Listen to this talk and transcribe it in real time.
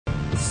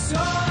So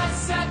let's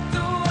set the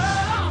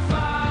world on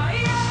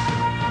fire.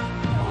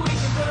 We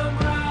can burn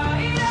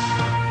brighter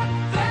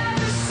than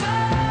the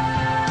sun.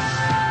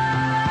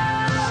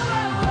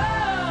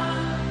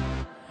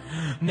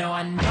 No,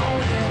 I know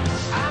that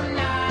I'm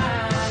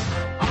not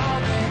all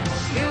that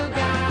you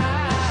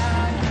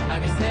got. I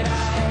guess that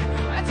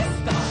I just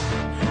thought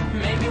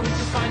maybe we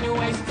could find new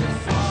ways to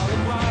fall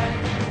apart.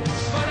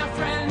 But our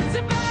friends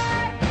are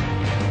back,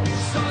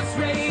 so let's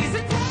raise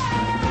a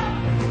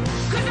town.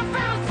 'Cause I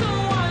found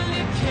someone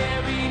to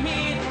carry me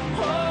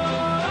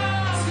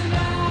home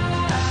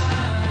tonight.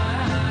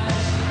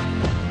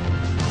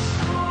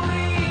 We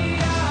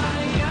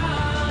are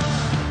young,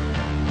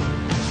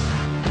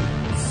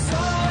 so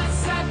let's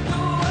set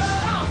the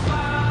world on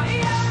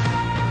fire.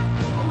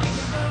 We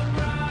can burn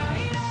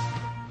brighter.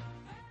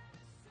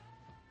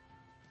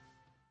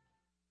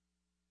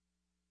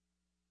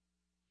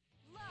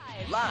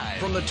 Live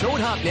from the Toad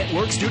Hop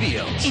Network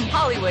studios. In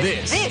Hollywood,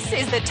 This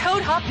is the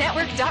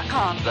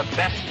ToadHopNetwork.com. the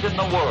best in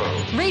the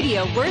world.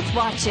 Radio worth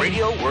watching.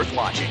 Radio worth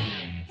watching.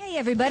 Hey,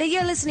 everybody,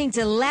 you're listening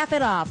to Laugh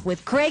It Off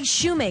with Craig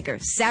Shoemaker,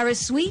 Sarah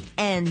Sweet,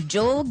 and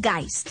Joel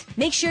Geist.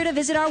 Make sure to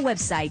visit our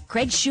website,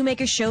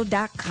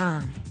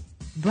 CraigShoemakerShow.com.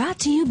 Brought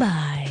to you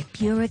by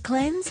Pura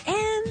Cleanse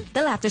and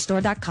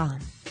TheLaughterStore.com.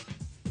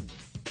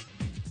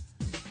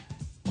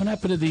 What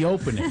happened to the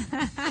opening?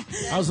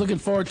 I was looking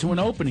forward to an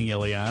opening,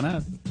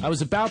 Ileana. I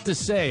was about to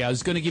say, I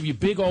was going to give you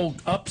big old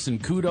ups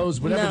and kudos,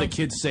 whatever No. the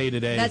kids say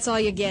today. That's all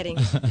you're getting.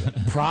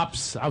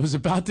 Props. I was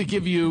about to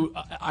give you,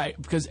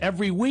 because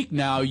every week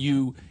now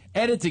you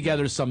edit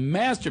together some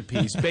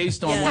masterpiece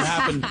based on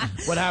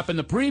what happened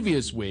the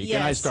previous week.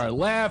 And I Yes. start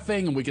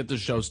laughing, and we get the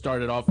show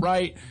started off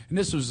right. And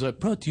this was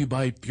brought to you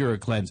by Pura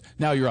Cleanse.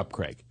 Now you're up,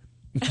 Craig.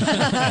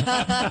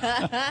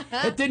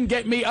 It didn't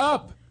get me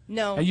up.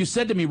 No. And you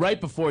said to me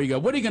right before, you go,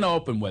 what are you going to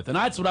open with? And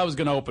that's what I was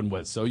going to open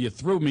with, so you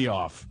threw me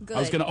off. Good.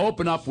 I was going to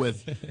open up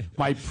with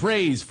my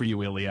praise for you,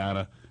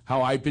 Ileana,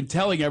 how I've been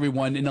telling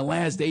everyone in the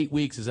last 8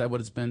 weeks, is that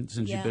what it's been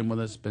since Yeah. you've been with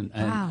us? And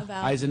Wow.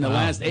 I was in the Wow,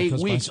 last that 8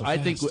 goes by weeks, so I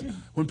think fast.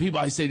 when people,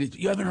 I say,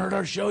 you haven't heard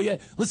our show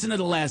yet? Listen to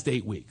the last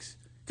 8 weeks.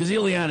 Because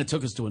Ileana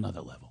took us to another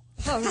level.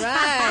 All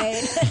right.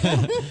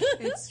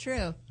 It's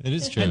true. It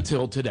is true.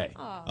 Until today.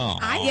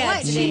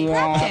 What? She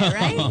prepped it,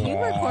 right? You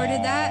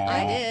recorded that.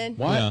 I did.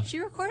 What? Yeah. She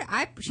recorded.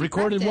 She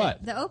Recorded prepped it,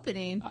 what? The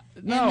opening.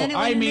 No, and then it went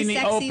I in mean a the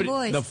sexy opening,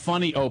 voice. the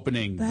funny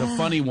opening, the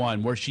funny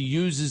one where she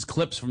uses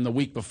clips from the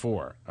week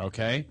before.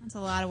 Okay. That's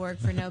a lot of work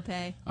for no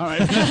pay. All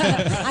right.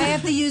 I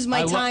have to use my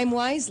I lo- time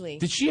wisely.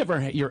 Did she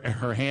ever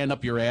her hand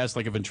up your ass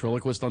like a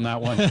ventriloquist on that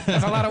one?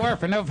 That's a lot of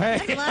work for no pay.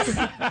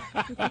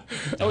 That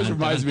always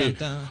reminds me.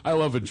 I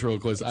love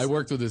ventriloquists. I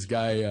worked with this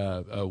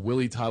guy,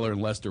 Willie Tyler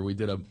and Lester. We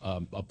did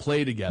a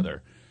play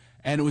together,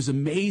 and it was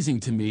amazing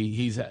to me.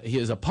 He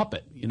is a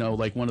puppet,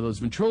 like one of those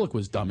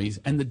ventriloquist dummies,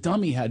 and the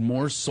dummy had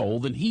more soul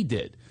than he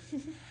did.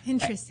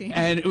 Interesting.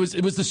 And it was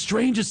the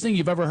strangest thing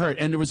you've ever heard.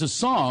 And there was a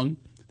song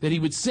that he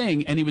would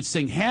sing, and he would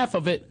sing half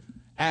of it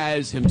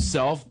as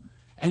himself,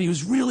 and he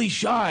was really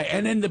shy.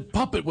 And then the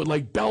puppet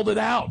would belt it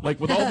out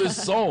with all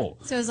this soul.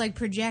 So it was like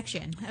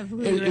projection of who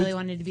he really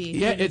wanted to be.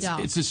 Yeah, the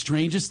doll. it's the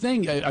strangest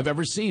thing I've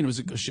ever seen. It was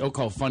a show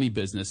called Funny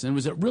Business, and it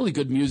was a really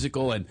good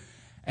musical.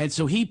 And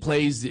so he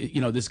plays,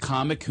 this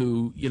comic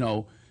who,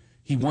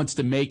 he wants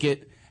to make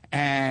it.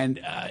 And,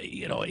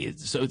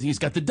 so he's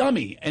got the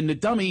dummy. And the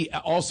dummy,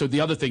 also,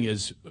 the other thing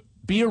is,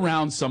 be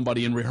around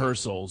somebody in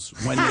rehearsals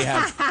when they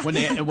have when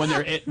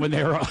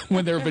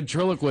they're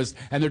ventriloquists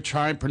and they're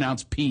trying to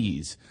pronounce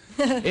P's.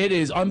 It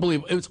is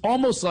unbelievable. It's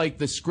almost like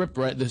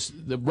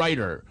the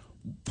writer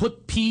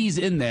put P's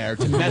in there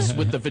to mess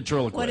with the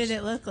ventriloquist. What did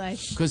it look like?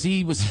 Because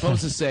he was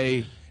supposed to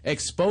say,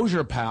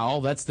 "Exposure,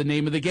 pal, that's the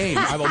name of the game."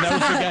 I will never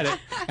forget it.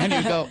 And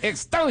he'd go,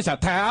 "Exposure,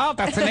 pal,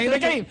 that's the name of the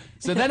game."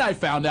 So then I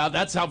found out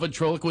that's how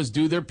ventriloquists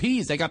do their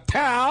P's. They got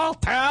pal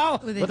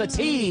with a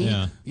T.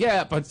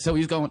 Yeah. But so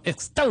he's going,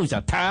 "Exposure,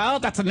 pal,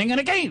 that's the name of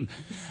the game."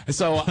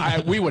 So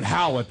we would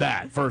howl at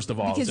that, first of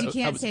all. Because So you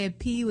can't say a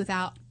P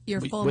without your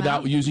full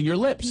without mouth. using your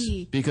lips.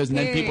 P. Because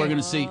then people are going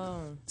to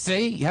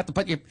see, you have to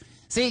put your...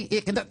 See,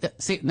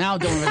 now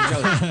doing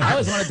ventriloquist. I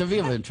always wanted to be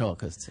a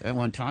ventriloquist. At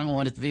one time, I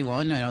wanted to be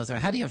one, and I was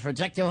like, how do you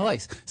project your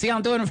voice? See,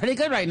 I'm doing pretty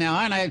good right now,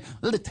 aren't I?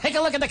 Take a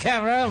look at the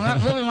camera. I'm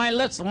not moving my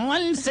lips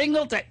one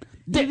single time.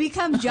 You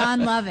become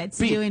John Lovitz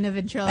doing a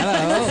ventriloquist.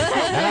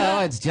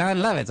 Hello, it's John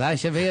Lovitz. I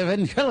should be a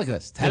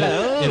ventriloquist.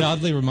 Hello. It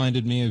oddly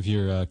reminded me of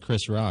your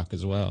Chris Rock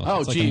as well. Oh,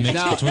 it's like geez. a mix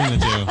Now, between the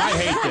two. I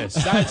hate this.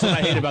 That's what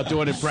I hate about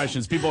doing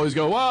impressions. People always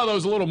go, wow, there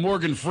was a little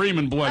Morgan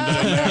Freeman blended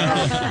in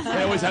there.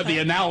 They always have the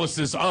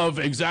analysis of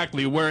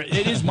exactly where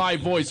it is my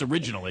voice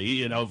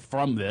originally,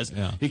 from this.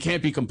 Yeah. It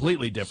can't be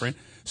completely different.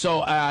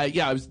 So, I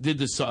did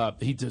this. So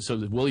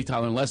Willie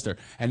Tyler and Lester.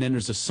 And then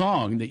there's a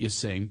song that you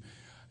sing.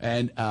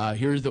 And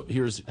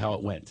here's how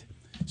it went.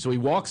 So he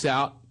walks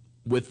out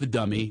with the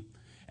dummy,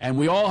 and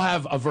we all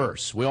have a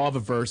verse. We all have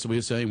a verse. And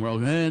we're saying,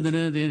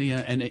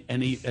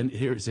 and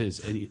here's his.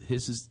 And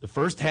his is the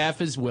first half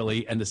is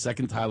Willie, and the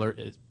second part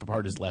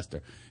is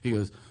Lester. He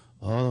goes,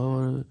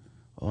 all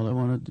I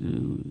want to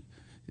do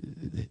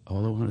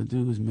All I want to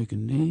do is make a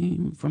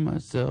name for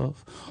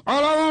myself.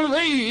 All I want to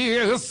be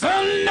is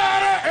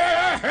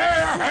somebody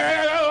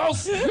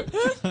else.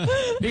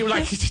 He was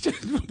like,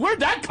 where'd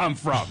that come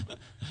from?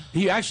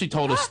 He actually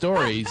told us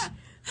stories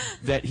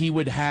that he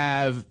would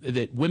have,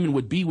 that women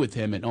would be with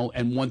him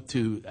and want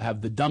to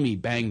have the dummy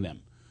bang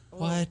them.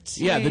 What?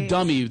 Yeah, the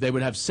dummy, they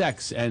would have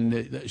sex, and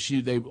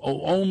they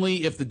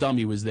only if the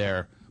dummy was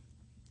there.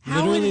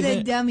 How would Literally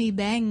the dummy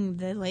bang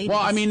the lady? Well,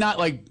 I mean, not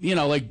like,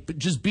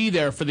 just be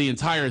there for the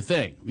entire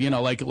thing,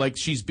 like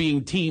she's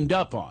being teamed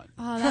up on.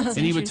 Oh, that's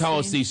And he would tell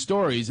us interesting. these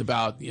stories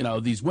about,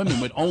 these women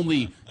with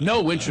only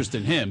no interest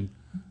in him.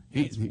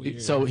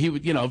 So he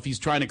would, if he's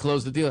trying to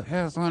close the deal,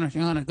 hey, if you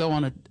want to go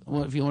on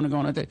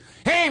a date.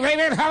 Hey,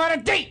 baby, how about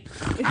a date?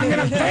 I'm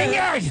going to bang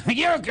you.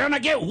 You're going to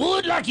get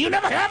wood like you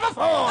never have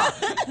before.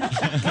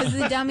 Because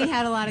the dummy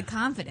had a lot of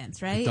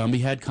confidence, right? Dummy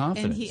had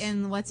confidence.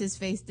 And what's his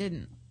face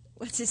didn't.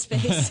 What's his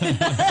face?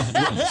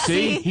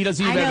 See, he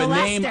doesn't even I have a know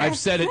name. Lester.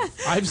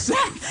 I've said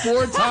it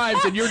 4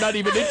 times, and you're not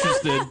even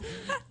interested.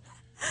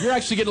 You're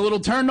actually getting a little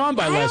turned on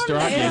by Lester,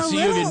 aren't you? know,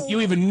 See, a little. you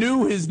even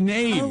knew his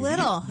name. A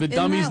little. The Isn't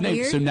dummy's that name.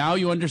 weird? So now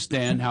you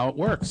understand how it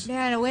works.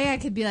 Yeah, in a way I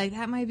could be like,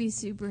 that might be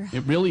super.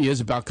 It really is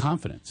about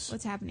confidence.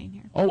 What's happening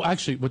here? Oh,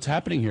 actually, what's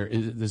happening here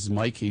is this is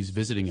Mike. He's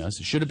visiting us.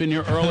 He should have been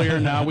here earlier.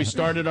 Now we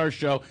started our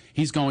show.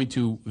 He's going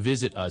to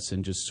visit us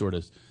and just sort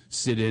of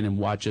sit in and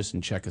watch us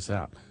and check us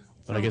out.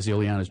 But I guess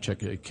Ileana's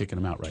kicking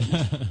him out right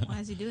now. Why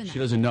is he doing that? She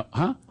doesn't know.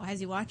 Huh? Why is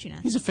he watching us?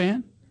 He's a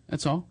fan.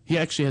 That's all. He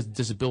actually has a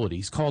disability.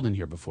 He's called in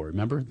here before.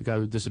 Remember the guy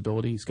with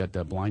disability? He's got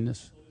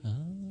blindness.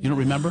 You don't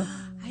remember?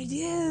 I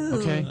do.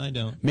 Okay. I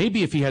don't.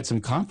 Maybe if he had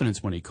some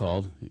confidence when he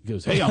called, he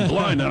goes, "Hey, I'm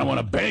blind and I want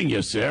to bang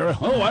you, Sarah."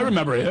 Oh, I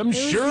remember him. It was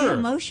the Sure.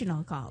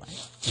 emotional caller.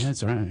 Yeah,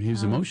 that's all right. He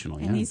was emotional.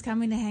 And Yeah. he's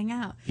coming to hang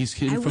out. He's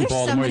I from wish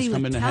Baltimore. somebody He's would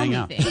coming to tell hang me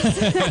out.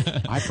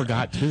 things. I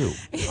forgot too.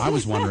 I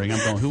was wondering. I'm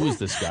going, who is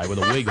this guy with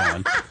a wig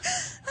on?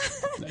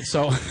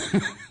 So,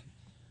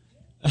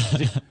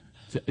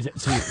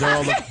 they're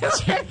all,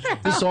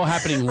 this is all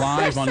happening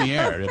live on the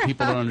air.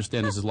 People don't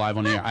understand this is live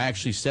on the air. I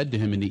actually said to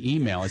him in the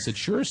email, I said,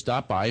 sure,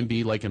 stop by and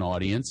be like an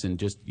audience and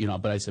just,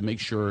 but I said, make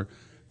sure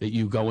that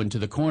you go into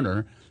the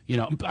corner.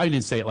 I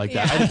didn't say it like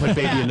that. I didn't put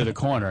baby into the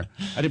corner.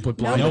 I didn't put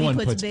blind. No Nobody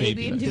one puts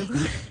baby baby.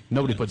 into.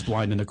 Nobody puts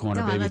blind in the corner,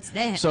 Come on, baby. let's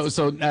dance.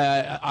 So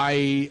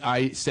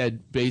I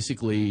said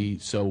basically,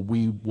 so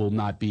we will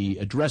not be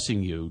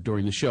addressing you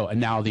during the show,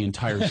 and now the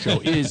entire show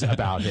is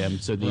about him.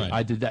 So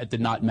Right. that did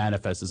not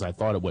manifest as I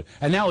thought it would.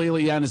 And now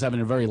Ileana's having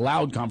a very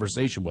loud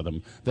conversation with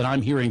him that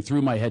I'm hearing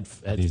through my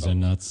headphones. These are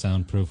not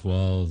soundproof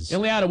walls.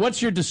 Ileana,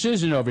 what's your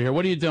decision over here?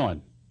 What are you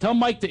doing? Tell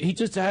Mike that he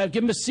just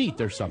give him a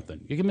seat or something.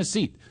 You give him a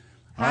seat.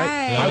 All right?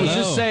 Hi. I was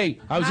Hello.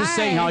 just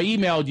saying how I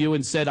emailed you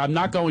and said I'm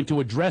not going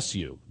to address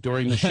you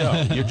during the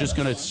show. You're just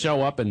going to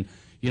show up and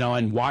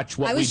and watch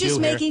what I we was do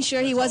just here. making sure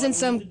he wasn't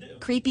some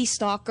creepy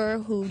stalker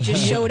who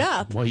just showed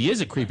up. Well, he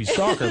is a creepy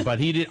stalker, but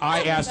he did.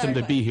 I asked him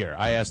to be here.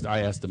 I asked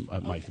him,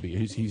 Mike, to be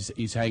here.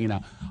 He's hanging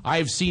out. I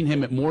have seen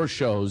him at more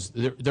shows.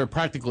 There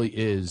practically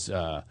is.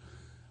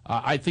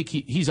 I think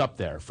he's up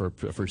there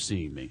for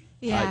seeing me.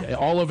 Yeah.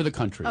 All over the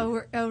country.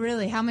 Oh,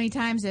 really? How many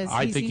times has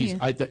he seen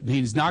you?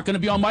 He's not going to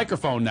be on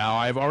microphone now.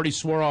 I've already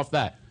swore off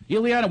that.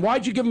 Ileana,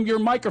 why'd you give him your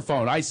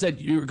microphone? I said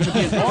you're going to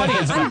be an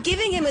audience. I'm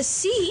giving him a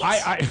seat.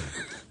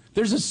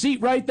 There's a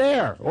seat right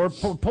there, or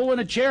pull in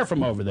a chair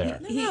from over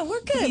there. No,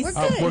 we're good. We're He's-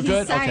 good. We're He's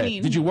good? Okay.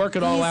 signing. Did you work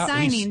it all He's out?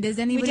 signing. Does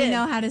anybody did.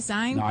 know how to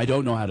sign? No, I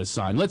don't know how to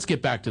sign. Let's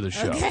get back to the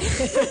show.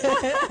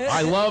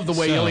 I love the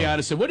way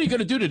Ileana said, "What are you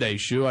going to do today,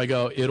 Shu?" I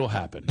go, "It'll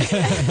happen. It'll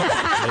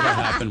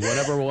happen.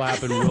 Whatever will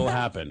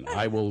happen.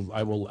 I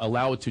will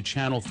allow it to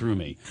channel through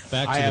me."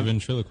 Back to the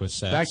ventriloquist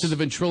sex. Back to the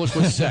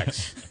ventriloquist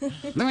sex.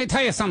 Let me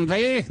tell you something,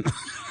 baby.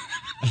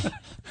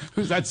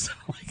 Who's that sound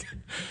like?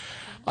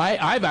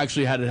 I've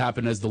actually had it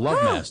happen as the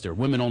love master.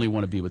 Women only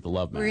want to be with the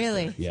love master.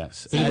 Really?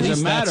 Yes. But at As a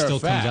least that matter still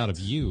of fact, comes out of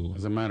you.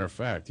 As a matter of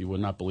fact, you would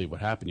not believe what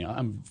happened.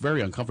 I'm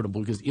very uncomfortable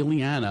because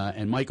Ileana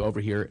and Mike over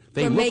here,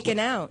 We're making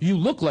out. You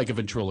look like a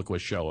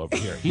ventriloquist show over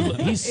here.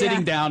 He's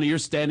sitting down and you're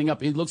standing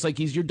up. He looks like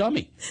he's your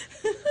dummy.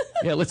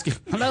 Yeah, let's get.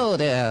 Hello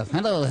there.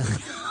 Hello.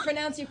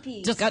 Pronounce your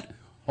P. Just got.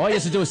 All he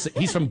has to do is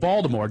he's from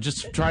Baltimore.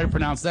 Just try to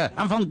pronounce that.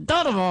 I'm from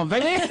Baltimore,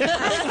 baby.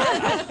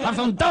 I'm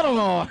from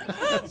Baltimore.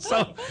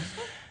 So.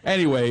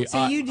 Anyway,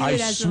 So you do I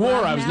it as the swore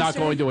love I was not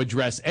master? going to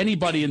address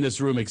anybody in this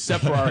room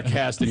except for our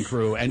cast and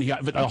crew, and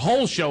the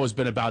whole show has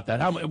been about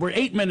that. We're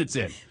 8 minutes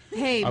in.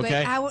 Hey,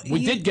 Okay, but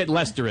we did get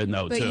Lester in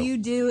though But too. you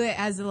do it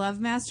as the love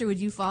master. Would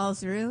you follow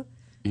through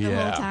the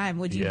Yeah, whole time?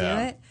 Would you yeah.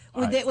 do it?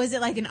 Was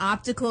it like an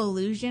optical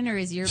illusion, or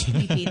is your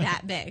pee-pee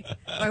that big?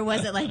 Or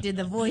was it like, did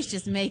the voice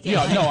just make it?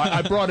 Yeah, like, no,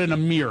 I brought in a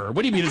mirror.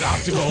 What do you mean an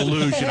optical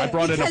illusion? I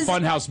brought in a Because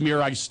funhouse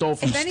mirror I stole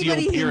from If Steel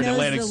anybody Pier who in knows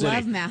Atlantic the City.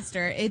 love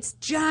master, it's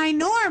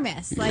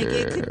ginormous. Like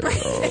it could break.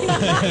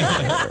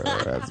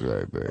 That's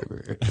right,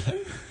 baby.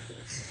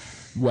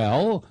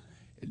 Well,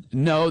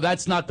 no,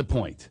 that's not the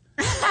point.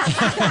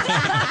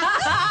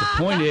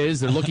 The point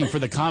is, they're looking for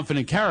the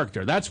confident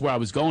character. That's where I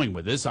was going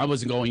with this. I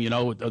wasn't going,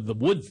 the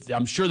wood.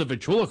 I'm sure the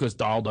ventriloquist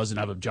doll doesn't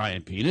have a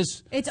giant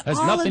penis. It's has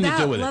all nothing about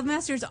to do with Love it.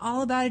 Master is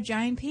all about a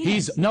giant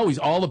penis. He's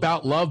all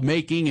about love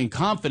making and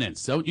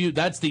confidence.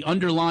 That's the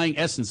underlying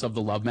essence of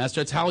the Love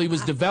Master. That's how he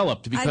was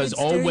developed, because I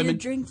could all stir women. your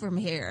drink from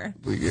here.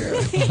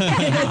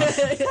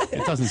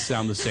 It doesn't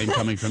sound the same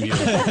coming from you.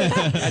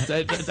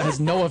 That has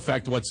no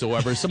effect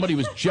whatsoever. Somebody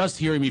was just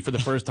hearing me for the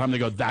first time. They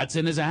go, "That's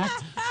in his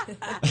act."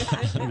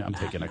 I'm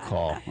taking a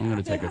call. I'm going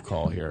to take a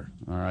call here.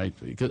 All right,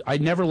 because I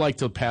never like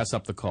to pass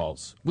up the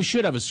calls. We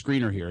should have a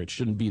screener here. It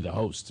shouldn't be the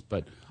host.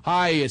 But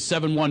hi,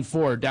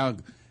 714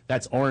 down.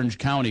 That's Orange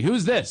County.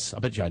 Who's this? I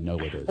bet you I know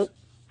it is.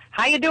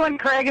 How you doing,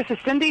 Craig? This is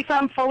Cindy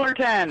from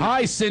Fullerton.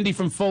 Hi, Cindy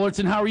from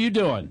Fullerton. How are you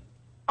doing?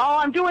 Oh,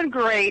 I'm doing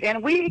great.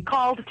 And we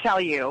called to tell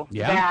you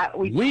that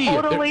we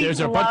totally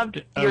there's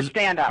loved your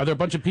stand-up. Are there a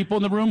bunch of people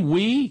in the room?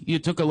 You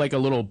took a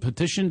little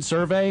petition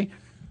survey,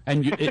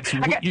 and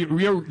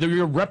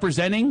you're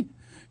representing?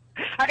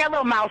 I got a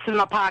little mouse in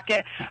my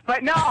pocket.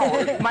 But no,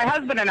 my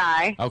husband and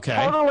I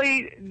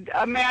totally,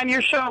 man,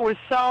 your show was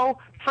so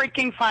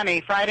freaking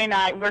funny Friday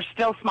night. We're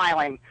still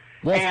smiling.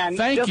 Well, and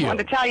thank just you.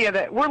 wanted to tell you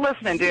that we're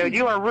listening, dude.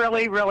 You are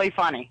really, really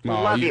funny. We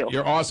love you.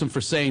 You're awesome for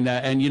saying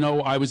that. And,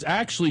 I was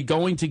actually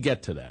going to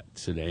get to that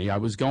today. I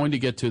was going to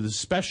get to the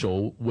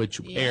special, which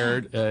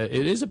aired.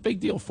 It is a big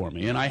deal for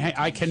me. And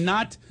I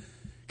cannot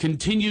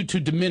continue to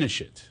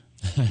diminish it,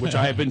 which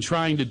I have been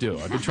trying to do.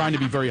 I've been trying to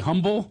be very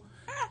humble.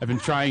 I've been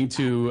trying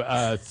to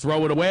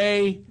throw it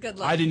away. Good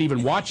luck. I didn't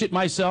even watch it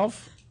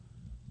myself.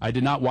 I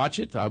did not watch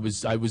it. I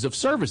was of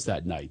service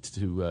that night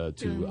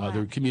to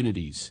other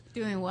communities.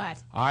 Doing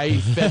what? I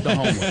fed the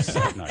homeless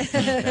that night.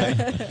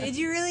 Okay? Did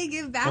you really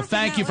give back? Well,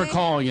 thank you for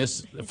calling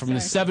us from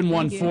the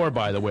 714,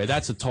 by the way.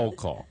 That's a toll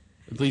call.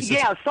 At least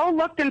so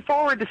looking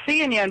forward to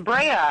seeing you in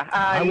Brea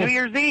New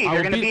Year's Eve.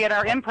 You're going to be at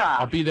our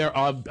improv. I'll be there.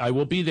 I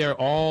will be there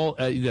all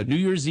New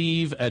Year's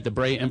Eve at the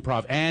Brea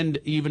Improv, and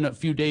even a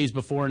few days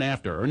before and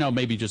after. Or no,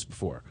 maybe just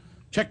before.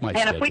 Check my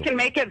schedule. And if we can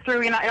make it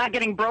through, you're not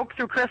getting broke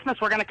through Christmas,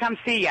 we're going to come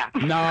see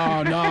you.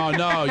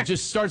 No.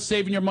 Just start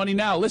saving your money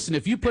now. Listen,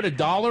 if you put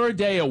 $1 a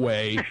day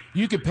away,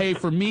 you could pay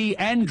for me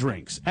and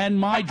drinks and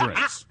my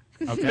drinks.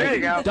 Okay? There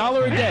you go.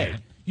 $1 a day.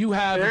 You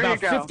have There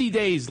about you go. 50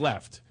 days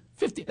left.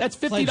 That's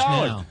 $50. Pledge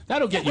now.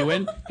 That'll get you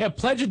in. Yeah,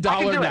 pledge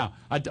 $1 now.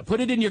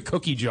 Put it in your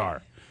cookie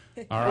jar.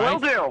 All right. Will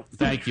do.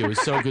 Thank you.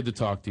 It's so good to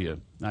talk to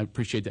you. I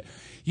appreciate that.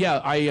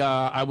 Yeah,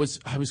 I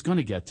was going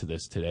to get to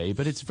this today,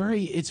 but it's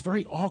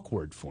very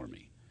awkward for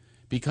me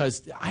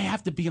because I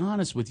have to be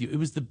honest with you. It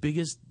was the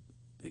biggest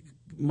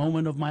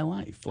moment of my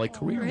life, like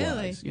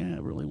career-wise. Really? Yeah,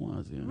 it really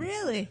was. Yeah.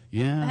 Really?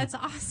 Yeah. That's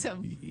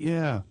awesome.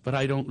 Yeah, but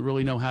I don't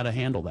really know how to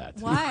handle that.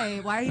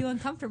 Why? Why are you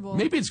uncomfortable?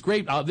 Maybe it's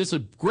great. This is a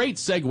great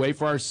segue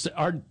for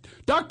our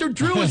Dr.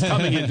 Drew is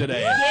coming in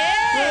today.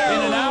 Yeah!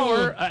 In an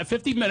hour,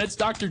 50 minutes,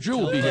 Dr. Drew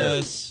will be here.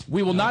 Yes.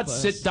 We will not Help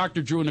sit us.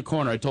 Dr. Drew in the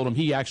corner. I told him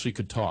he actually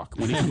could talk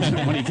when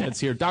he gets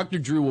here. Dr.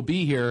 Drew will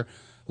be here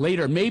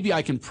later. Maybe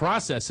I can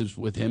process this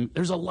with him.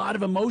 There's a lot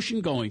of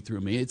emotion going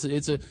through me.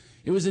 It's a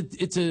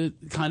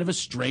kind of a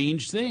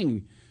strange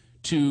thing.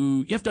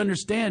 You have to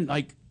understand,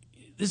 like,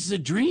 this is a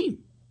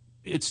dream.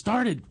 It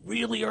started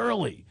really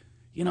early,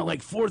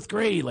 like 4th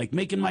grade, like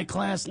making my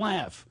class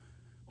laugh.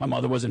 My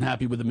mother wasn't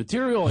happy with the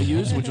material I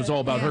used, which was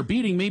all about her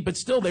beating me, but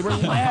still they were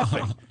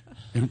laughing.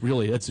 And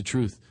really, that's the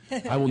truth.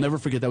 I will never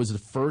forget that was the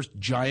first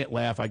giant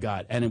laugh I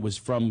got, and it was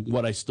from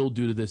what I still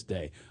do to this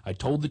day. I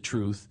told the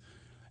truth,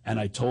 and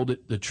I told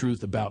it the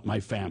truth about my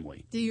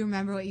family. Do you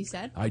remember what you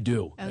said? I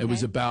do. Okay. It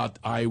was about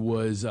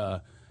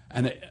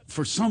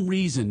for some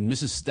reason,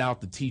 Mrs.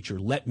 Stout, the teacher,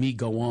 let me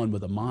go on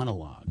with a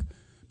monologue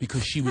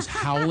because she was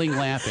howling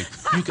laughing.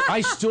 I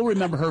still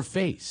remember her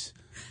face.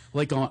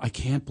 Like, I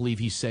can't believe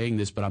he's saying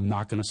this, but I'm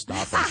not going to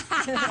stop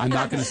him. I'm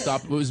not going to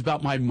stop. It was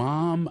about my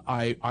mom.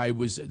 There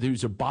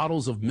were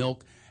bottles of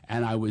milk,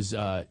 and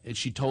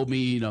she told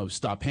me,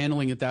 stop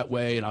handling it that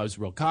way, and I was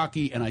real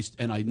cocky, and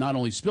I not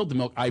only spilled the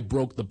milk, I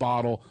broke the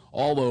bottle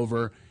all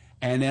over.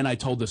 And then I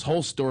told this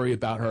whole story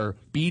about her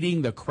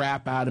beating the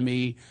crap out of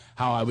me,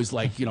 how I was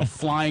like,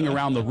 flying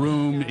around the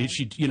room. And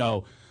she,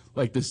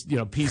 like this,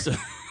 piece of,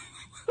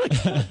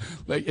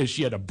 and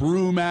she had a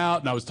broom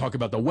out, and I was talking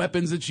about the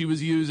weapons that she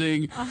was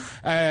using.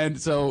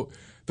 And so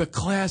the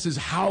class is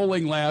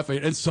howling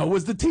laughing, and so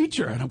was the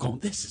teacher. And I'm going,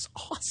 this is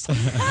awesome.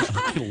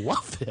 I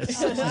love this.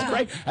 This is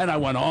great. And I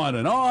went on,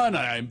 and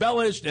I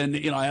embellished, and,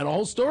 I had a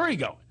whole story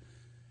going.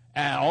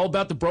 And all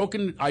about the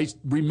broken, I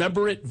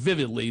remember it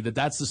vividly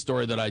that's the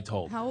story that I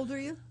told. How old were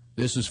you?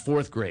 This was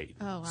 4th grade.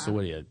 Oh, wow. So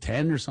what are you,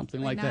 10 or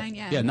something like 9,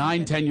 that? yeah.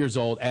 9, 10 years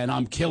old, and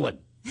I'm killing.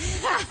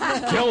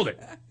 Killed it.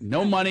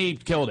 No money,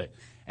 killed it.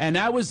 And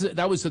that was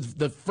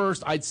the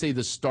first, I'd say,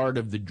 the start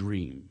of the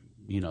dream,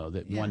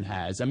 that one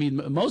has. I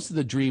mean, most of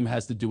the dream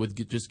has to do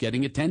with just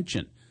getting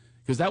attention,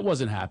 because that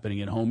wasn't happening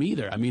at home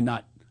either. I mean,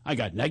 I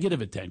got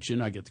negative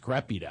attention. I get the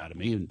crap beat out of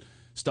me and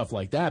stuff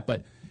like that.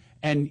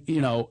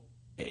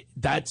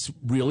 That's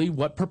really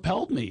what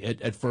propelled me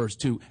at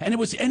first, too. And it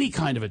was any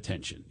kind of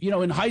attention.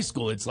 In high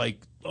school, it's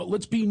like, oh,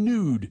 let's be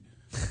nude.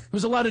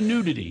 was a lot of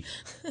nudity.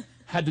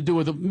 Had to do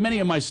with many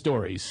of my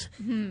stories.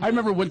 I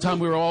remember one time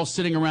we were all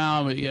sitting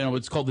around,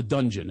 it's called the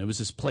Dungeon. It was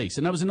this place.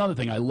 And that was another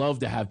thing. I love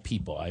to have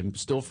people. I'm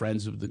still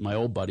friends with my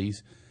old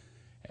buddies,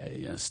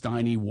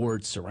 Steiny,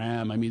 Ward,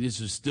 Saram. I mean,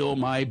 these are still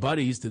my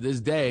buddies to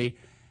this day.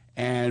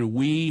 And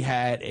we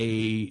had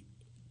a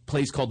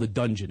place called the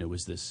Dungeon. It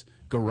was this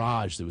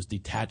garage that was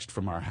detached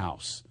from our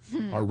house,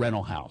 our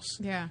rental house.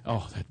 Yeah.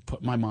 Oh,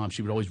 my mom,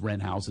 she would always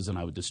rent houses, and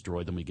I would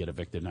destroy them. We'd get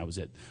evicted, and that was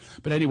it.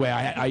 But anyway,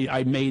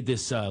 I made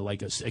this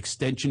like a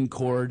extension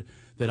cord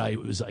that I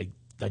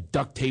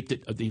duct taped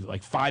it,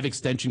 like 5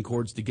 extension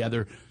cords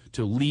together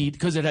to lead,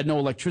 because it had no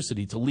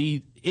electricity, to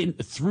lead in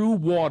through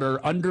water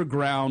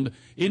underground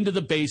into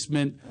the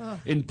basement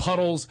in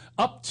puddles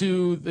up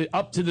to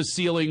the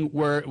ceiling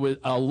where it was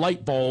a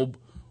light bulb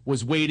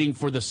was waiting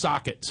for the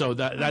socket. So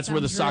that's where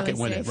the socket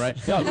went in, right?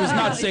 No, it was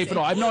not safe at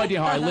all. I have no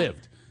idea how I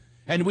lived.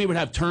 And we would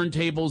have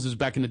turntables. This was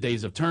back in the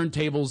days of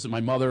turntables. And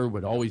my mother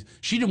would always,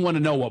 she didn't want to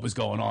know what was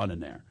going on in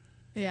there.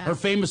 Yeah. Her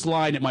famous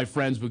line at my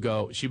friends would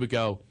go,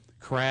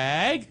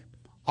 Craig,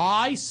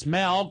 I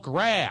smell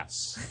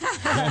grass.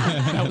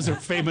 That was her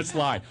famous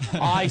line.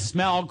 I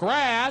smell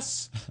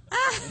grass.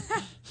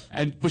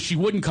 But she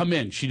wouldn't come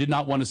in. She did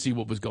not want to see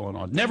what was going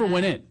on. Never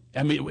went in.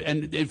 I mean,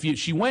 and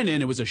she went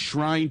in, it was a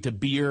shrine to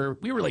beer.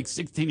 We were like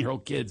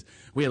 16-year-old kids.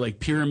 We had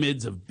like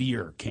pyramids of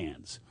beer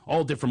cans,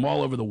 all different from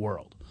all over the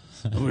world.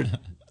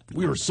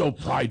 We were so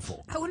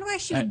prideful. I wonder why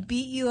she would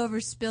beat you over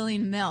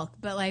spilling milk,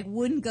 but like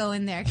wouldn't go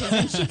in there, because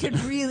then she could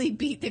really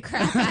beat the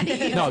crap out of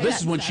you. No,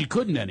 this is when she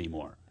couldn't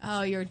anymore.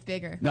 Oh, you're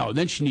bigger. No,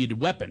 then she needed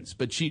weapons,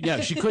 but she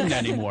couldn't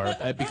anymore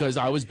because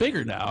I was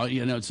bigger now.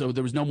 So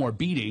there was no more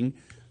beating.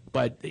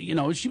 But,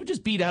 she would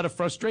just beat out of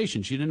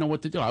frustration. She didn't know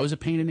what to do. I was a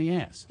pain in the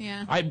ass.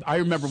 Yeah. I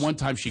remember one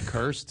time she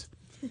cursed,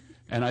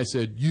 and I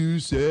said, "You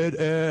said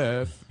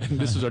F." And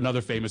this is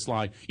another famous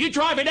line. "You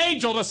drive an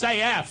angel to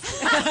say F."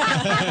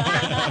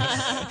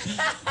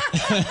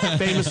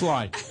 Famous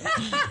line.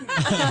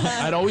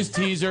 I'd always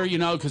tease her,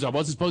 because I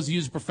wasn't supposed to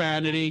use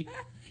profanity.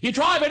 "You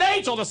drive an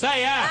angel to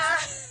say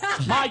F."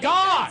 My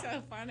God. That's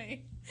so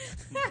funny.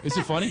 Is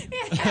it funny?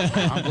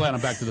 I'm glad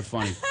I'm back to the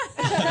funny.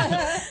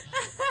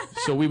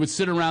 So we would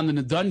sit around in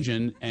the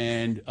dungeon,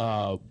 and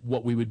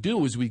what we would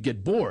do is we'd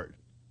get bored.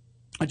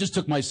 I just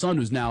took my son,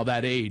 who's now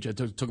that age. I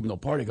took him to a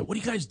party. I go, "What do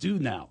you guys do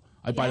now?"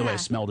 By the way, I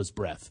smelled his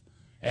breath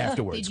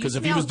afterwards, because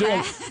if he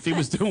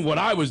was doing what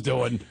I was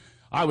doing,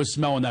 I was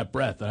smelling that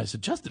breath. And I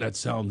said, "Justin, that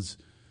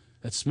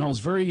smells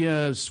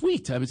very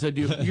sweet." I said,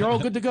 "You're all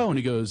good to go." And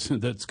he goes,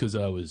 "That's because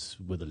I was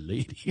with a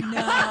lady."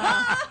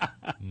 No.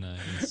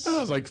 Nice. I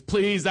was like,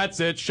 "Please, that's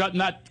it. Shutting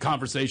that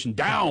conversation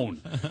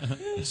down."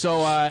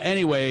 So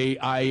anyway,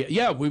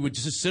 we would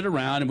just sit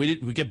around, and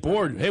we'd get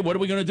bored. Hey, what are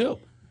we going to do?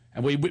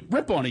 And we would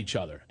rip on each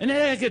other. And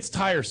it gets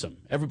tiresome.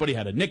 Everybody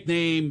had a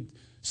nickname.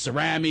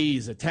 Cerami,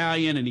 he's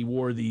Italian, and he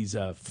wore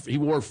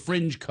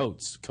fringe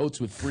coats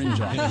with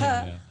fringe on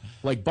them.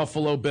 Like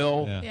Buffalo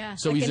Bill. Yeah.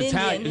 So Like he's an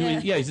Italian.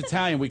 Indian, He's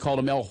Italian. We called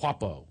him El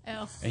Guapo.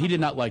 El And he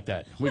did not like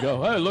that. We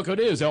go, "Hey, look who it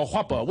is, El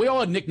Guapo." We all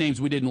had nicknames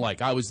we didn't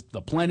like. I was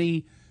the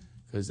Plenty,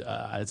 because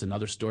that's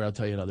another story I'll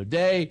tell you another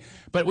day.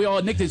 But we all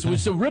had nicknames. We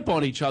used to rip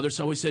on each other.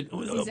 So we said,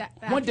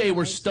 one day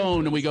we're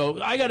stoned, and we go,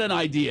 "I got an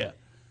idea.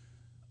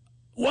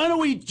 Why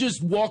don't we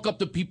just walk up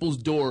to people's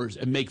doors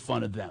and make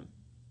fun of them?"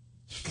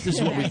 This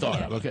is what we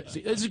thought of. Okay,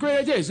 see, it's a great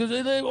idea.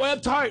 I'm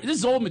tired. This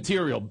is old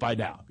material by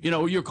now.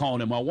 You're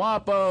calling him El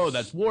Guapo.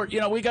 That's Ward.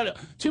 We got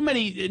too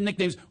many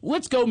nicknames.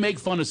 Let's go make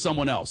fun of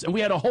someone else. And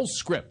we had a whole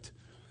script.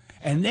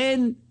 And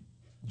then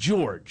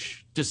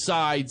George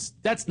decides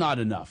that's not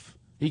enough.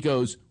 He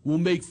goes, "We'll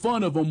make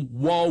fun of them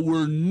while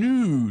we're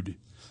nude,"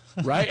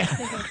 right?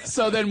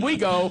 So then we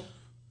go.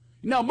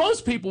 Now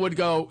most people would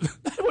go,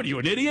 "What are you,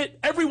 an idiot?"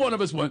 Every one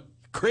of us went,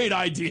 "Great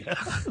idea."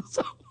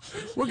 So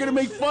we're going to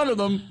make fun of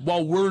them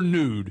while we're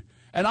nude.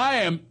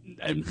 And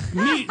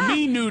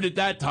me nude at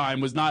that time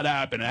was not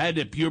happening. I had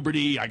the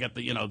puberty. I got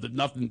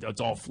nothing.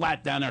 It's all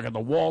flat down there. I got the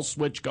wall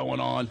switch going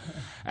on.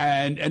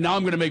 And now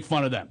I'm going to make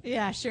fun of them.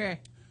 Yeah, sure.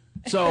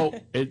 So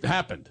it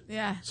happened.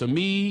 Yeah. So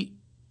we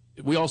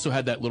also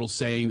had that little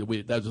saying that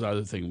was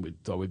another thing we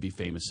thought we'd be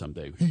famous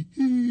someday.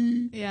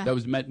 Yeah.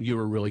 That meant you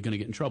were really going to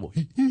get in trouble.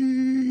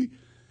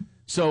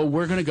 So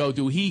we're going to go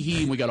do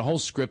hee-hee, and we got a whole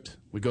script.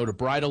 We go to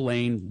Bridal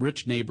Lane,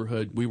 rich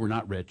neighborhood. We were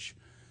not rich.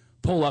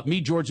 Pull up.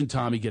 Me, George, and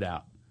Tommy get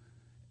out.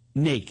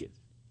 Naked.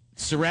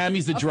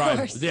 Cerami's the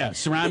driver. Course. Yeah,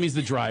 Cerami's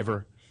the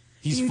driver.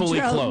 He's You fully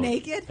drove clothed.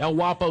 naked? El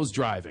Guapo's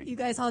driving. You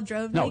guys all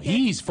drove No, naked?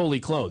 he's fully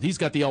clothed. He's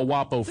got the El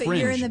Guapo But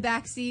fringe. you're in the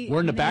back seat. We're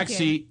in the back naked.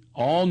 seat,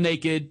 all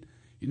naked.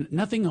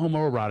 Nothing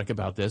homoerotic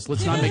about this.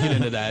 Let's not make it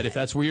into that if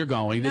that's where you're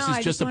going. This No, is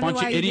I just a wonder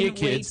bunch why of you idiot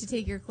didn't wait kids. to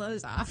take your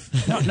clothes off.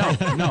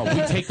 No.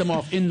 We take them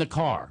off in the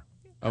car.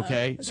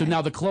 Okay? So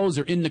now the clothes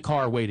are in the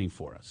car waiting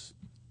for us.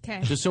 Okay.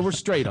 Just so we're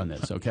straight on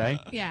this, okay?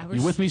 Yeah.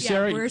 You with me,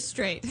 Sarah? Yeah, we're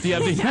straight. Do you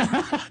have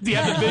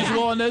the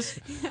visual on this?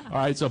 All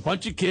right, so a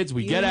bunch of kids,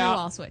 we get out,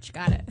 Wall switch.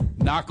 Got it.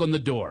 knock on the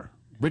door.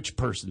 Rich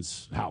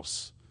person's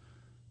house.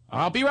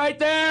 "I'll be right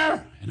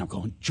there." And I'm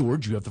going,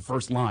 "George, you have the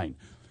first line."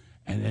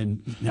 And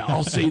then, now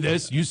I'll say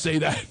this, you say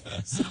that.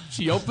 So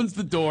she opens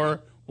the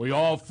door, we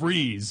all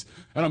freeze.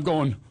 And I'm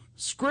going,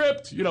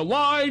 script,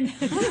 line.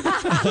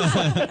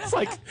 it's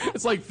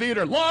like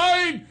theater,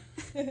 line.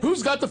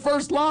 Who's got the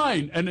first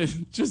line?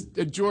 And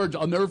George,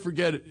 I'll never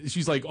forget it.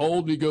 She's like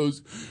old, and he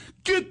goes,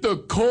 get the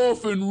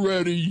coffin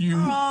ready, you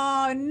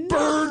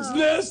bird's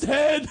nest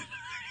head.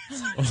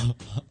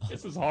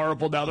 This is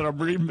horrible now that I'm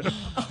reading it.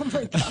 Oh,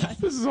 my God.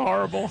 This is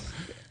horrible.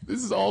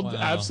 This is all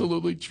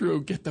absolutely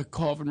true. Get the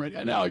coffin ready.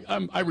 And now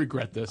I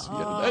regret this.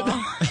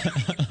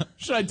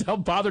 Should I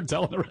bother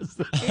telling the rest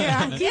of it?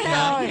 Yeah,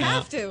 you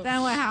have to.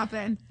 Then what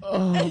happened?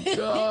 Oh,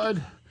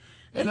 God.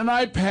 And then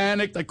I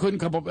panicked. I couldn't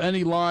come up with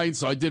any lines,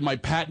 so I did my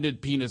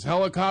patented penis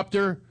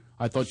helicopter.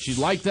 I thought she'd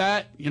like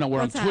that, where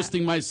What's I'm that?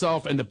 twisting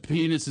myself and the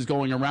penis is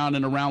going around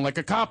and around like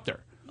a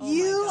copter.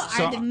 You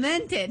are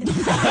demented.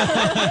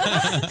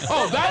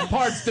 Oh, that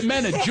part's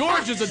demented.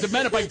 George is a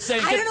demented by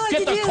saying, I don't know what get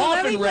to the do.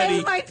 coffin Let me ready. play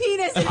with my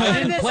penis. I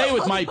didn't play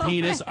with my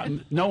penis.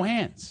 No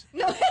hands.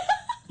 No.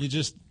 You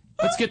just...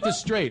 Let's get this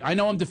straight. I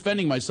know I'm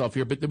defending myself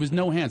here, but there was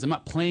no hands. I'm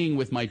not playing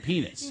with my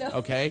penis,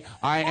 okay?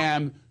 I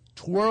am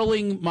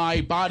twirling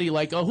my body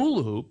like a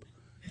hula hoop.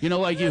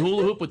 Like you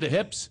hula hoop with the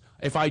hips?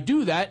 If I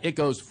do that, it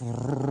goes,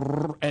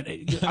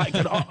 and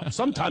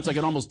sometimes I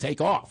can almost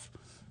take off.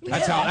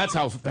 That's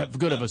how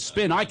good of a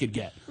spin I could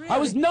get. Really? I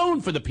was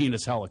known for the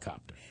penis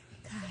helicopter.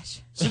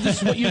 Gosh. So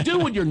this is what you do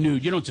when you're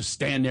nude. You don't just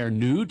stand there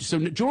nude. So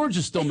George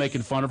is still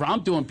making fun of her.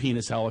 I'm doing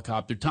penis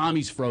helicopter.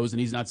 Tommy's frozen.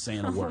 He's not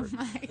saying a word.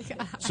 Oh, my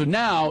God. So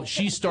now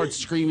she starts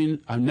screaming.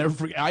 I'll never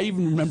forget. I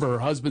even remember her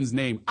husband's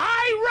name.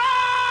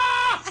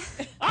 Ira!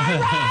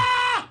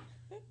 Ira!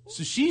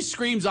 So she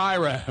screams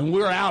Ira, and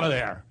we're out of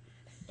there.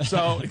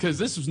 So, because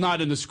this was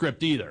not in the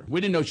script either.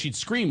 We didn't know she'd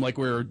scream like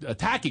we were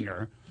attacking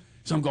her.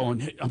 So I'm going,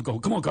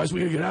 come on, guys,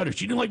 we gotta get out of here.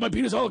 She didn't like my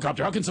penis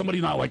helicopter. How can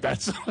somebody not like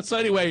that? So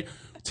anyway,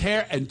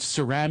 and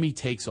Cerami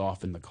takes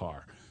off in the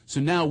car.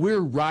 So now we're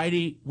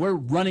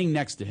running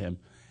next to him,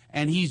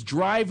 and he's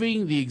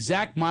driving the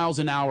exact miles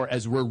an hour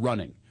as we're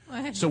running.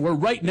 What? So we're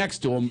right next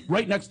to him,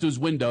 right next to his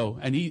window,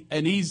 and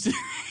he's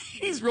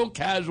he's real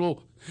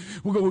casual.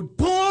 We're going,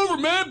 pull over,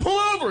 man, pull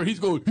over. He's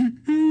going,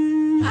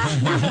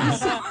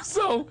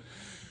 so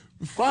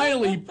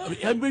finally,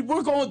 I mean,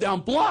 we're going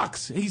down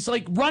blocks. He's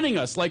like running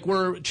us like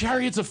we're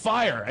Chariots of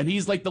Fire, and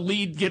he's like the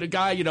lead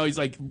guy. He's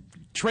like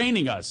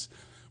training us.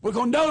 We're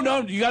going,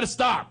 no, you got to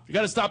stop. You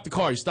got to stop the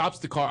car. He stops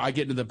the car. I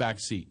get into the back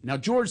seat. Now,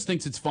 George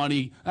thinks it's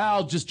funny.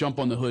 I'll just jump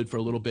on the hood for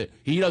a little bit.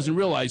 He doesn't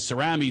realize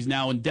Cerami's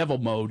now in devil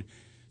mode.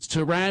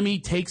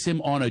 Cerami takes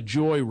him on a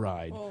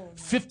joyride,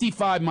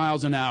 55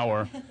 miles an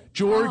hour.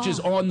 George is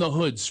on the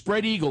hood,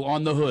 spread eagle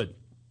on the hood.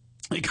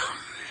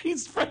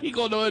 He's spread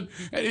eagle on the hood.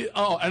 And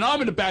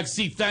I'm in the back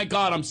seat. Thank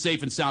God I'm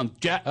safe and sound.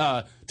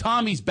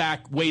 Tommy's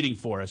back waiting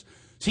for us.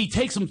 So he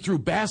takes them through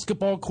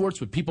basketball courts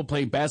with people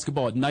playing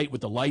basketball at night with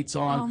the lights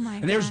on. Oh my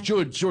and there's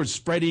God. George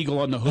spread eagle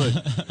on the hood.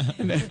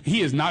 And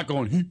he is not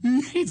going,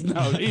 he is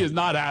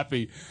not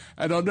happy.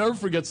 And I'll never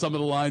forget some of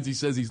the lines he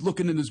says. He's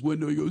looking in his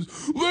window. He goes,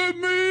 let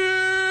me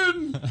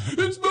in.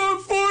 It's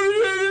not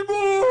funny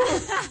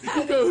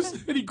anymore. He goes,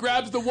 and he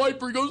grabs the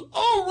wiper. He goes,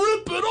 I'll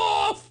rip it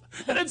off.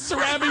 And then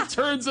Cerami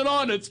turns it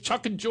on. It's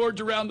chucking George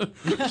around the.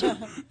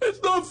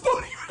 It's not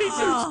funny. He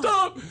said,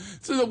 stop.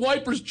 So the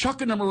wiper's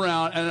chucking him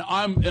around, and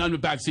I'm on the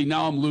back seat.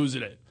 Now I'm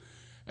losing it.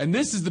 And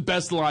this is the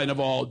best line of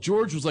all.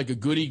 George was like a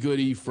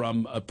goody-goody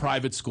from a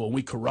private school, and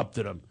we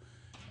corrupted him.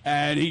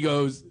 And he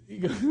goes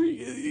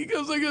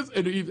like this,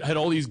 and he had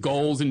all these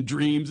goals and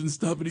dreams and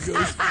stuff. And he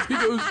goes,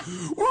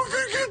 we're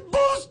gonna get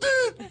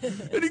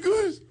busted. And he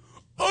goes,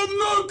 I'm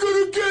not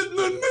gonna get in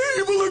the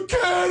Naval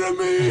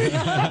Academy.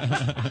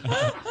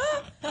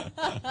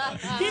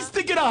 He's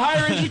thinking of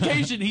higher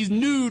education. He's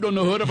nude on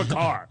the hood of a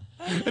car.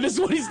 And this is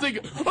what he's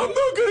thinking. I'm not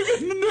gonna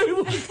get in the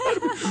Naval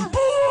Academy.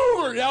 Pull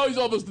over. Now he's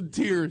almost in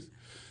tears.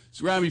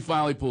 So Rami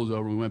finally pulls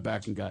over. We went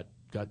back and got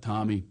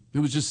Tommy,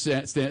 who was just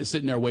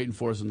sitting there waiting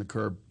for us on the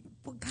curb.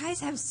 Well, guys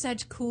have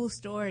such cool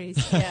stories.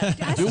 Yeah.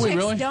 Us Do we chicks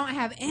really? don't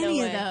have any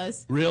No of way.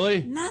 those.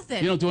 Really?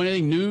 Nothing. You don't do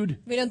anything nude?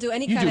 We don't do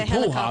any You kind do of pool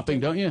helicopter. hopping,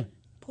 don't you?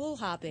 Pool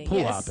hopping. Pool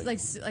Yes, hopping.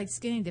 like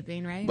skinny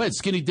dipping, right? But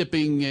skinny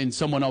dipping in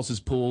someone else's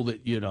pool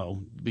that,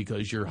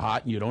 because you're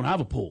hot and you don't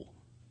have a pool.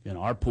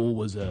 Our pool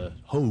was a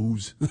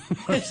hose.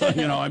 So,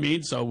 you know what I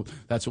mean? So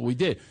that's what we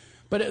did.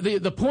 But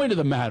the point of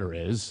the matter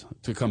is,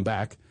 to come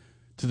back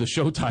to the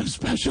Showtime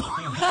special,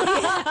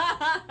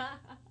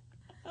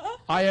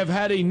 I have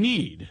had a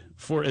need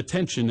for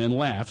attention and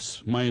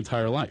laughs my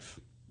entire life.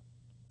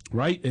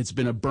 Right? It's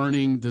been a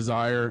burning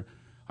desire.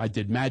 I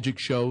did magic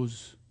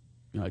shows.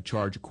 I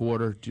charge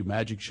 $0.25, do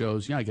magic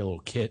shows. I get a little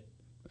kit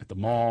at the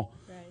mall.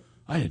 Right.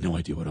 I had no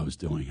idea what I was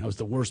doing. I was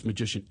the worst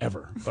magician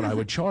ever. But I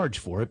would charge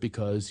for it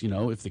because,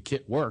 if the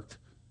kit worked,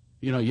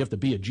 you have to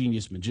be a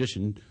genius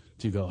magician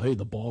to go, hey,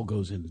 the ball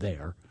goes in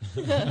there.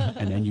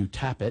 And then you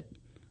tap it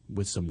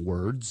with some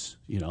words,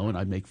 and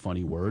I'd make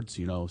funny words,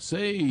 say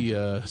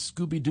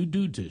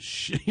Scooby-Doo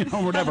dish,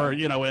 whatever,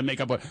 and make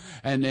up.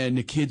 And then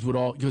the kids would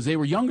all, because they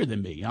were younger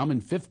than me. I'm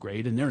in 5th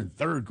grade and they're in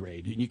 3rd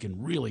grade, and you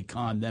can really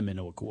con them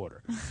into a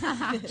quarter.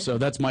 So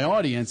that's my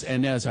audience.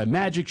 And as I had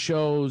magic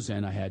shows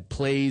and I had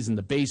plays in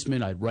the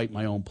basement, I'd write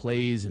my own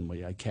plays and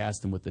I'd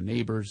cast them with the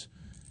neighbors.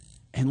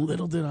 And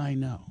little did I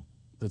know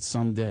that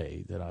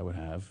someday that I would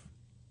have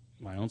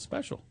my own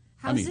special.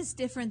 How is this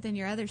different than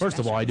your other specials? First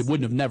of all, I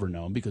wouldn't have never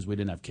known because we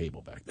didn't have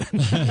cable back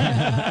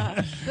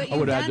then. But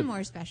you've done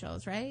more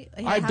specials, right?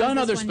 Like, I've done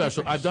other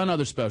specials. I've done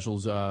other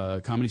specials.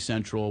 Comedy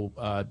Central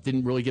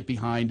didn't really get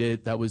behind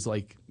it. That was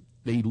like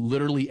they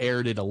literally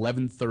aired it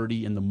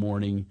 11:30 in the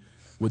morning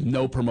with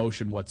no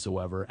promotion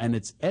whatsoever, and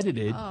it's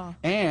edited,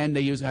 and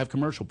they have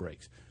commercial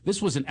breaks. This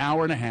was an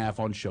hour and a half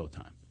on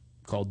Showtime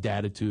called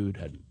Datitude.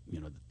 Had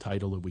the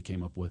title that we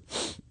came up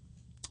with,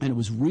 and it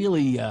was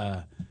really.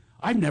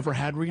 I've never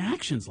had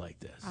reactions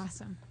like this.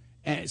 Awesome.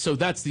 And so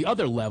that's the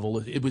other level.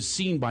 It was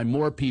seen by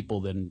more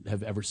people than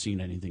have ever seen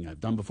anything I've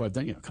done before. I've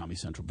done, Comedy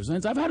Central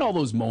Presents. I've had all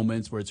those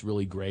moments where it's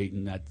really great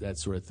and that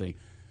sort of thing.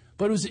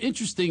 But it was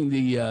interesting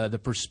the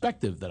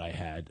perspective that I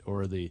had,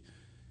 it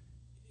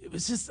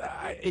was just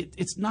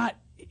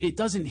it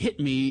doesn't hit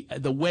me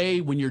the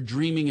way when you're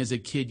dreaming as a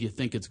kid you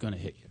think it's going to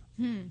hit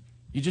you.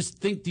 You just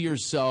think to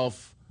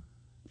yourself,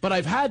 but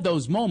I've had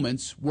those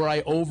moments where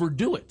I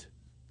overdo it.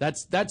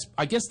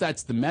 I guess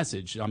that's the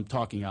message. I'm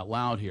talking out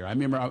loud here. I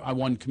remember I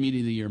won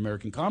Comedian of the Year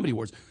American Comedy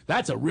Awards.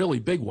 That's a really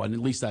big one,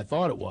 at least I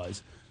thought it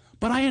was.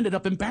 But I ended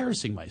up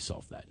embarrassing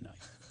myself that night.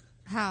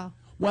 How?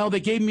 Well, they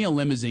gave me a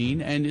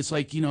limousine, and it's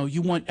like,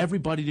 you want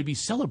everybody to be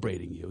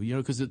celebrating you,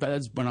 because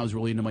that's when I was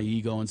really into my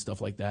ego and stuff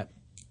like that.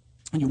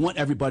 And you want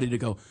everybody to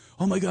go,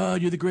 oh, my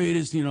God, you're the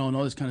greatest, and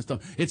all this kind of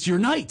stuff. It's your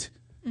night.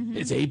 Mm-hmm.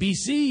 It's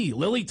ABC,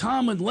 Lily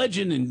Tomlin,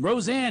 legend, and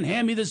Roseanne,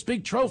 hand me this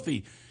big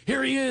trophy.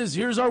 Here he is.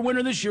 Here's our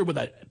winner this year with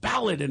a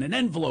ballot and an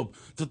envelope.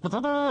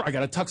 I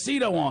got a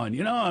tuxedo on.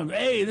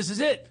 Hey, this is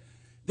it.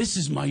 This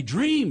is my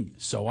dream.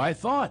 So I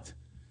thought.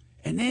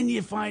 And then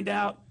you find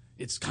out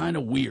it's kind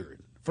of weird.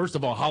 First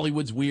of all,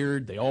 Hollywood's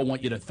weird. They all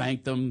want you to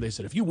thank them. They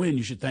said, if you win,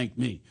 you should thank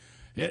me.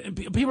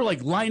 People are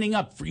like lining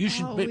up for, you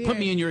should put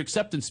me in your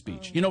acceptance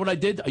speech. You know what I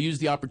did? I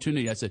used the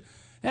opportunity. I said,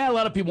 a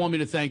lot of people want me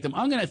to thank them.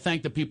 I'm going to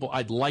thank the people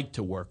I'd like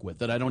to work with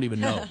that I don't even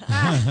know. So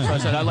I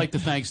said, I'd like to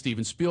thank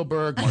Steven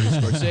Spielberg, Marty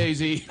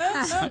Scorsese.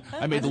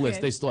 I made the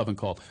list. They still haven't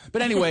called.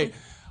 But anyway,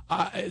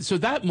 so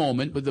that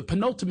moment, the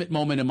penultimate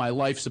moment in my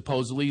life,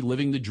 supposedly,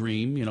 living the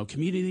dream,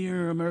 Comedian of the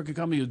Year, American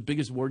Comedy, the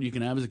biggest award you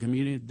can have as a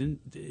comedian.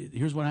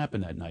 Here's what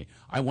happened that night.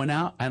 I went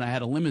out and I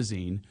had a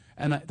limousine.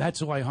 And that's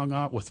who I hung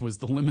out with was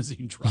the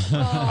limousine driver.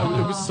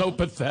 It was so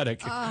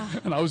pathetic.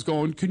 And I was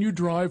going, can you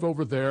drive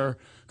over there?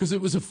 Because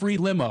it was a free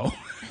limo.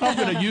 I'm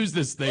going to use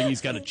this thing.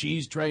 He's got a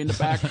cheese tray in the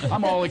back.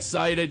 I'm all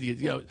excited.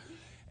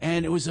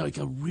 And it was like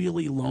a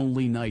really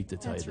lonely night, to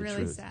tell you the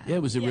truth. Sad. Yeah,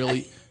 it was a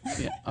really,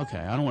 okay,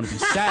 I don't want to be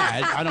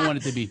sad. I don't want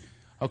it to be,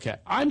 okay.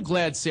 I'm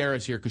glad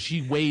Sarah's here because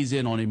she weighs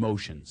in on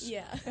emotions.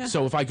 Yeah.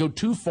 So if I go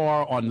too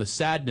far on the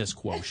sadness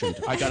quotient,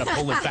 I got to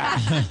pull it back.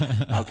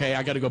 Okay,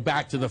 I got to go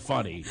back to the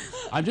funny.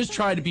 I'm just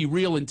trying to be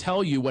real and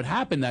tell you what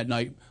happened that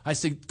night. I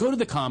said, go to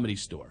the Comedy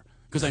Store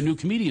because I knew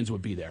comedians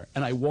would be there.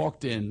 And I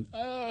walked in,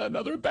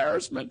 another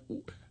embarrassment.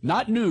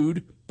 Not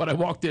nude, but I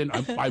walked in,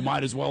 I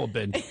might as well have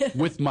been,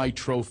 with my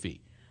trophy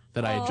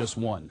that I had just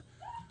won.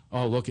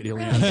 Oh, look at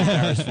Ileana's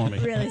embarrassed for me.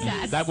 Really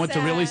sad. That went to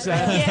really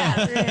sad?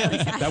 Yeah, really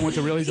sad. That went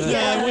to really sad?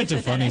 Yeah, it went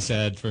to funny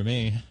sad for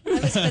me.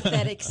 It was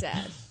pathetic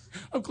sad.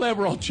 I'm glad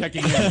we're all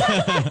checking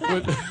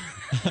in.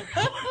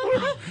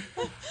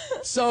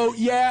 So,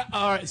 yeah,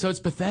 all right. So it's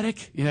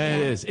pathetic? Yeah,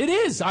 it is. It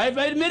is. I'm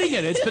admitting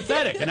it. It's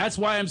pathetic. And that's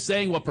why I'm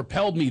saying what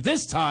propelled me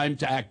this time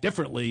to act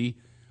differently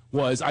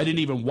was I didn't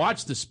even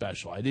watch the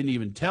special. I didn't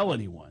even tell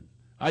anyone.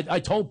 I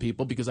told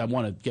people because I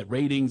want to get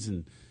ratings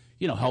and,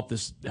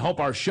 help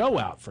our show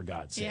out, for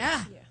God's sake.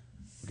 Yeah.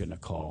 I'm getting a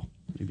call.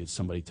 Maybe it's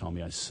somebody telling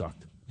me I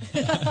sucked.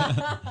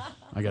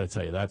 I got to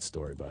tell you that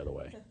story, by the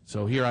way.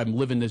 So here I'm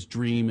living this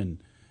dream, and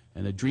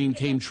the dream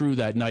came true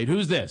that night.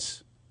 Who's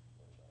this?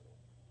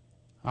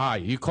 Hi,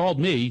 you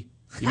called me.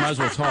 You might as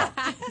well talk.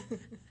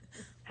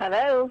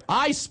 Hello.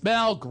 I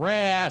smell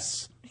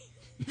grass.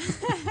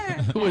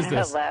 Who is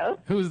this? Hello.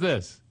 Who's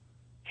this?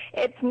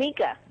 It's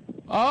Mika.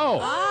 Oh.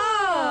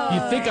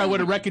 You think I would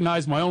have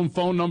recognized my own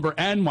phone number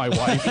and my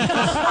wife?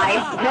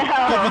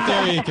 I know.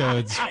 Area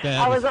codes.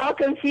 I was all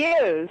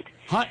confused.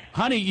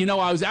 Honey,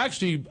 I was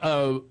actually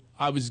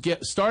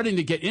starting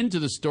to get into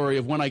the story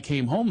of when I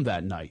came home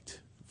that night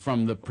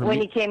from the premiere.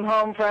 When you came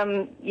home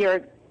from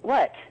your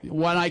what?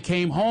 When I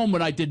came home,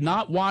 when I did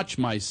not watch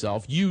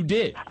myself, you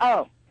did.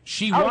 Oh.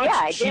 She watched. Yeah,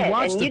 I she did.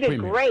 watched and the you did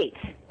premiere. Great.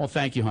 Well,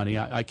 thank you, honey.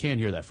 I can't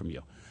hear that from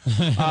you.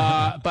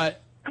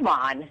 But come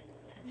on.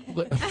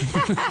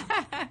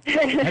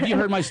 Have you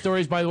heard my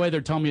stories, by the way?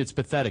 They're telling me it's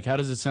pathetic. How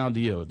does it sound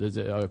to you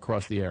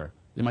across the air?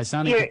 Am I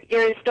sounding...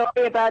 Your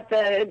story about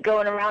the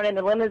going around in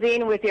the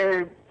limousine with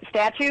your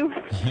statue?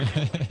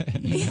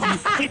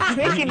 It's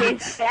making me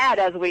sad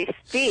as we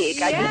speak.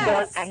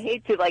 Yes. I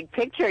hate to,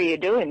 picture you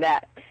doing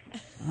that.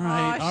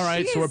 All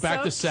right. So we're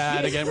back to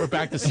sad again. We're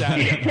back to sad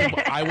again.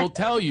 I will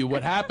tell you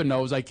what happened,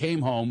 though, is I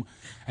came home,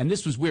 and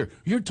this was weird.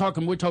 We're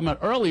talking about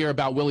earlier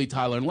about Willie,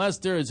 Tyler, and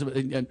Lester,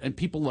 and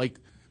people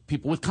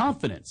with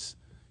confidence.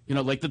 You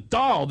know, like the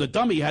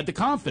dummy had the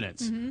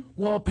confidence. Mm-hmm.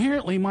 Well,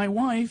 apparently my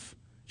wife,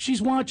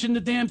 she's watching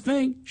the damn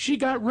thing. She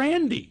got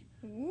Randy.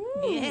 Ooh.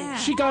 Yeah.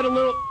 She got a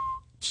little.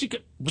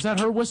 Was that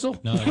her whistle?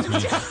 No, that's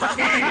me.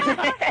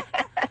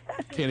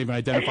 Can't even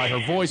identify her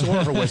voice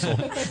or her whistle.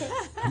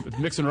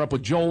 I'm mixing her up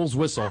with Joel's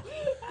whistle.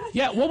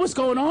 Yeah, what was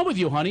going on with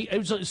you, honey?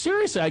 It was,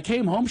 seriously, I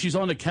came home. She's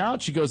on the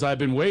couch. She goes, "I've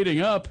been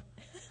waiting up."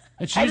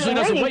 And she usually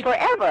doesn't wait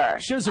forever.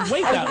 She doesn't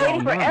wait that long. I was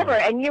waiting forever,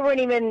 and you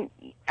weren't even.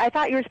 I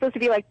thought you were supposed to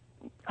be like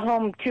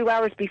home 2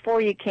 hours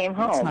before you came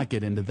home. Let's not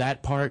get into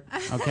that part,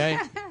 okay?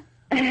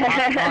 All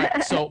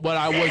right, so,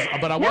 I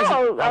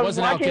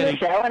wasn't out getting the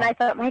show, and I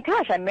thought, my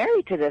gosh, I'm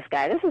married to this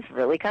guy. This is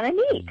really kind of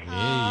neat.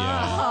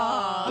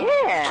 Yeah.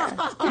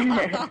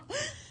 Yeah.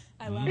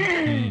 I love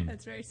it.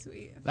 That's very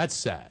sweet. That's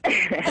sad.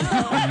 That's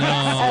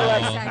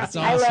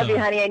awesome. I love you,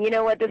 honey. And you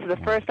know what? This is the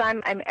first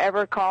time I'm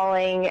ever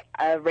calling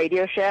a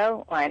radio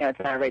show. Well, I know it's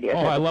not a radio show.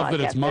 Oh, I love podcast,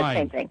 that it's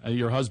mine. Same thing.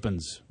 Your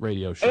husband's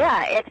radio show.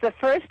 Yeah, it's the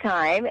first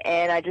time,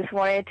 and I just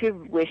wanted to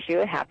wish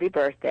you a happy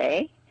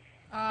birthday.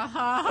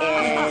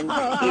 And,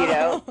 you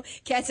know,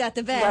 cat's out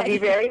the bag. Love you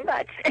very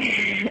much.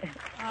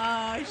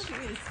 Oh, she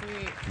is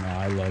sweet. No,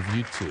 I love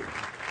you too.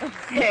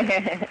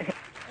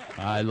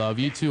 I love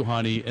you too,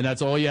 honey. And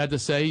that's all you had to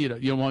say? You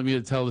don't want me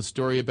to tell the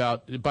story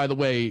about... By the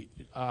way,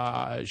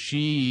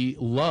 she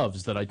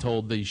loves that I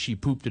told the she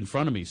pooped in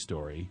front of me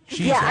story.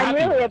 She's I'm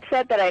really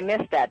upset that I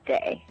missed that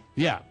day.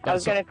 Yeah. I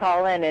was going to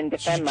call in and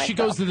defend myself. She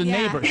goes to the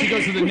neighbor. She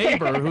goes to the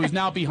neighbor who's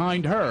now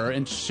behind her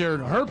and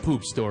shared her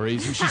poop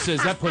stories. And she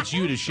says, that puts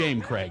you to shame,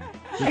 Craig.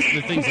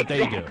 The things that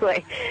they do.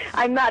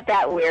 I'm not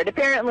that weird.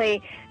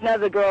 Apparently, none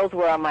of the girls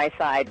were on my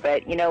side,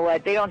 but you know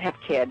what? They don't have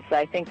kids, so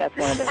I think that's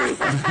one of the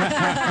reasons.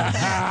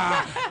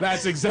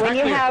 That's exactly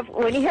when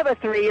you have a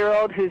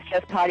 3-year-old who's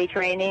just potty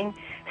training,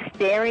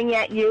 staring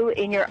at you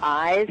in your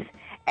eyes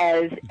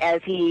as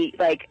he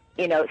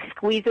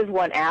squeezes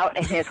one out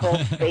and his whole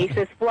face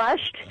is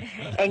flushed,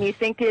 and you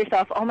think to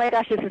yourself, oh my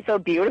gosh, this is so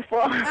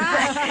beautiful.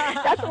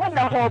 That's when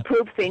the whole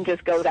poop thing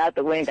just goes out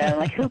the window. I'm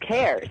like, who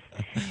cares?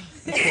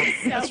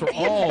 That's where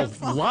all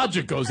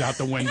logic goes out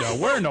the window.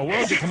 Where in the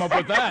world did you come up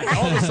with that?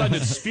 All of a sudden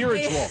it's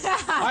spiritual.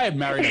 I had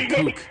married a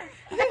kook.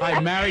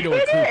 I'm married to a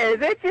kook.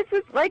 It is. It's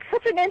like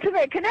such an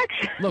intimate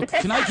connection. Look,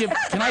 can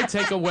I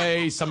take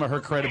away some of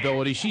her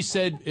credibility? She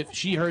said if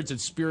she heard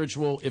it's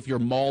spiritual if you're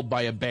mauled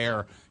by a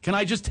bear. Can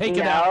I just take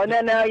it out?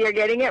 No, you're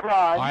getting it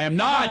wrong. I am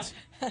not.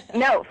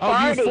 No,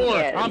 farting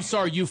euphoric. is. I'm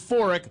sorry,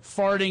 euphoric.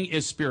 Farting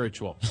is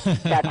spiritual.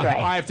 That's right.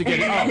 I have to get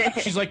it. Oh,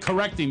 she's like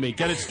correcting me.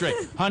 Get it straight.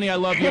 Honey, I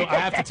love you. I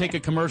have to take a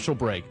commercial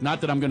break. Not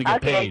that I'm going to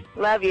get paid.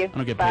 Love you. I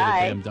don't get paid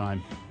a damn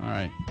dime. All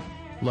right.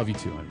 Love you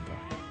too. I'm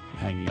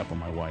hanging up on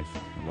my wife.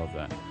 I love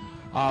that.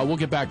 We'll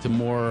get back to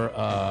more.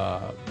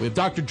 We have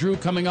Dr. Drew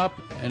coming up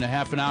in a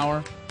half an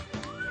hour.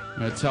 I'm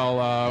going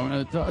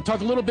to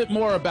talk a little bit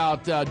more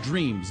about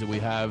dreams that we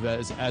have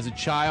as a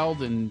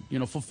child and,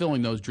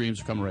 fulfilling those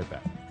dreams. We're coming right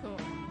back. Cool.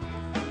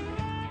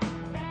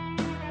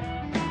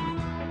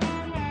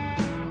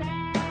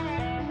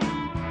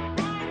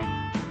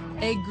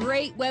 A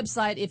great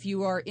website if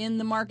you are in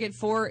the market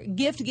for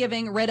gift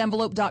giving,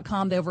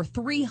 redenvelope.com. They have over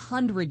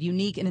 300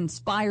 unique and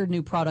inspired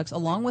new products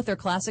along with their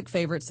classic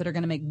favorites that are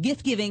going to make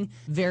gift giving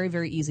very,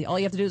 very easy. All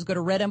you have to do is go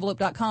to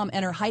redenvelope.com,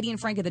 enter Heidi and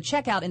Frank at the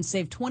checkout, and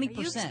save 20%.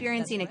 Are you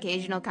experiencing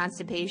occasional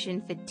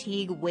constipation,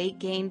 fatigue, weight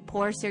gain,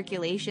 poor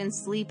circulation,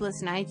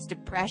 sleepless nights,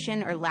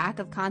 depression, or lack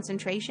of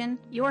concentration?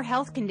 Your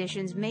health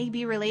conditions may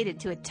be related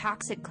to a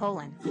toxic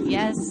colon.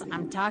 Yes,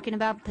 I'm talking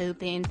about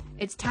pooping.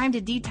 It's time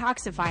to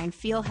detoxify and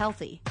feel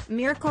healthy.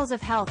 Miracles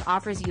of Health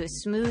offers you a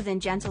smooth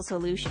and gentle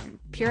solution.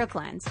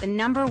 PuraCleanse, the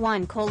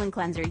 #1 colon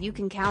cleanser you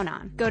can count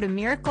on. Go to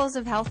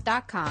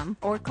miraclesofhealth.com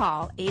or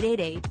call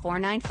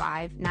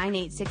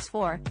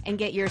 888-495-9864 and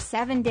get your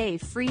 7-day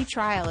free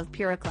trial of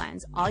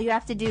PuraCleanse. All you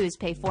have to do is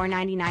pay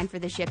 $4.99 for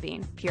the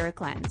shipping.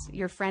 PuraCleanse,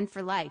 your friend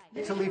for life.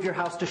 To leave your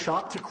house to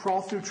shop, to crawl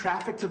through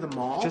traffic to the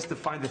mall, just to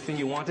find the thing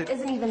you wanted.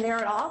 Isn't even there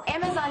at all?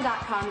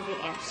 Amazon.com is the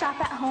answer. Shop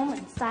at home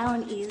in style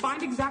and ease.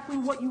 Find exactly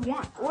what you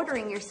want.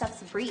 Ordering your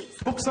stuff's a breeze.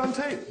 Books on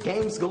tape.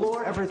 Games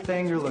galore,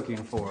 everything you're looking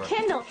for.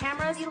 Kindle,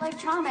 cameras,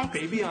 electronics.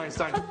 Baby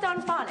Einstein. Hooked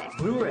on phonics.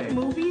 Blu-ray.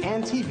 Movies.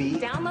 And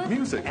TV. Download.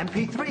 Music.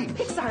 MP3.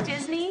 Pixar.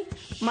 Disney.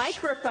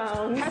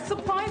 Microphones. Pet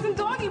supplies and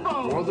doggy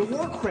bones. World of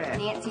Warcraft.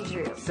 Nancy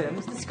Drew.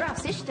 Sims. The Scruff.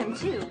 System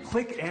too.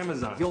 Click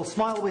Amazon. You'll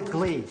smile with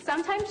glee.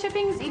 Sometimes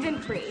shipping's even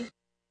free.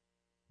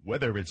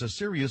 Whether it's a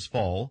serious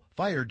fall,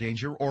 fire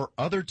danger, or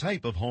other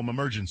type of home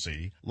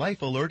emergency,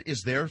 Life Alert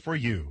is there for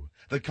you.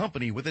 The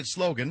company with its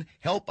slogan,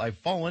 Help, I've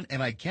Fallen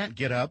and I Can't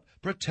Get Up,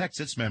 protects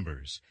its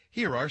members.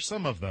 Here are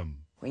some of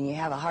them. When you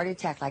have a heart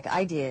attack like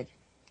I did,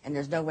 and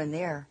there's no one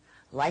there,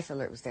 Life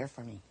Alert was there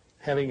for me.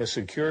 Having a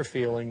secure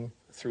feeling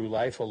through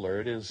Life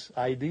Alert is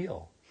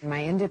ideal.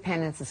 My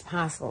independence is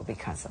possible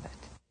because of it.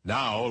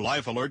 Now,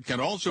 Life Alert can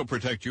also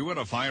protect you in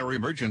a fire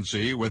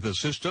emergency with a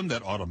system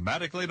that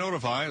automatically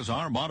notifies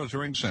our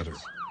monitoring center.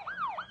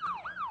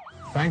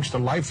 Thanks to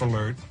Life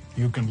Alert,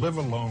 you can live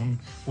alone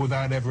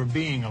without ever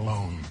being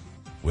alone.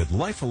 With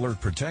Life Alert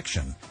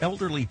protection,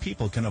 elderly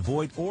people can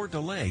avoid or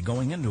delay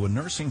going into a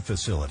nursing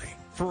facility.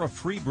 For a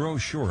free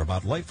brochure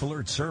about Life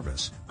Alert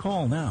service,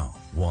 call now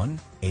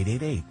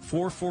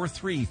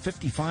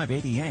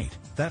 1-888-443-5588.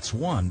 That's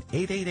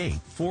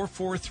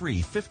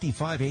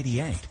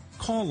 1-888-443-5588.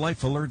 Call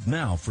Life Alert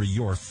now for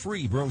your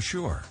free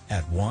brochure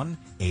at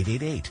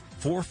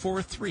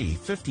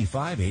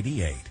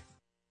 1-888-443-5588.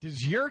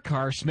 Does your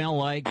car smell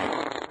like?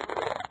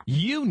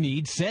 You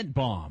need Scent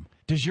Bomb.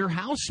 Does your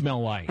house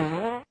smell like?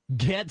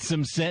 Get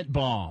some Scent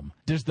Bomb.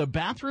 Does the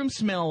bathroom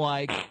smell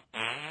like?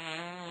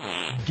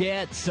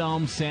 Get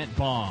some Scent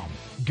Bomb.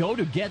 Go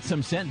to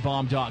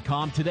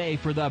GetSomeScentBomb.com today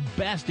for the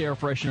best air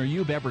freshener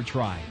you've ever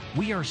tried.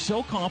 We are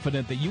so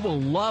confident that you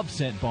will love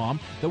Scent Bomb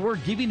that we're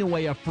giving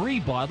away a free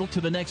bottle to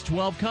the next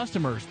 12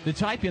 customers to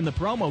type in the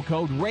promo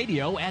code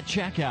RADIO at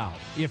checkout.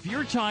 If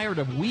you're tired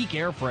of weak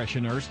air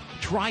fresheners,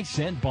 try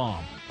Scent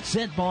Bomb.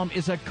 Scent Bomb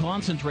is a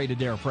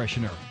concentrated air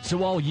freshener,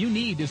 so all you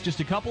need is just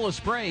a couple of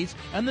sprays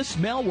and the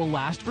smell will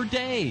last for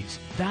days.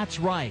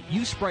 That's right,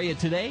 you spray it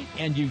today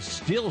and you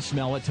still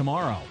smell it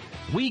tomorrow.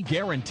 We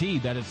guarantee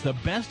that it's the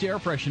best air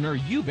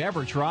freshener you've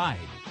ever tried.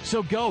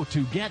 So go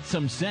to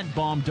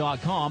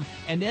GetSomeScentBomb.com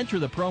and enter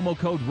the promo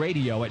code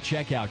RADIO at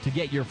checkout to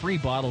get your free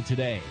bottle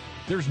today.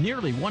 There's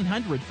nearly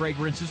 100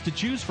 fragrances to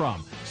choose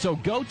from, so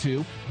go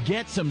to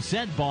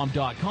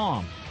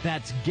GetSomeScentBomb.com.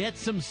 That's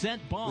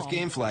GetSomeScentBomb. With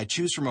GameFly,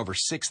 choose from over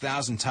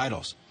 6,000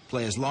 titles.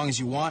 Play as long as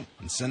you want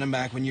and send them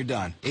back when you're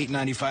done.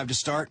 $8.95 to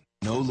start,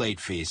 no late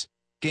fees.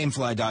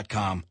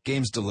 GameFly.com.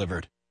 Games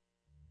delivered.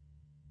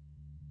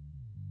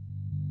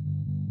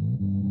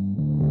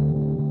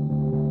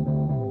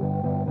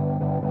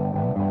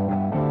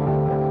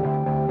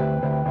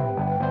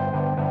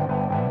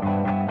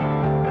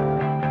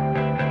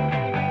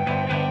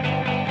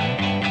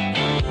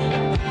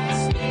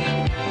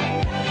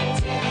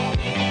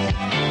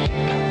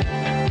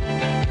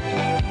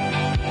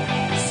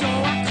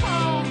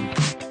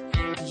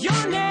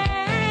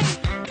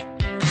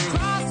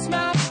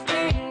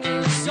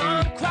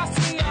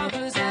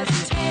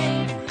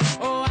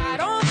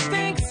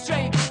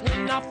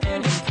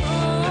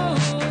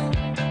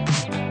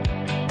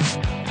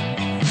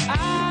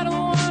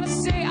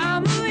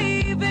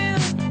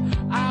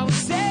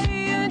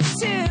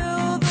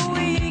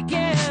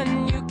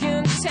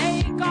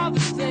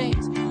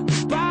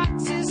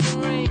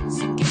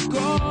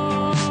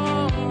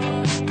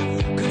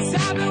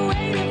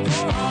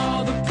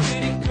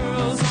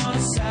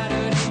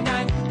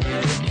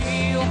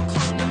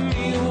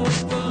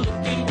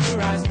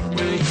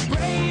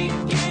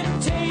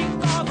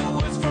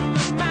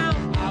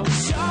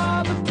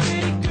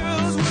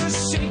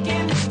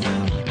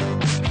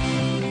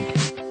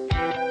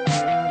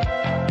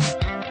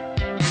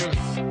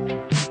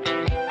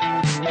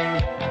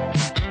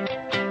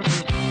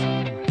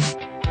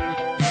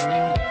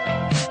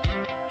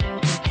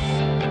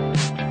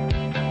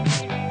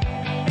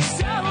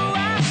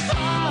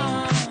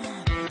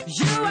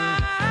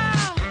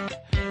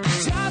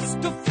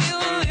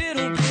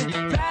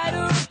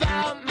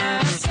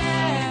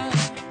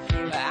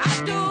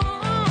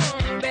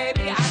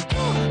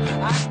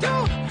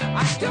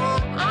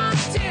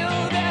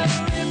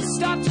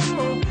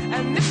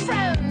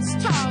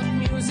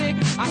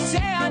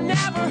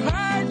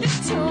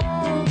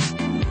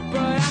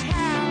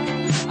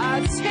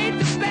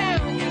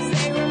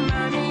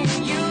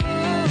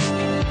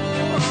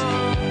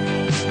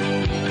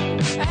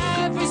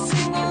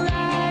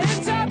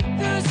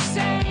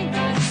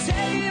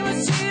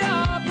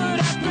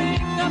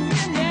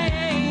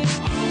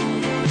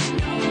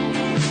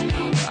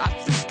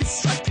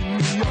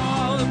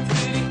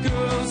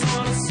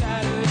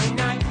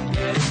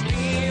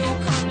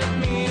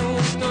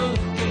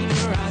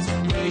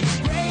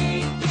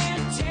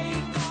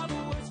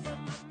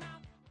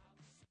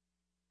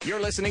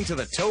 Listening to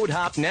the Toad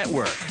Hop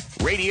Network,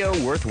 radio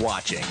worth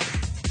watching.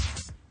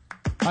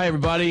 Hi,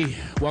 everybody.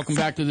 Welcome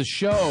back to the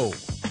show.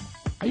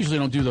 I usually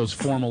don't do those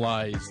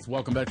formalized.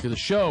 Welcome back to the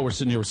show. We're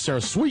sitting here with Sarah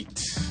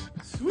Sweet.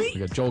 We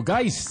got Joel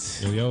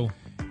Geist. Yo.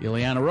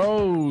 Ileana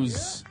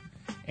Rose.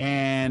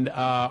 And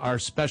our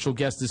special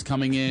guest is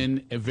coming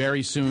in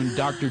very soon,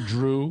 Dr.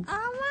 Drew. Oh,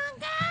 my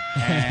God.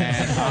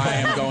 And I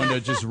am going to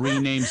just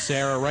rename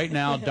Sarah right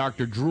now,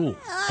 Dr. Drool.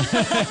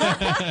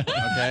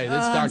 Okay, this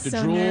Dr.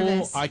 So Drool,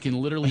 nervous. I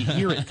can literally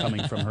hear it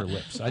coming from her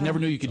lips. I never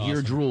knew you could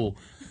hear drool.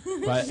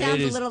 But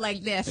Sounds it a is, little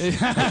like this.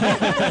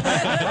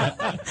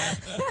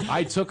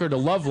 I took her to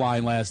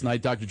Loveline last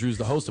night. Dr. Drew's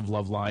the host of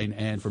Loveline,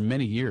 and for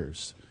many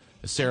years,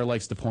 as Sarah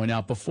likes to point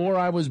out, before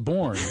I was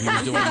born, he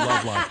was doing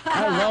Loveline.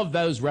 I love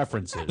those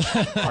references.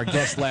 Our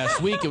guest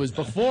last week, it was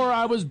before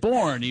I was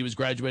born. He was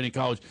graduating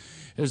college.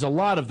 There's a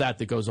lot of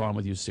that goes on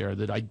with you, Sarah,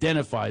 that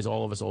identifies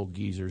all of us old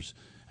geezers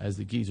as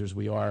the geezers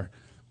we are.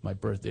 My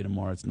birthday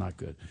tomorrow, it's not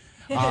good.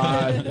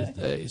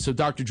 So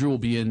Dr. Drew will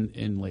be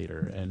in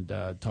later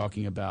and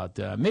talking about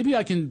maybe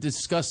I can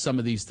discuss some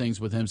of these things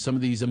with him, some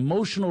of these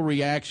emotional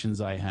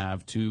reactions I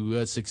have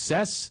to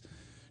success,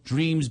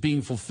 dreams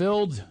being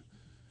fulfilled,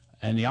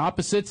 and the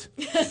opposite.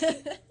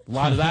 A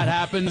lot of that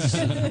happens.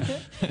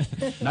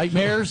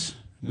 Nightmares.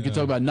 We can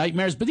talk about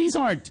nightmares, but these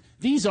aren't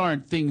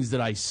things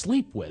that I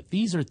sleep with.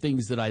 These are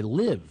things that I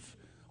live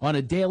on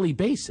a daily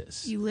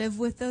basis. You live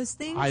with those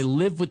things? I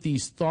live with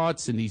these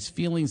thoughts and these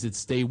feelings that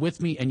stay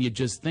with me, and you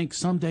just think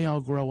someday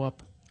I'll grow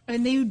up.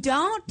 And you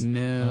don't?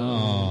 No.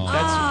 Oh.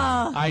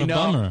 I know.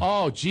 Bummer.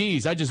 Oh,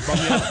 geez. I just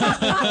bummed you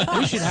out.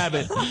 We should have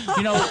it.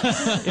 You know,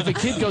 if a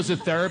kid goes to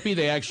therapy,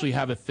 they actually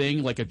have a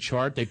thing, like a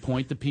chart. They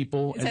point to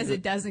people. It says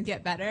it doesn't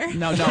get better.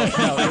 No.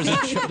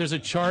 There's a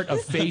chart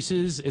of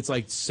faces. It's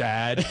like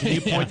sad. Can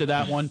you point to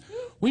that one?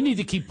 We need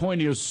to keep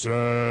pointing to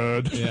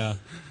sad. Yeah.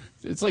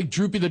 It's like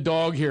Droopy the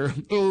dog here.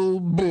 Oh,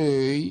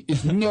 boy,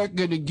 it's not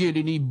going to get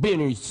any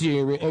better,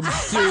 Sarah. I'm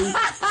so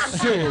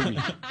sorry.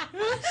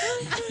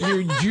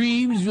 Your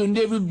dreams will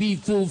never be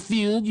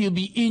fulfilled. You'll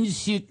be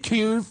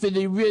insecure for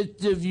the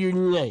rest of your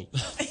life.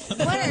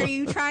 What are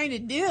you trying to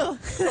do?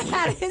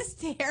 That is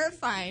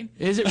terrifying.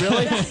 Is it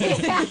really?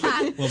 Yeah.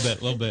 A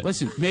little bit.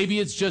 Listen, maybe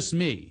it's just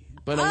me.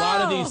 But a lot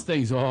of these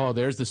things,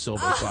 there's the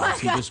silver fox.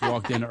 He just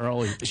walked in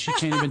early. She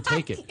can't even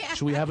take it.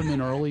 Should we have him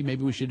in early?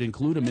 Maybe we should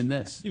include him in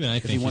this. Even I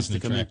if think he he's wants an to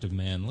come in. attractive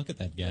man. Look at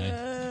that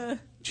guy.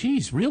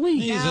 Jeez, really?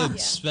 He's a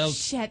svelte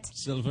Shit.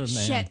 silver man.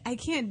 Shit, I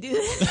can't do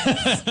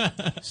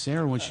this.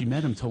 Sarah, when she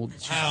met him,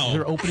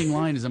 her opening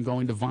line is, "I'm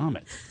going to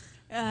vomit."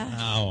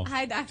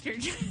 Hi, Dr.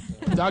 Drew.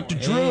 Dr.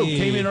 Drew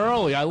came in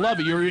early. I love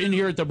it. You're in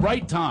here at the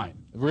right time.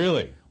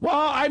 Really? Well,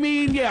 I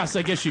mean, yes,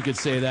 I guess you could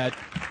say that.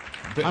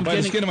 By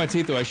the skin of my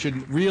teeth, though, I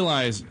should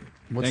realize...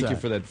 What's Thank you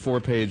that? for that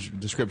 4-page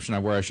description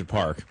of where I should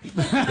park.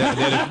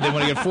 That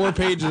when I get 4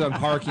 pages on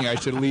parking, I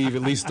should leave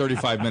at least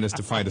 35 minutes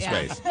to find a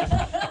space.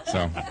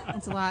 So.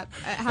 That's a lot.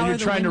 And you're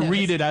trying to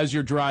read it as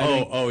you're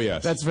driving. Oh,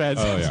 yes. That's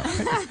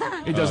fantastic. Oh,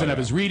 yeah. He doesn't have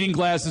his reading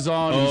glasses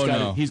on.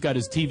 Oh, He's got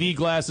his TV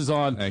glasses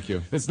on. Thank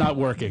you. It's not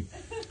working.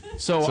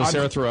 So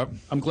Sarah threw up?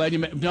 I'm glad you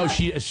met. No,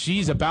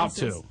 she's about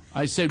to.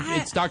 I said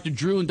it's Dr.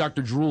 Drew and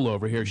Dr. Drool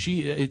over here.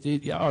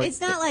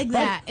 It's not like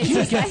that.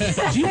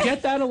 Do you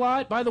get that a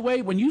lot? By the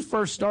way, when you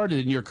first started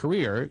in your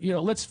career,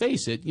 let's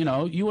face it,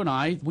 you and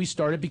I, we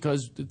started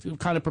because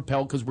kind of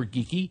propelled because we're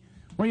geeky.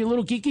 Were you a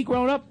little geeky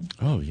growing up?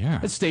 Oh, yeah.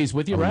 It stays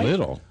with you, right? A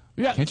little.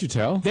 Yeah. Can't you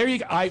tell? There you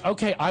go.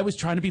 I was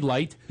trying to be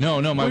light.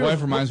 No, my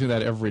wife reminds me of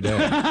that every day.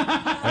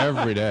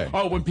 Every day.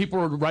 Oh, when people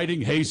were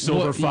writing, "Hey,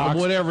 Silver Fox,"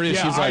 whatever it is,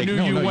 she's like, I knew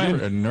no, you went.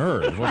 You're a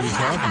nerd. What are you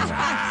talking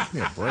about?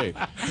 Give me a break.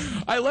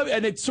 I love it,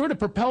 and it sort of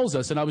propels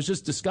us. And I was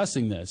just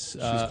discussing this.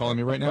 She's calling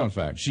me right now. In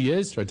fact, she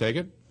is. Should I take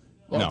it?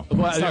 Well,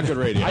 no, it's not good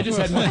radio. I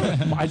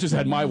just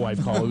had my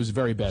wife call. It was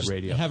very bad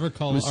radio. Have her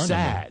call. It was our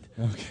sad.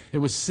 Okay. It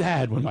was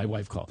sad when my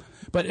wife called.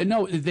 But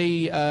no,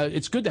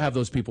 it's good to have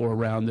those people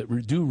around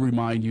that do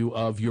remind you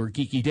of your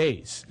geeky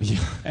days. Yeah.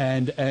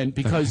 And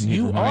because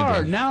you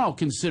are now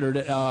considered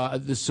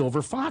the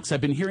Silver Fox.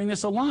 I've been hearing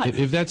this a lot.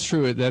 If that's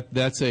true,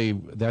 that's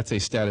a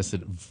status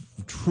that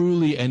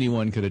truly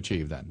anyone could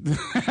achieve. Then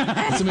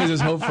it's amazing.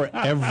 There's hope for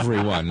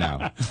everyone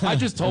now. I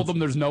just told them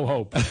there's no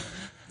hope.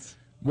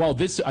 Well,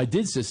 I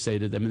did just say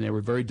to them, and they were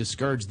very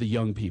discouraged, the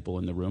young people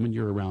in the room, and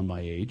you're around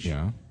my age.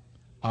 Yeah.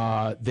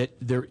 That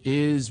there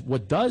is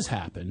what does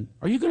happen.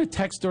 Are you going to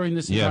text during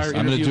this entire interview? Yes,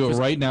 I'm going to do it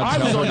right now.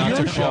 Tell her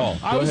not to call.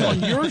 I was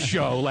on your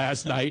show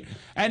last night,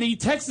 and he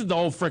texted the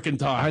whole frickin'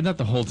 time. Not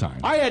the whole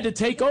time. I had to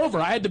take over.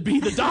 I had to be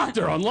the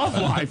doctor on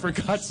Loveline, for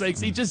God's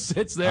sakes. He just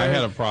sits there. I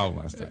had a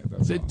problem last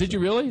night. Did you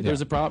really? Yeah.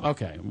 There's a problem?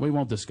 Okay, we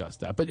won't discuss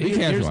that. But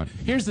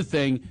here's the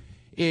thing.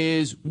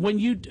 Is when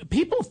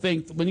people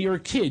think when you're a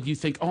kid, you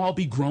think, "Oh, I'll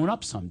be grown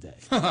up someday,"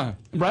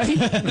 right?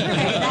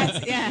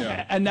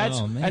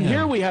 And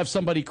here we have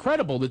somebody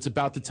credible that's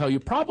about to tell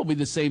you probably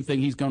the same thing.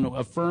 He's going to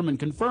affirm and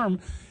confirm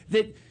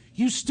that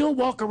you still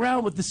walk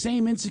around with the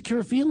same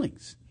insecure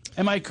feelings.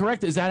 Am I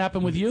correct? Does that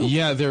happen with you?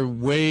 Yeah, they're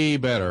way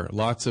better.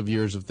 Lots of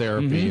years of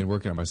therapy and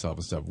working on myself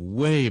and stuff.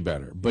 Way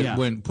better. But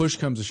when push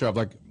comes to shove,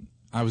 like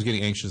I was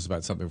getting anxious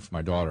about something for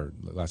my daughter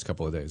the last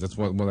couple of days. That's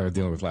what I was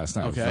dealing with last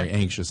night. Okay. I was very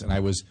anxious, and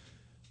I was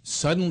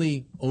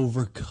suddenly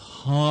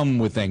overcome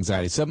with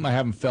anxiety, something I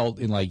haven't felt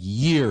in like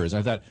years.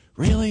 I thought,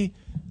 really?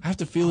 I have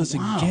to feel this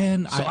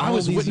again? So I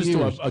was witness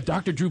to a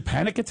Dr. Drew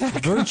panic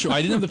attack? Virtual.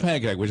 I didn't have the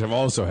panic attack, which I've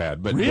also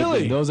had. But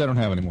really? Those I don't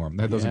have anymore.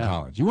 I had those in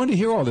college. You wanted to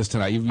hear all this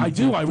tonight. I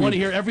do. I want to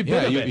hear every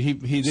bit of it.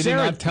 He did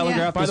not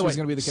telegraph this was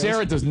going to be the case?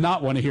 Sarah does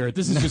not want to hear it.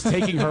 This is just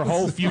taking her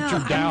whole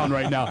future down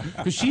right now.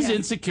 Because she's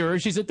insecure.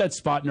 She's at that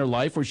spot in her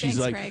life where she's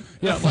Craig.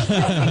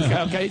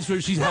 okay, so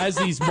she has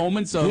these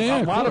moments of,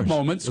 a lot of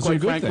moments, Those quite are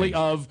good frankly,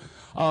 things.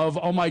 of,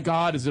 oh my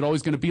God, is it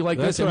always going to be like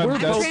That's this? And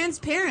what I'm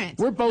transparent.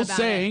 We're both about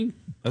saying... it.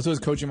 That's what I was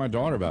coaching my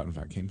daughter about, in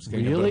fact.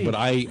 Really? But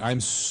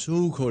I'm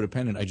so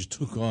codependent. I just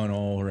took on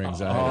all her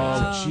anxiety.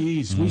 Oh,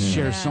 jeez. We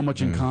share so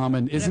much in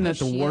common. Isn't that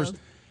the worst?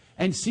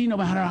 and see no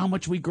matter how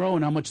much we grow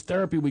and how much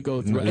therapy we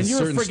go through. And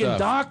you're a friggin'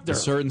 doctor.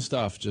 Certain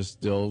stuff just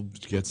still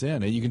gets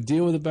in. And you can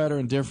deal with it better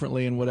and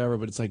differently and whatever,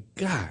 but it's like,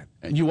 God.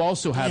 And you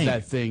also have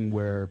that thing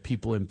where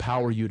people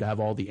empower you to have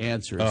all the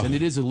answers. And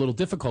it is a little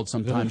difficult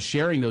sometimes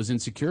sharing those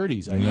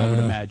insecurities, I would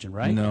imagine,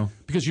 right? No.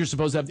 Because you're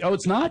supposed to have,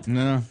 it's not?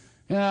 No.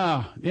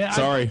 Yeah.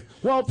 Sorry.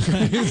 Well, you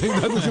think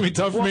that's going to be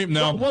tough for me?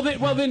 No.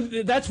 Well,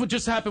 then that's what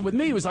just happened with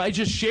me. Was I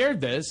just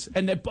shared this,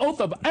 and that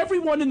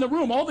everyone in the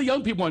room, all the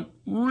young people went,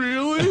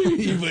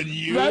 "Really? Even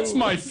you? That's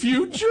my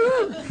future?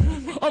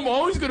 I'm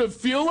always going to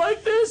feel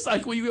like this?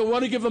 Like we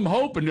want to give them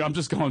hope, and I'm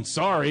just going,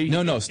 sorry.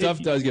 No.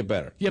 Stuff does get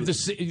better. You have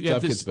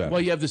gets better.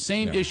 Well, you have the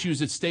same issues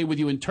that stay with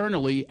you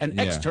internally, and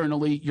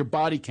externally, your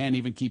body can't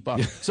even keep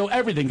up. So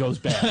everything goes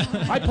bad.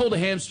 I pulled a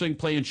hamstring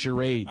playing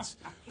charades.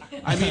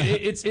 I mean,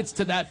 it's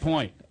to that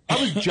point. I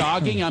was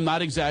jogging. I'm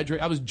not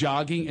exaggerating. I was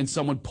jogging, and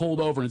someone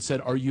pulled over and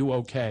said, "Are you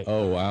okay?"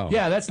 Oh, wow.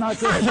 Yeah, that's not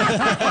good.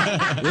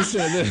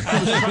 Listen to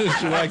this.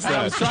 She likes that.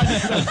 I was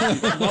trying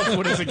to love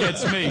when it's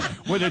against me.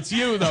 When it's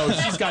you, though,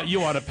 she's got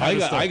you on a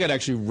pedestal. I got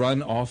actually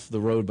run off the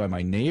road by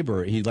my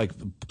neighbor. He like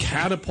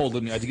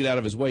catapulted me. I had to get out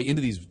of his way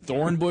into these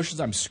thorn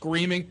bushes. I'm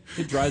screaming.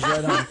 He drives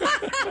right on.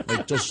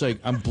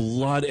 I'm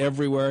blood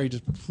everywhere. He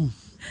just.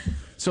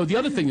 So the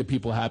other thing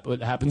that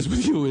happens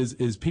with you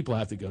is people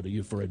have to go to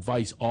you for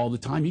advice all the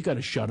time. You got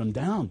to shut them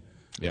down.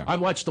 Yeah. I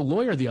watched a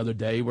lawyer the other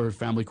day. We're at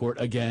family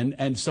court again,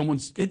 and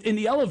someone's in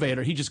the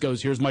elevator. He just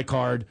goes, "Here's my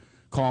card.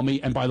 Call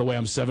me. And by the way,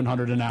 I'm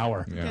 $700 an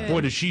hour." Yeah.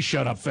 Boy, does she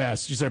shut up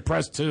fast. She said,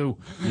 "Press 2."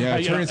 Yeah,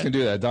 attorneys can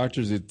do that.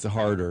 Doctors, it's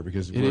harder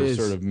because we're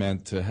sort of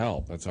meant to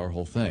help. That's our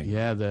whole thing.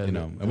 Yeah,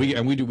 and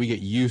we get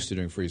used to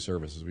doing free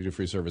services. We do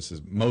free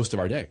services most of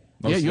our day.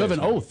 You have an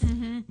oath.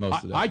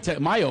 Most of the day.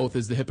 My oath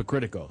is the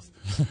Hippocratic oath.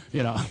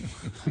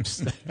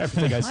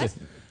 Everything I say.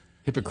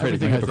 Hippocratic.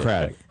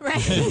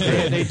 Right.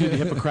 They do the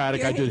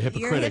Hippocratic. I do the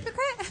Hippocratic. You're a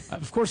hypocrite?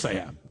 Of course I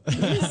am.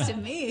 Used to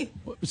me.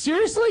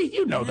 Seriously?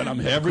 You know that I'm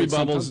a hypocrite. Every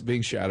bubble's sometimes.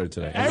 being shattered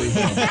today.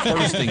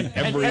 Bursting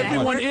every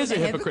everyone is a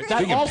hypocrite.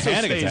 That also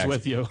stays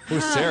with you.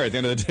 Poor Sarah at the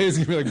end of the day is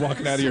going to be like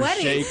walking out of here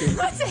shaking.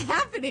 What's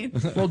happening?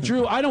 Well,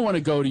 Drew, I don't want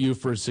to go to you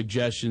for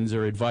suggestions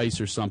or advice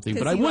or something,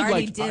 but I would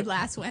already like. did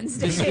last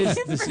Wednesday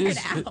This for is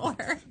an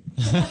hour.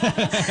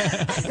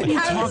 What are you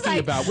talking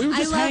about? We were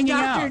just hanging out.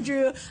 I love Dr. out.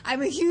 Drew.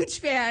 I'm a huge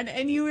fan,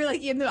 and you were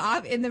like in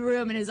the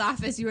room in his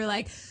office. You were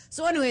like,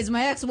 "So, anyways,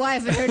 my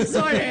ex-wife and her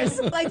disorders,"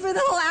 like for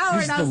the whole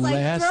hour, This and I was is the like,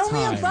 last "Throw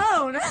me a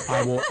time bone,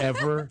 I will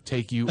ever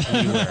take you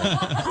anywhere.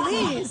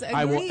 please."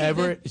 I will agreed.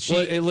 ever.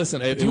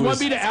 Listen. Do you want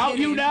me to out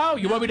you now?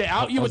 You want me to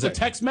out you with the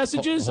text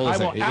messages? Hold on I a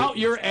will second. out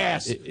your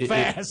ass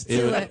fast.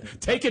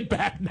 Take it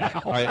back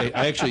now. I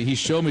actually, he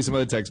showed me some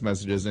other text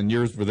messages, and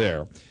yours were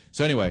there.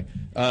 So anyway,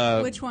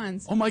 Which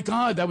ones? Oh my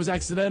God, that was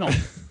accidental.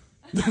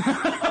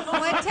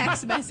 What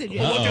text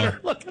messages?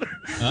 Look at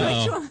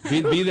her.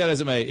 Be that as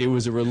it may, it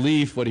was a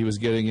relief what he was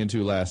getting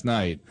into last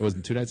night. It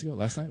wasn't 2 nights ago.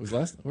 Last night? It was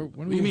last.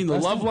 When You mean the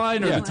love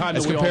line or the time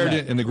as that we all compared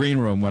met? to in the green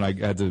room when I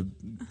had to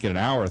get an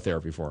hour of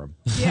therapy for him.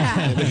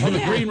 Yeah. Oh,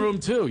 the green room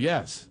too.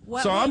 Yes.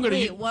 What, so I'm going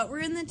wait, what were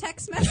in the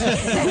text messages?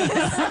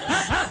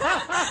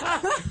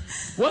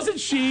 Wasn't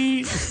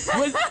she?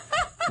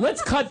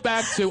 Let's cut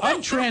back to.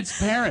 I'm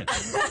transparent.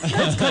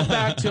 Let's cut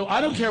back to.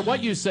 I don't care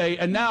what you say.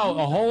 And now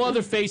a whole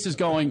other face is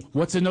going.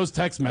 What's in those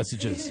text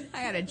messages?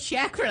 I gotta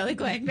check really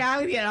quick. Now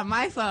I'm gonna get on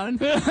my phone.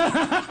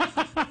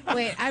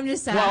 Wait, I'm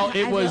just. Well, I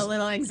feel a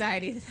little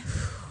anxiety.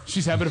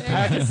 She's having a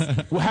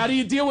panic. Well, how do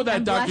you deal with that,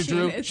 I'm Dr. blushing.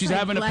 Drew? It's She's like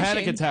having a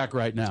panic blushing. attack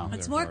right now.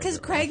 It's more because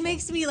Craig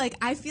makes me like,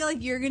 I feel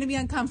like you're going to be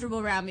uncomfortable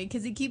around me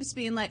because he keeps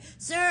being like,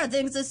 Sarah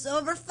thinks the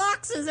silver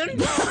fox is in.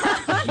 No,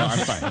 I'm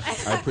fine.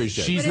 I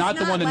appreciate it. She's not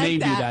the one that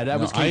named you that. That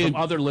was came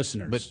from other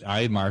listeners. But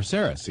I admire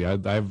Sarah. See, I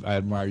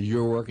admire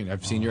your work, and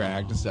I've seen your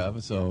act and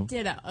stuff. So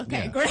Ditto.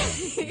 Okay, great.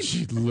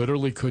 She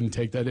literally couldn't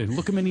take that in.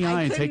 Look him in the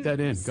eye and take that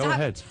in. Go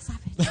ahead.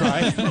 Stop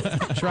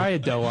it. Try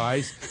it, doe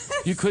eyes.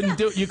 You couldn't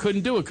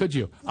do it, could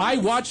you? I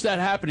watched that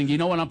happening. You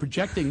know what I'm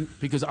projecting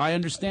because I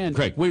understand.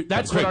 Craig,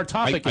 that's Craig, what our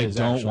topic I is.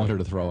 don't actually. want her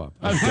to throw up.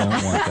 I don't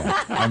want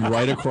that. I'm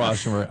right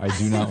across from her. I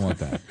do not want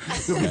that.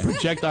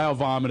 Projectile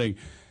vomiting.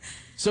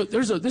 So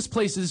this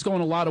place is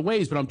going a lot of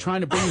ways, but I'm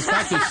trying to bring this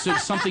back to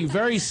something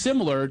very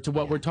similar to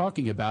what we're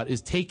talking about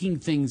is taking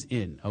things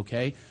in,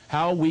 okay?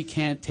 How we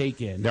can't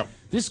take in. Yep.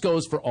 This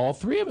goes for all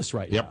three of us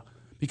right now.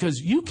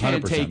 Because you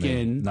can't take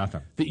in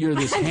nothing. That you're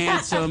this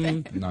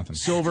handsome nothing.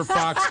 silver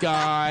fox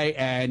guy,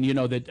 and you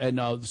know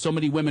that, so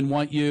many women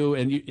want you,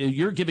 and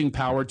you're giving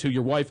power to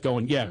your wife,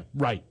 going, yeah,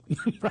 right,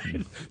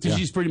 right. Yeah.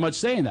 She's pretty much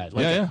saying that.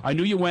 Like, Yeah. I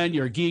knew you went.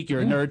 You're a geek.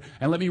 You're a nerd,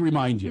 and let me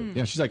remind you.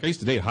 Yeah, she's like, I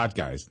used to date hot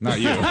guys, not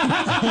you.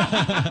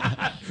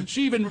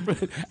 She even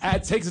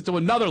takes it to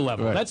another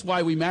level. Right. That's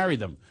why we marry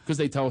them, because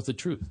they tell us the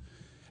truth.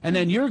 And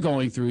then you're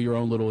going through your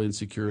own little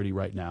insecurity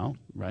right now,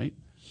 right?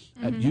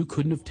 You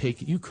couldn't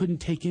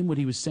take in what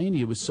he was saying to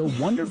you. It was so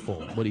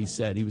wonderful what he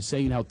said. He was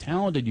saying how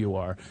talented you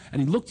are,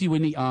 and he looked you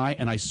in the eye,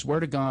 and I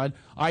swear to God,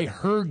 I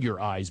heard your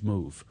eyes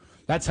move.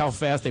 That's how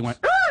fast they went.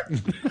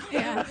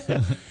 Yeah.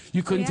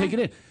 You couldn't Yeah. take it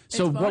in.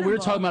 So It's what we were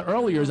vulnerable. talking about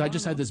earlier is I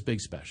just had this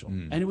big special,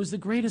 and it was the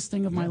greatest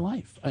thing of my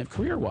life,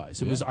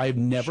 career-wise. It was I've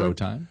never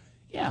Showtime?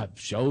 Yeah,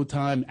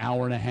 Showtime,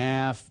 hour and a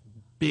half,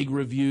 big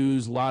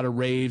reviews, a lot of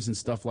raves and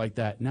stuff like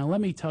that. Now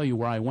let me tell you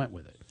where I went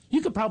with it.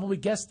 You could probably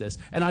guess this,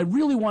 and I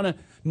really want to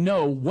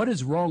know what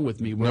is wrong with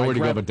me. Nowhere to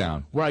go but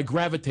down. Where I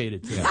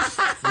gravitated to. You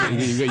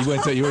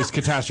were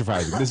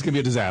catastrophizing. This is going to be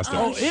a disaster.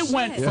 Oh, it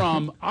went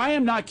from, I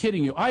am not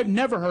kidding you, I've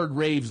never heard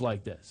raves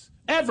like this.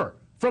 Ever.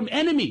 From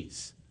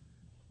enemies.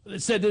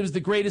 It said it was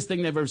the greatest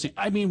thing they've ever seen.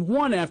 I mean,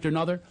 one after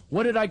another.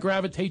 What did I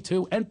gravitate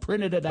to? And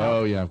printed it out.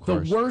 Oh, yeah, of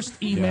course. The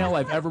worst email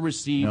I've ever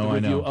received No, I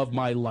review know. of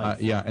my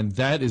life. Yeah, and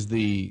that is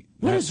the...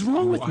 What is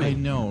wrong with me? I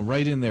know.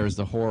 Right in there is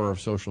the horror of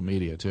social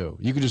media, too.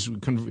 You could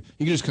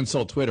just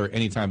consult Twitter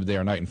any time of day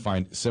or night and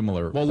find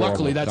similar Well,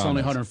 luckily, horrible that's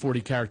only comments. 140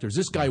 characters.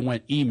 This guy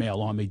went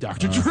email on me,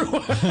 Dr.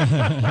 Drew.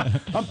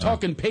 I'm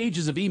talking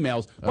pages of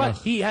emails, but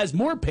he has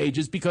more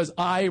pages because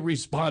I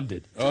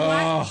responded.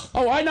 Oh,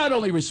 I not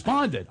only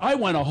responded, I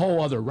went a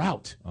whole other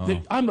route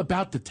that I'm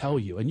about to tell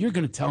you, and you're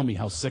going to tell me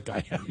how sick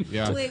I am.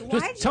 Yeah. Wait,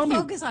 why did you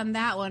focus on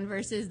that one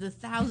versus the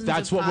thousands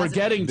That's of what we're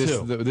getting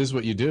to. This is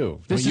what you do.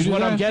 This You is do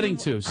what that? I'm getting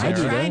to, Sarah. I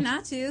try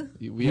not to.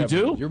 You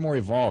do? You're more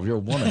evolved. You're a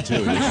woman,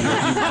 too.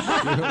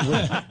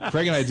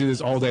 Craig and I do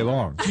this all day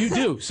long. You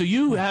do. So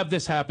you have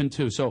this happen,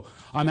 too. So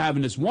I'm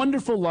having this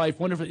wonderful life.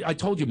 I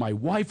told you my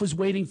wife was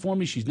waiting for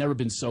me. She's never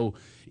been so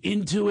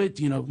into it.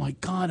 You know, my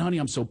God, honey,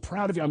 I'm so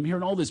proud of you. I'm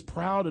hearing all this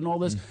proud and all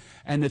this.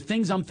 And the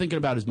things I'm thinking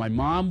about is my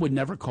mom would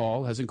never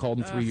call, hasn't called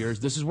in 3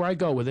 years. This is where I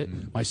go with it.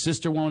 My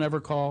sister won't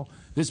ever call.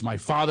 My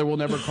father will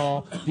never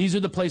call. These are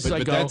the places I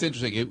but go. that's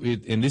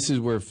interesting. And this is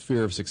where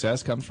fear of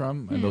success comes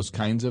from, and those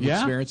kinds of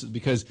experiences,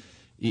 because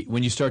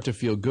when you start to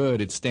feel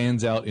good, it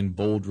stands out in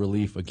bold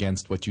relief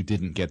against what you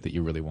didn't get that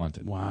you really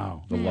wanted.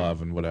 Wow. The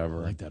love and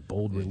whatever. I like that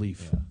bold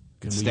relief. Yeah.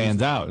 It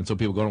stands out, and so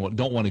people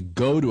don't want to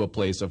go to a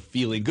place of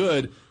feeling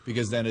good,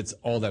 because then it's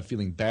all that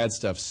feeling bad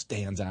stuff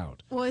stands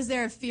out. Well, is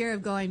there a fear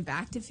of going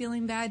back to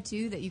feeling bad,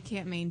 too, that you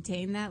can't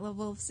maintain that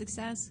level of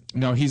success?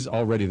 No, he's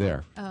already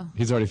there. Oh.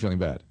 He's already feeling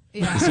bad.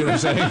 Yeah. You see what I'm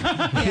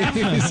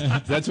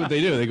saying? That's what they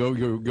do. They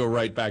go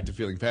right back to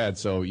feeling bad,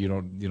 so you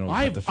don't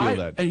have to feel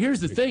that. And here's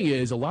the thing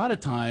is, a lot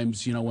of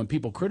times, when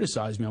people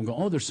criticize me, I'm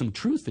going, oh, there's some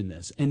truth in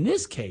this. In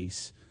this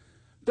case,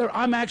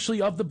 I'm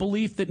actually of the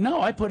belief that, no,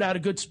 I put out a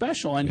good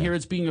special, and here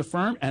it's being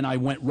affirmed, and I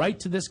went right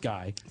to this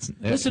guy.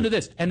 Listen to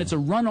this, and it's a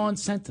run-on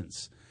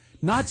sentence.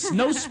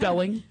 No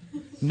spelling,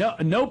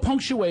 no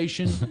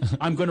punctuation.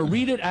 I'm going to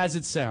read it as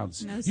it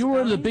sounds. You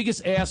are the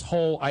biggest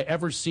asshole I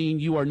ever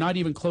seen. You are not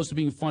even close to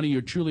being funny.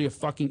 You're truly a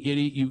fucking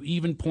idiot. You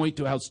even point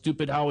to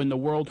how in the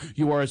world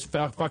you are as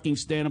fucking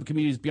stand-up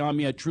comedians beyond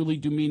me. I truly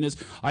do mean this.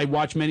 I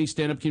watch many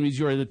stand-up comedians.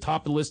 You are at the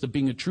top of the list of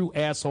being a true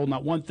asshole.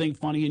 Not one thing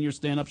funny in your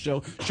stand-up show.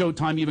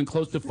 Showtime even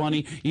close to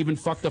funny. Even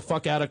fuck the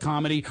fuck out of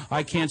comedy.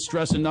 I can't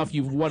stress enough.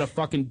 What a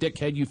fucking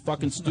dickhead. You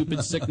fucking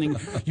stupid, sickening.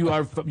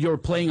 You're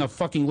playing a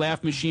fucking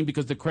laugh machine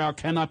because the crowd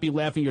cannot be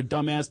laughing your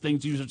dumbass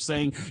things you're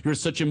saying. You're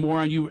such a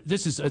moron.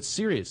 This is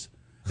serious.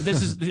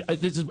 This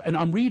is, and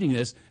I'm reading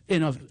this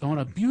on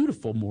a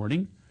beautiful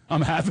morning.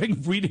 I'm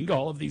reading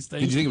all of these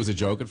things. Did you think it was a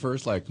joke at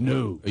first? Like,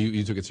 no,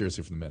 you took it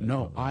seriously from the minute.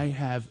 No, I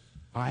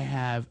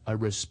have a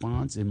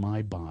response in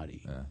my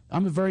body.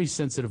 I'm a very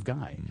sensitive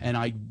guy, and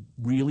I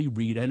really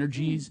read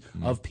energies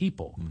of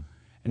people.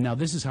 And now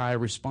this is how I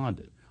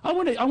responded. I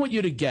want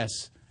you to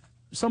guess.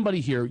 Somebody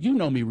here, you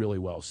know me really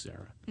well,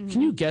 Sarah.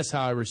 Can you guess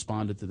how I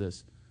responded to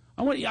this?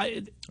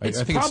 I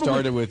think it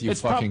started with you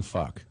fucking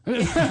fuck. No?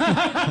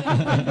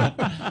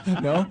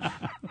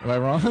 Am I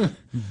wrong?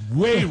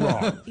 Way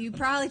wrong. You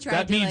probably tried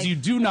that to, means you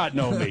do not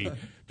know me.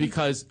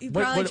 Because you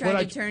probably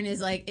tried to turn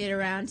his it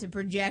around to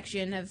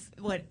projection of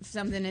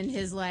something in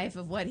his life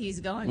of what he's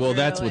going through. Well,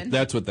 that's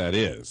what that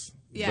is.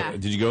 Yeah.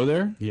 Did you go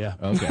there? Yeah.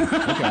 Okay.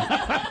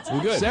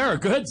 Well, good. Sarah,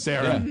 good,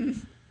 Sarah.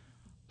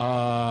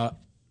 Yeah.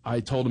 I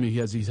told him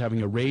he's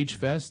having a rage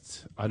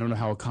fest. I don't know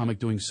how a comic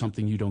doing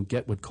something you don't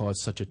get would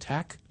cause such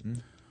attack,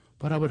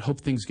 but I would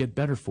hope things get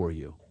better for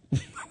you.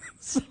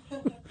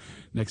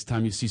 Next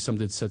time you see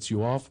something that sets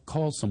you off,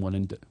 call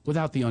someone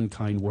without the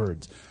unkind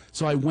words.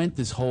 So I went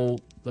this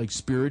whole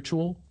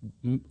spiritual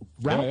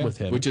route with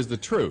him, which is the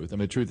truth. I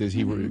mean, the truth is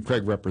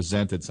Craig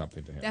represented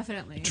something to him.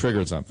 Definitely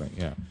triggered something.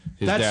 Yeah,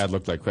 his dad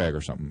looked like Craig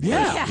or something.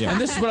 Yeah. And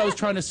this is what I was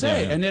trying to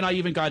say. Yeah. And then I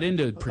even got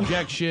into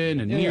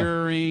projection and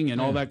mirroring and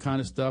all that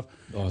kind of stuff.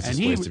 Oh, it's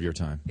a waste of your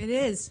time. It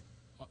is.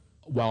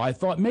 Well, I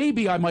thought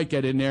maybe I might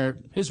get in there.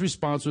 His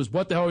response was,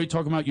 what the hell are you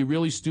talking about? You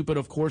really stupid.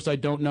 Of course I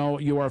don't know.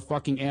 You are a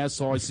fucking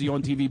asshole. I see you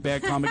on TV,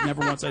 bad comic.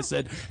 Never once I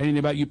said anything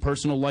about your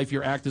personal life.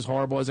 Your act is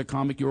horrible as a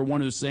comic. You were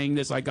one who's saying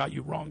this. I got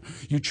you wrong.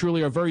 You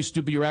truly are very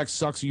stupid. Your act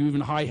sucks. You even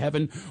high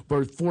heaven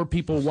where 4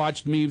 people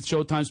watched me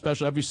Showtime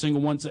special, every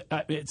single one. So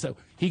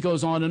he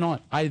goes on and on.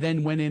 I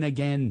then went in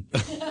again.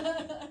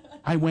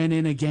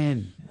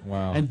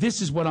 Wow. And this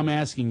is what I'm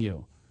asking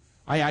you.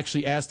 I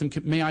actually asked him,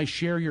 may I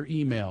share your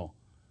email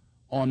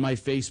on my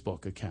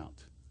Facebook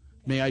account?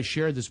 May I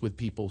share this with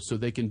people so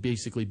they can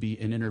basically be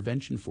an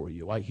intervention for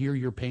you? I hear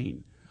your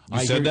pain.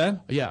 You said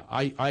that? Yeah,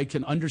 I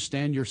can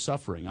understand your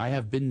suffering. I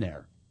have been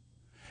there.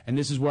 And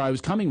this is where I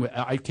was coming with.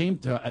 I came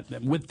to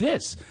with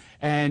this.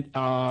 And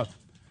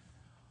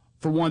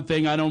for one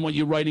thing, I don't want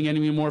you writing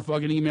any more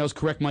fucking emails.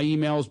 Correct my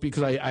emails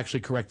because I actually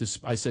corrected.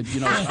 I said,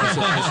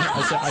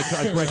 I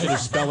corrected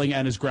his spelling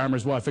and his grammar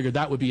as well. I figured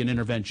that would be an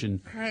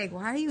intervention Craig,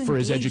 why are you for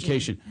his engaging?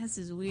 education. This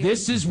is weird.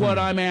 This is what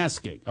I'm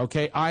asking.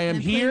 Okay, I am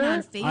And here.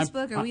 on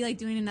Facebook, are we like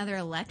doing another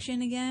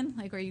election again?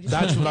 Like, are you? Just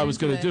That's what I was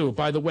going to do.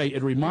 By the way,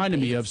 it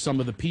reminded me of some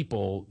of the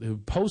people who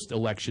post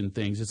election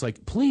things. It's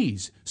like,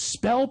 please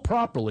spell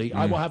properly.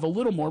 I will have a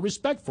little more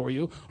respect for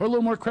you or a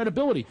little more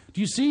credibility.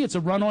 Do you see? It's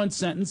a run-on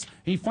sentence.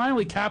 He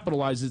finally capitalizes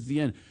at the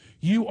end.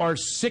 You are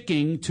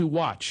sicking to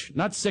watch.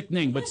 Not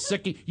sickening, but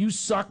sicking. You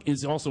suck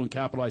is also in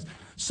capitalized.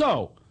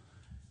 So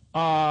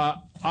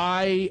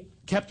I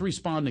kept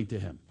responding to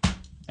him.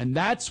 And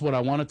that's what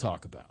I want to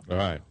talk about. All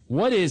right.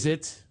 What is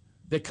it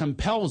that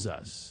compels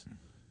us?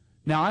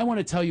 Now, I want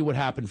to tell you what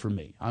happened for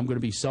me. I'm going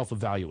to be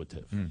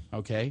self-evaluative,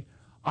 okay?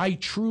 I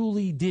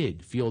truly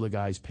did feel the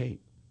guy's pain.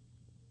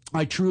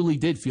 I truly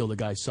did feel the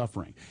guy's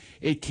suffering.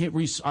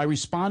 I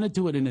responded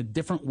to it in a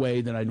different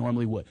way than I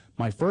normally would.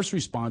 My first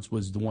response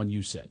was the one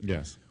you said.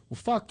 Yes. Well,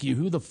 fuck you.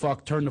 Who the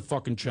fuck? Turn the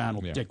fucking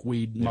channel,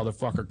 dickweed,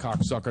 motherfucker,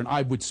 cocksucker. And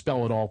I would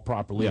spell it all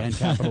properly and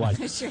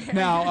capitalize. Sure.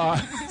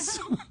 Now,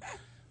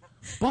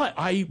 but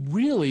I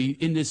really,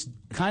 in this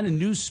kind of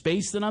new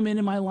space that I'm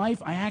in my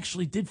life, I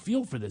actually did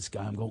feel for this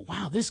guy. I'm going,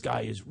 wow, this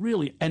guy is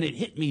really, and it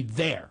hit me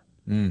there.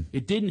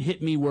 It didn't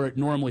hit me where it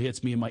normally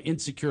hits me in my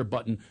insecure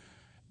button.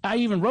 I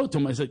even wrote to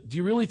him, I said, do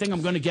you really think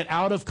I'm going to get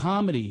out of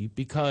comedy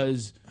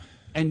because,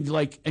 and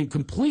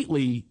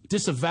completely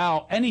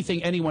disavow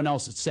anything anyone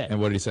else has said? And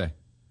what did he say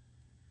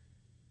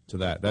to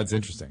that? That's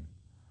interesting.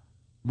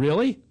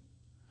 Really?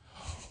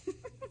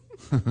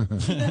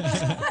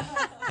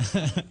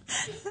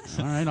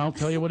 All right, I'll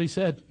tell you what he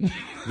said. Did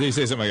he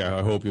say something like,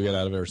 I hope you get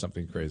out of it or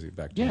something crazy?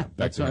 Back to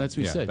that's what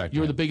he said.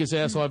 You were the biggest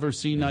asshole I've ever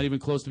seen, not even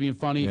close to being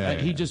funny.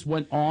 He just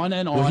went on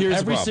and on. Well,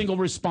 every single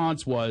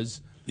response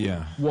was,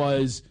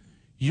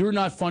 you're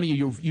not funny.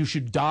 You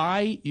should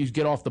die. You should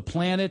get off the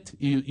planet.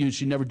 You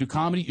should never do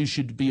comedy. You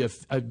should be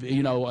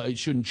you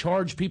shouldn't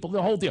charge people.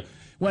 The whole deal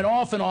went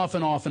off and off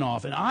and off and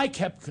off. And I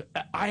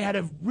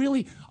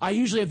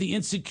usually have the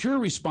insecure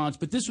response,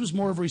 but this was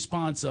more of a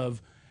response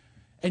of,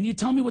 and you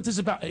tell me what this is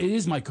about. It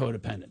is my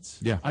codependence.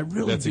 Yeah, I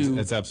really do.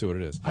 That's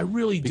absolutely what it is. I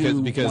really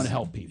do want to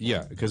help people.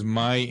 Yeah, because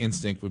my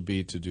instinct would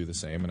be to do the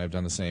same, and I've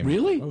done the same.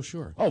 Really? Oh,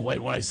 sure. Oh, wait,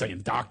 what I say,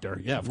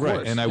 doctor? Yeah, of right.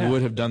 course. And I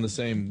would have done the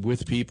same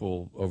with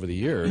people over the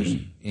years,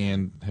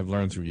 and have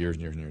learned through years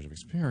and years and years of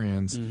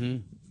experience.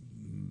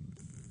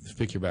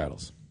 Pick your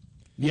battles.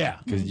 Yeah,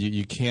 because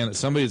you can't.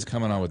 Somebody that's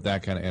coming on with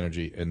that kind of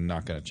energy and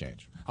not going to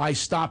change. I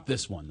stopped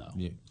this one though.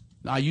 Yeah.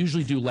 I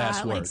usually do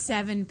last word. Like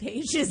 7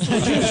 pages.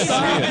 Did you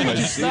stop? Did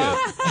you stop?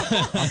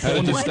 How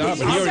did you stop?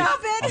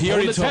 He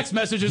already text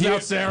messages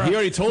out, Sarah. He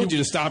already told you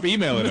to stop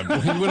emailing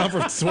him. He went on for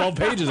 12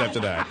 pages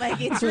after that.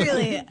 Like, it's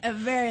really a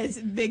very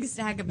big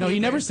stack of paper. No, he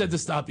never said to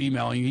stop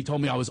emailing. He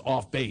told me I was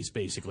off base,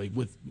 basically,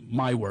 with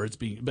my words,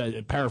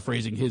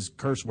 paraphrasing his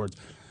curse words.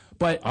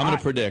 But I'm going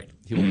to predict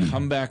he will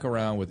come back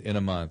around within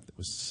a month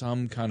with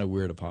some kind of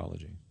weird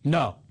apology.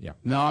 No. Yeah.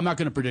 No, I'm not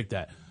going to predict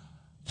that.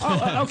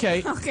 Oh,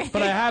 okay.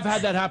 But I have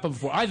had that happen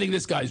before. I think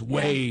this guy's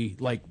way,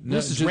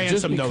 this is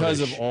ransom just because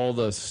notice. of all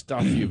the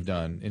stuff you've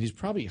done. And he's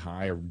probably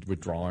high or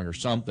withdrawing or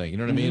something. You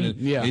know what I mean? And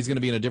he's going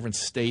to be in a different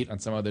state on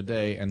some other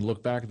day and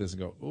look back at this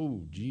and go,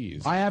 oh,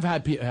 geez. I have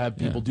had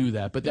people do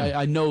that, but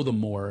I know them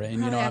more. And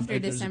probably after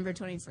December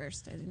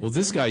 21st. Well,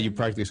 this guy you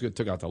practically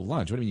took out to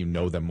lunch. What do you mean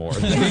you know them more? You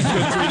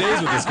spent 3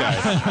 days with this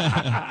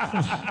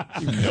guy.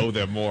 You know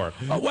them more.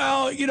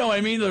 Well, you know what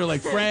I mean? They're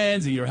like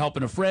friends, and you're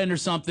helping a friend or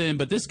something.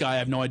 But this guy, I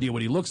have no idea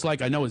what he looks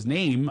like. I know his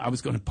name. I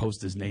was going to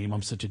post his name.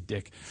 I'm such a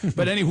dick.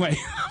 But anyway,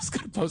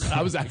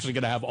 I was actually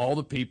going to have all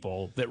the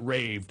people that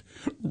raved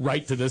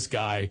write to this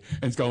guy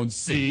and it's going,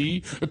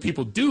 see,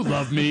 people do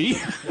love me.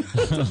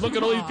 Look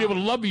at all these people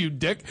who love me, you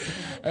dick.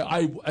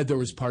 There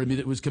was part of me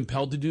that was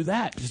compelled to do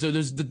that. So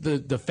there's the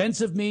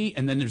defensive me,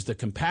 and then there's the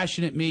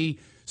compassionate me.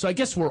 So I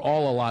guess we're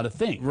all a lot of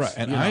things. Right.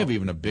 And I have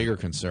even a bigger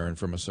concern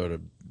from a sort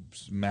of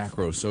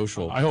macro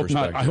social perspective.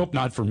 Not. I hope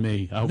not for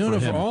me. I hope no,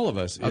 for him. For all of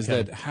us is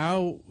that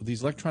how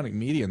these electronic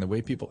media and the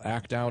way people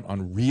act out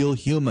on real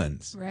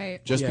humans,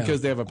 right? Just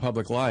because they have a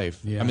public life.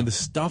 I mean, the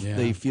stuff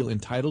they feel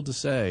entitled to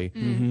say.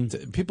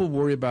 People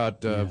worry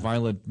about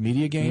violent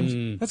media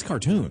games. That's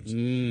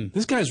cartoons.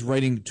 This guy's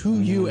writing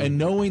to you and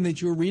knowing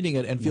that you're reading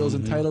it and feels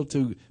entitled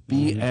to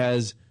be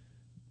as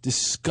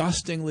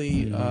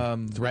disgustingly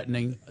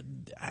threatening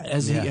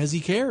as he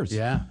cares.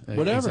 Yeah,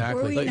 whatever.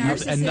 Were we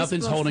and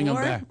nothing's holding him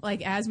back.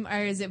 Like,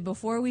 or is it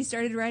before we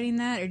started writing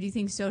that, or do you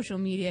think social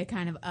media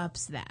kind of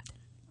ups that?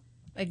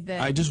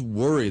 I just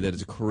worry that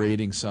it's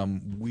creating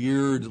some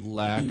weird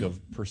lack of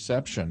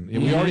perception.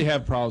 We already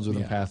have problems with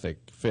empathic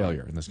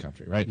failure in this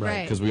country, right?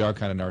 Right. Because we are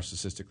kind of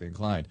narcissistically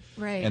inclined.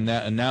 Right. And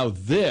now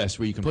this,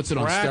 where you can puts it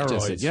on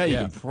practice steroids. it. Yeah, you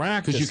can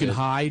practice because you can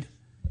hide.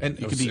 And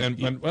you could be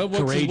what's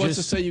courageous.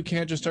 to say you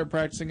can't just start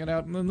practicing it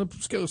out in the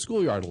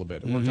schoolyard a little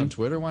bit? It worked on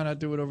Twitter. Why not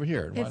do it over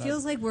here? It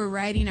feels like we're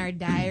writing our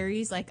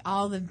diaries, like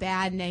all the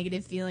bad,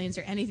 negative feelings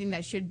or anything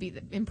that should be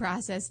in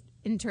processed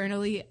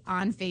internally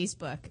on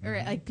Facebook,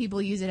 or like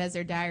people use it as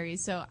their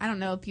diaries. So I don't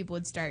know if people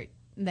would start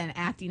then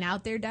acting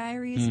out their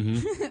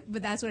diaries,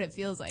 but that's what it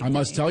feels like. I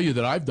must tell you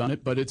that I've done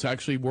it, but it's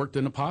actually worked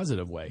in a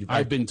positive way.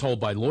 I've been told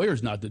by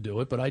lawyers not to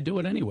do it, but I do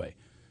it anyway.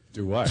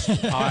 Do what?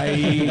 Now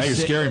you're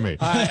scaring me.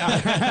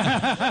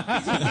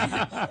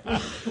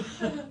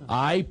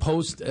 I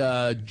post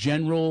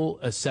general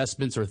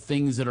assessments or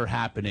things that are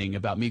happening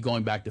about me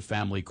going back to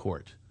family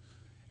court.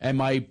 And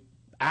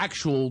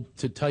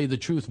to tell you the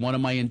truth, one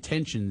of my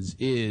intentions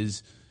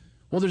is,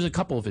 well, there's a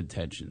couple of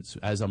intentions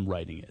as I'm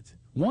writing it.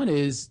 One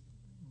is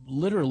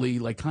literally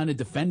like kind of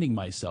defending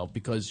myself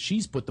because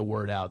she's put the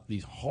word out,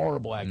 these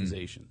horrible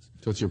accusations.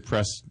 So it's your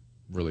press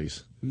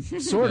release.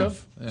 Sort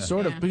of,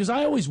 because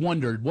I always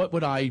wondered what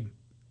would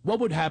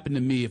happen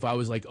to me if I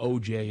was like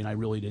OJ and I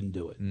really didn't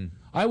do it.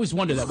 I always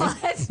wonder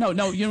that. No,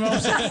 you know what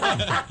I'm saying?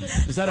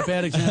 Is that a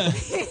bad example?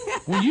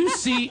 When you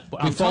see,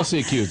 I'm falsely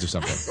accused of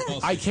something.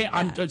 I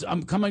can't.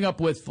 I'm coming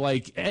up with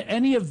like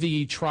any of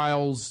the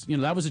trials. You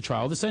know, that was a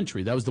trial of the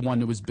century. That was the one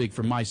that was big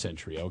for my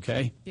century.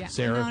 Okay, yeah.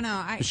 Sarah.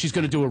 No. She's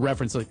going to do a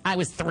reference like I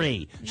was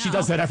 3. No. She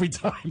does that every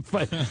time.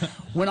 But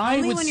when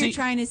Only when you're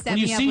trying to set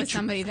me up with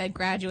somebody that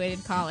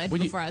graduated college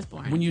before I was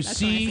born. When you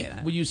see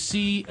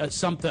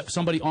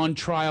somebody on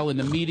trial in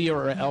the media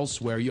or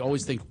elsewhere, you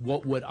always think,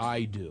 what would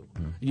I do?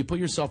 And you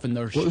put yourself in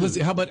their shoes.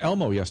 Well, how about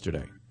Elmo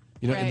yesterday?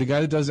 You know, the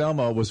guy that does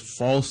Elmo was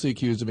falsely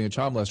accused of being a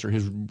child molester.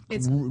 He's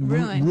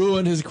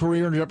ruined his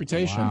career and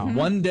reputation. Wow.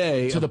 One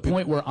day, to the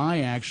point where I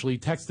actually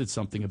texted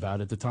something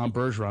about it to Tom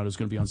Bergeron, who's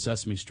going to be on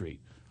Sesame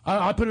Street.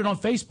 I put it on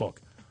Facebook.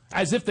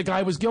 As if the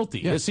guy was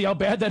guilty. Yeah. See how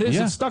bad that is?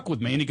 Yeah. It stuck with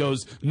me. And he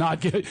goes,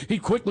 he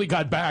quickly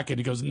got back and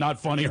he goes,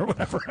 not funny or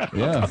whatever.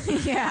 Yeah.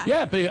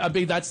 But I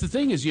mean, that's the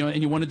thing is,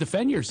 and you want to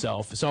defend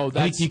yourself. So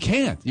that's. You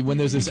can't. When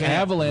there's this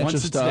avalanche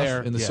of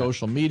stuff in the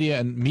social media,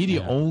 and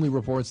media only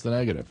reports the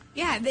negative.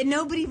 Yeah, that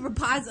nobody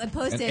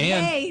posted,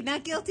 hey,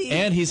 not guilty.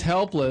 And he's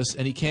helpless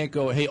and he can't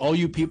go, hey, all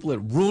you people that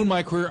ruined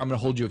my career, I'm going to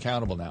hold you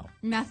accountable now.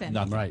 Nothing.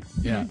 Right.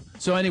 Yeah.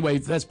 So anyway,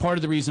 that's part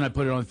of the reason I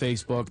put it on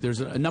Facebook. There's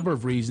a number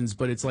of reasons,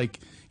 but it's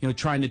like,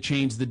 trying to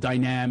change the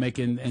dynamic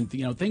and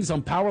things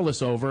I'm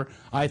powerless over,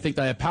 I think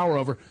that I have power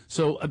over.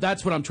 So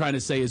that's what I'm trying to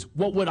say is,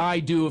 what would I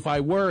do if I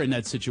were in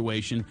that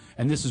situation?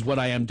 And this is what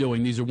I am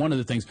doing. These are one of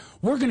the things.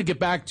 We're going to get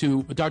back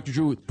to Dr.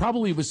 Drew,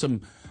 probably with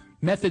some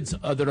methods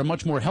that are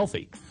much more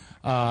healthy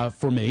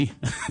for me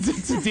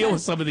to deal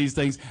with some of these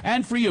things.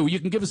 And for you, you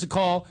can give us a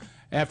call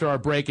after our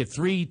break at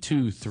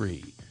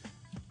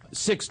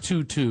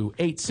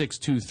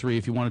 323-622-8623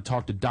 if you want to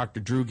talk to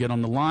Dr. Drew. Get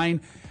on the line.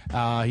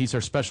 He's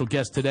our special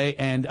guest today.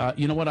 And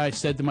you know what I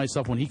said to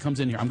myself? When he comes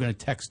in here, I'm going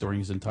to text during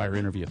his entire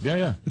interview.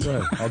 Yeah. Go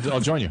ahead. I'll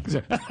join you.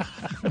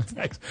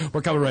 Thanks.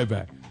 We're coming right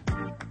back.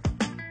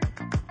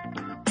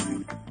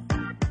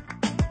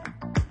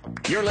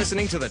 You're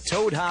listening to the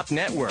Toad Hop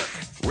Network,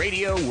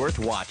 radio worth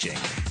watching.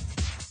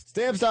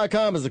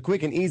 Stamps.com is a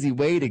quick and easy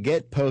way to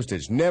get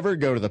postage. Never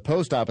go to the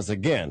post office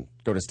again.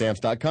 Go to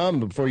Stamps.com,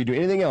 but before you do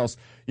anything else,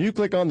 you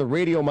click on the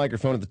radio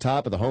microphone at the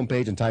top of the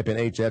homepage and type in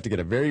HF to get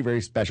a very,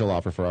 very special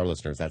offer for our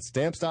listeners. That's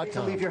Stamps.com.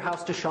 To leave your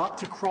house to shop,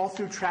 to crawl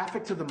through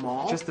traffic to the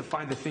mall, just to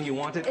find the thing you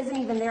wanted. Isn't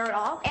even there at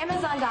all.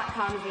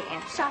 Amazon.com is the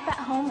answer. Shop at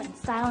home in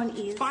style and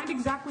ease. Find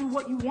exactly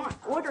what you want.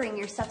 Ordering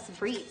your stuff's a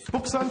breeze.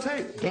 Books on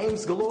tape,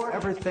 games galore,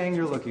 everything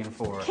you're looking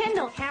for.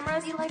 Kindle,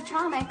 cameras,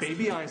 electronics.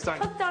 Baby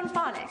Einstein. Hooked on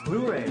phonics.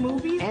 Blu-ray.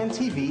 Movies. And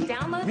TV.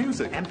 Download.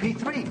 Music.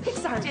 MP3.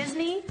 Pixar.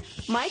 Disney.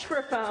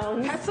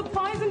 Microphones. Pet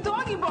supplies and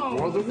doggy bones.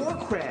 World of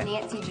Warcraft.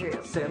 Nancy Drew.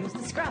 Sims.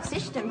 The Scruff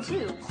System,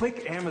 too.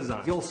 Click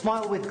Amazon. You'll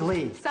smile with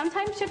glee.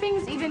 Sometimes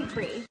shipping's even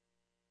free.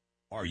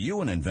 Are you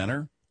an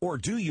inventor? Or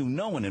do you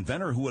know an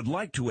inventor who would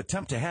like to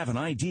attempt to have an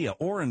idea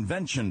or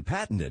invention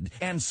patented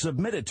and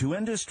submit it to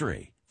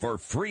industry? For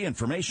free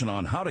information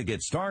on how to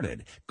get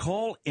started,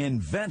 call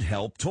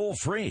InventHelp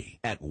toll-free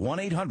at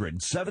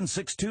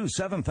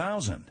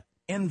 1-800-762-7000.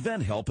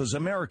 InventHelp is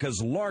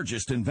America's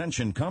largest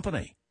invention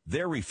company.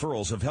 Their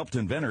referrals have helped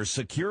inventors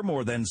secure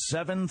more than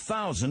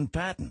 7,000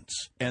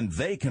 patents, and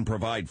they can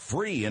provide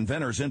free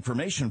inventors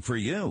information for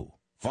you.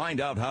 Find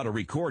out how to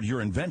record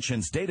your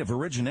invention's date of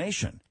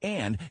origination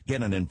and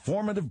get an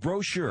informative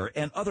brochure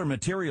and other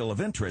material of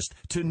interest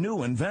to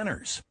new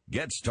inventors.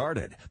 Get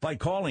started by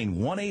calling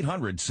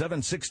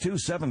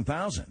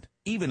 1-800-762-7000.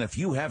 Even if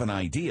you have an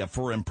idea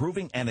for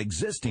improving an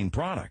existing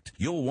product,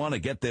 you'll want to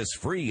get this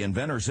free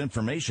inventor's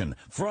information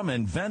from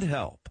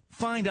InventHelp.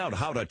 Find out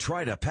how to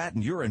try to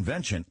patent your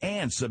invention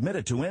and submit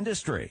it to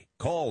industry.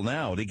 Call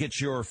now to get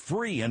your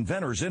free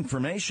inventor's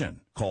information.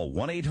 Call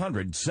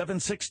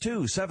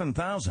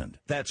 1-800-762-7000.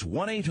 That's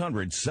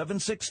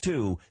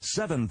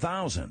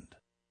 1-800-762-7000.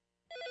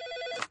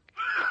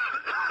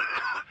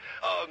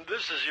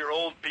 This is your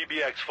old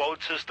PBX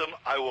phone system.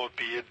 I won't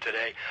be in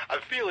today.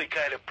 I'm feeling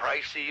kind of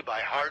pricey.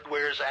 My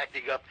hardware's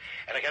acting up,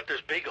 and I got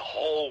this big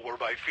hole where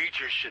my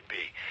features should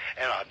be,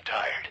 and I'm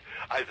tired.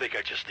 I think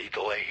I just need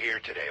to lay here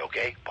today,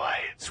 okay?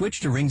 Bye. Switch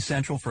to Ring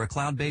Central for a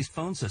cloud-based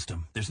phone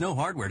system. There's no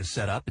hardware to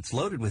set up. It's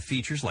loaded with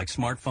features like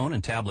smartphone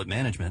and tablet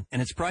management,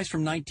 and it's priced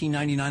from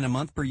 $19.99 a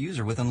month per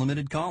user with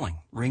unlimited calling.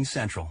 Ring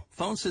Central.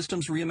 Phone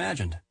systems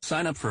reimagined.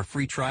 Sign up for a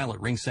free trial at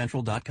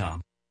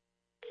ringcentral.com.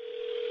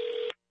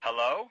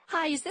 Hello?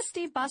 Hi, is this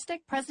Steve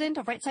Bostic, president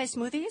of Right Size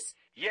Smoothies?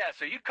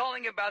 Yes, are you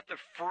calling about the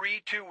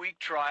free 2-week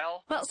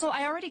trial? Well, so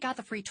I already got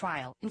the free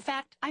trial. In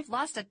fact, I've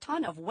lost a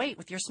ton of weight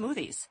with your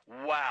smoothies.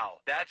 Wow,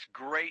 that's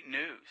great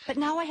news. But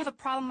now I have a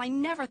problem I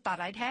never thought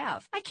I'd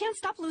have. I can't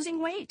stop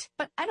losing weight,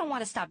 but I don't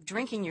want to stop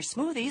drinking your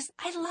smoothies.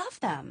 I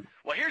love them.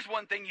 Well, here's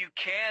one thing you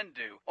can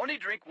do. Only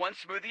drink one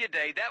smoothie a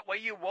day. That way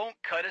you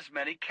won't cut as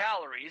many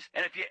calories.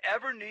 And if you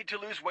ever need to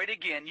lose weight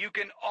again, you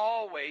can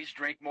always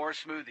drink more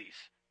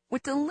smoothies.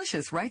 With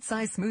delicious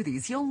right-size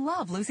smoothies, you'll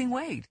love losing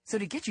weight. So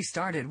to get you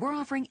started, we're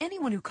offering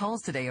anyone who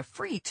calls today a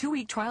free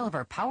 2-week trial of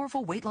our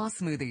powerful weight loss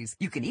smoothies.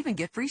 You can even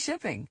get free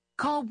shipping.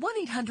 Call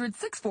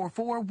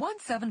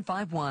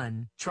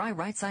 1-800-644-1751. Try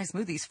right-size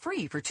smoothies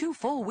free for 2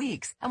 full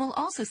weeks, and we'll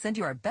also send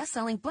you our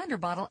best-selling blender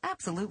bottle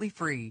absolutely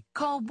free.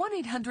 Call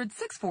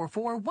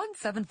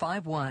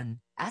 1-800-644-1751.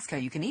 Ask how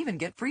you can even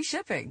get free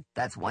shipping.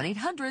 That's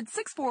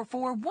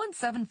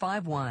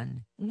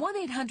 1-800-644-1751.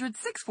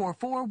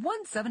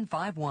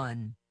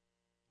 1-800-644-1751.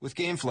 With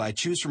GameFly,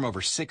 choose from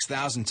over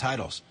 6,000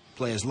 titles.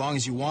 Play as long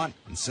as you want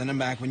and send them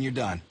back when you're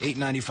done.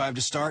 $8.95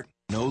 to start,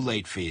 no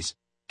late fees.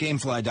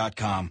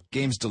 Gamefly.com.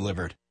 Games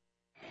delivered.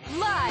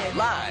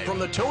 Live from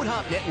the Toad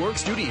Hop Network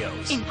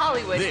studios. In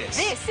Hollywood,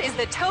 This is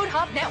the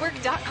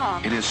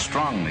ToadHopNetwork.com. It is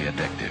strongly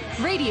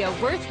addictive. Radio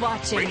worth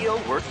watching.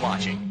 Radio worth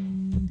watching.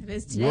 It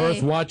is today.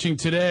 Worth watching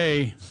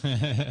today.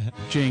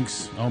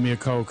 Jinx, owe me a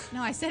Coke.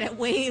 No, I said it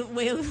way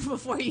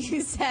before you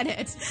said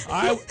it.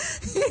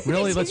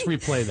 Really? Let's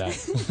replay that.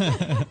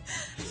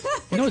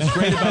 You know what's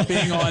great about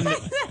being on...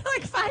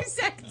 like 5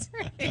 seconds.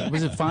 Right?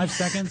 Was it 5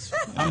 seconds?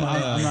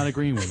 I'm not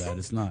agreeing with that.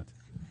 It's not.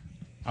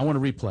 I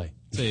want to replay.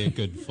 Say a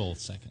good full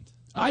second.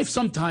 I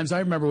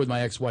remember with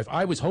my ex-wife,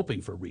 I was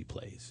hoping for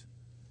replays.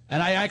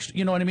 And I actually,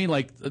 you know what I mean?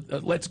 Like,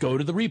 let's go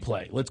to the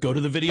replay. Let's go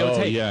to the videotape.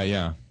 Oh,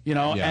 yeah. You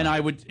know, Yeah.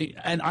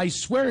 and I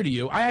swear to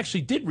you, I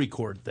actually did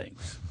record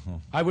things.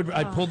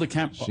 I'd pull the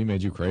camera. She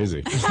made you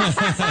crazy.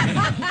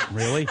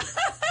 Really?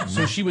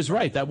 So she was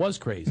right. That was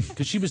crazy.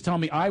 Because she was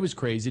telling me I was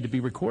crazy to be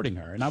recording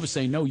her. And I was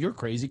saying, no, you're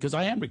crazy because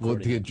I am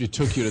recording. Well, it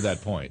took you to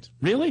that point.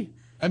 Really?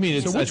 I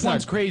mean, so which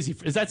one's crazy?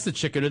 That's the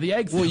chicken or the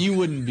egg thing. Well, you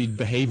wouldn't be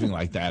behaving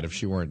like that if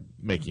she weren't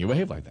making you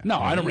behave like that. No,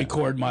 I don't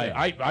record my.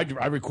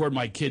 I record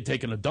my kid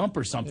taking a dump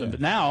or something. But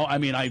now, I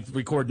mean, I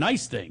record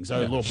nice things. A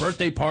little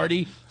birthday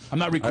party. I'm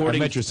not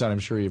recording. I met your son. I'm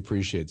sure he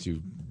appreciates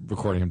you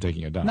recording him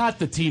taking a dump. Not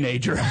the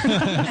teenager.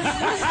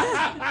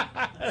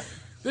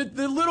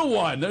 the little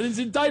one. He's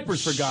in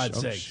diapers, for God's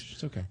sake.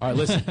 It's okay. All right,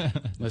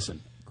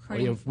 listen.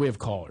 We have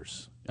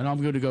callers, and I'm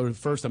going to go to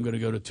first. I'm going to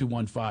go to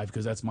 215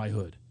 because that's my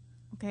hood.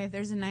 Okay, if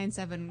there's a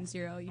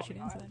 970, you should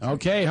answer that.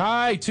 Okay,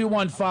 hi,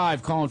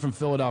 215, calling from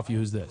Philadelphia.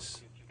 Who's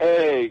this?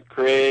 Hey,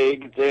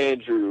 Craig, it's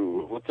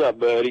Andrew. What's up,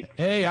 buddy?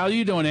 Hey, how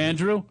you doing,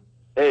 Andrew?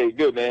 Hey,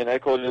 good, man. I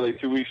called you like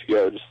 2 weeks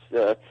ago.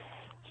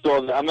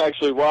 I'm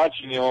actually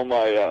watching you on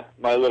my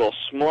my little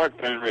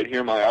smartphone right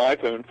here, my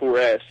iPhone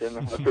 4S, and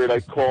I figured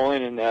I'd call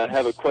in and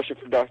have a question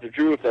for Dr.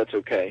 Drew, if that's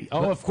okay.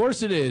 Oh, of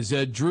course it is.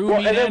 Drew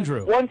and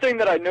Andrew. One thing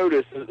that I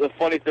noticed, the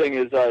funny thing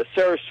is,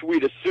 Sarah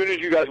Sweet, as soon as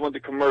you guys went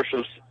to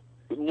commercials,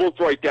 looked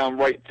right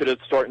to the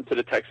start into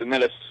the text, and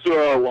that is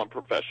so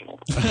unprofessional.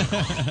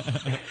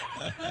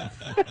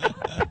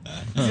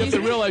 You have to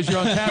realize you're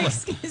on camera.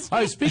 All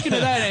right, speaking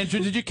of that,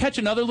 Andrew, did you catch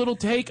another little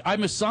take? I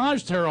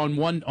massaged her on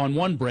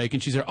one break,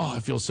 and she said, "Oh,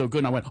 it feels so good."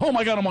 And I went, "Oh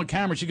my God, I'm on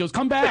camera." She goes,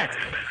 "Come back."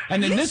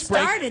 And then this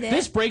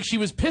break, she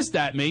was pissed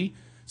at me.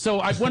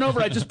 So I went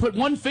over. I just put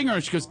one finger,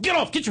 and she goes,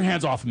 "Get your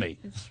hands off of me."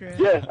 It's true.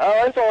 Yeah,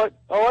 I saw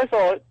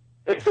it.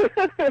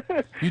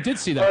 You did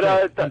see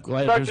that. But, I'm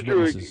glad Dr. there's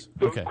Drew, witnesses.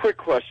 Okay. quick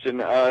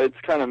question. It's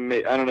kind of,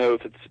 I don't know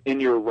if it's in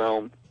your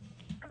realm.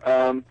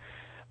 I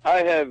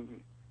have,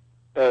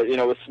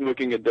 a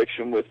smoking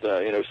addiction with,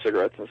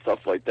 cigarettes and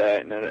stuff like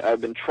that, and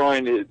I've been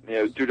trying to,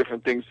 do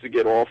different things to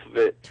get off of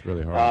it. It's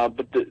really hard.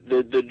 But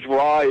the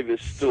drive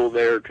is still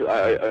there because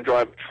I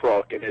drive a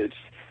truck, and it's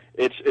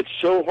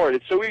so hard.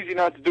 It's so easy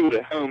not to do it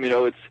at home.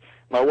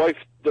 My wife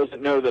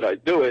doesn't know that I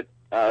do it.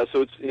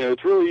 So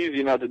it's really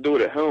easy not to do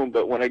it at home,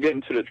 but when I get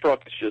into the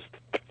truck, it's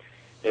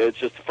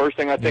just the first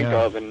thing I think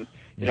of, and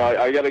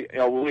I gotta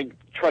really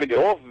try to get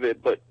off of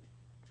it, but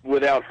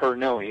without her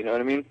knowing. You know what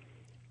I mean?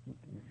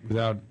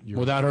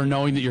 Without her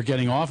knowing that you're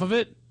getting off of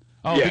it.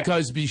 Oh, Yeah.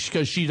 because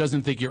she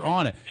doesn't think you're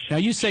on it. Now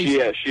you say, she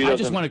I just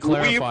doesn't. want to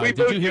clarify. We Did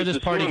both you hear used this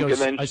to part? He smoke,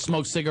 goes, and then- I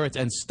smoke cigarettes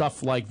and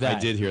stuff like that. I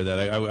did hear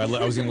that. I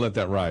was going to let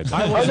that ride.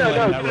 I wasn't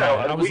letting that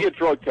ride. I We was, get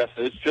drug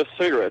tested. It's just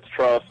cigarettes.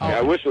 Trust me. Oh.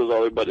 I wish it was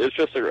other, but it's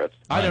just cigarettes.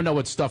 I don't know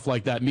what stuff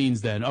like that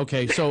means then.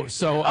 Okay, so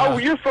Oh,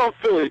 you're from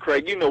Philly,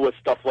 Craig. You know what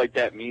stuff like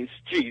that means.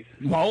 Jeez.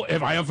 well,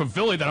 if I am from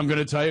Philly, then I'm going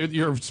to tell you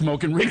you're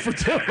smoking reefer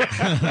too.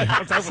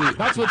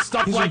 That's what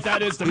stuff like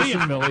that is to me in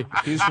Philly.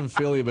 He's from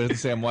Philly, but he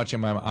say I'm watching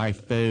my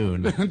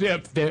iPhone.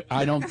 Yeah,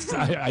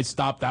 I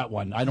stopped that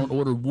one. I don't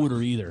order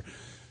water either.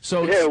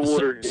 So, Yeah,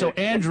 water, so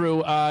yeah.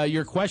 Andrew,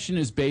 your question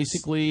is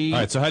basically. All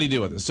right, so how do you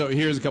deal with this? So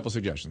here's a couple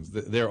suggestions.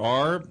 There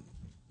are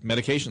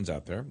medications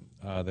out there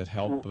that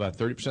help about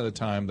 30% of the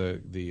time.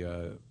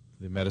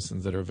 The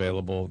medicines that are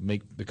available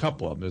make the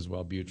couple of them. There's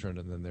Wellbutrin,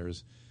 and then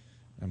there's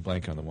I'm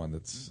blanking on the one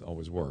that's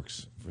always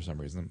works for some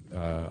reason.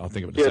 I'll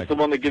think of it in a Yeah, it's second.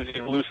 the one that gives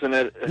you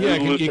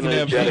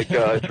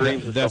hallucinogenic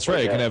dreams. And that's stuff right.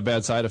 like It can that. have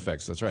bad side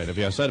effects. That's right. If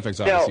you have side effects,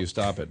 Now- obviously you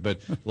stop it. But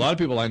a lot of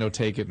people I know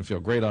take it and feel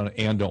great on it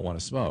and don't want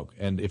to smoke.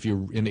 And if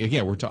you, and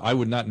again, I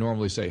would not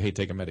normally say, hey,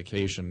 take a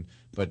medication,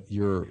 but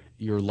your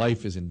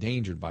life is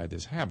endangered by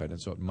this habit, and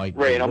so it might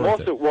Right, be and I'm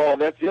worth also, it. well,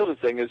 that's the other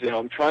thing is,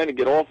 I'm trying to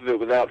get off of it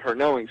without her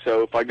knowing.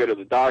 So if I go to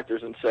the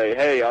doctors and say,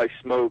 hey, I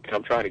smoke and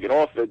I'm trying to get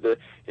off it,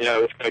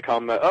 it's going to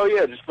come, oh,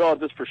 yeah, just fill out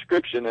this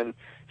prescription, and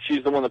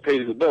she's the one that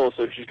pays the bill,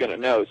 so she's going to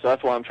know. So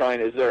that's why I'm trying,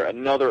 is there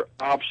another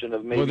option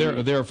of maybe...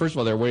 Well, there. First of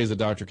all, there are ways the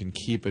doctor can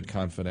keep it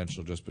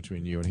confidential just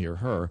between you and he or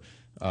her.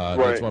 That's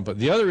Right. one. But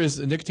the other is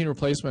nicotine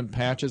replacement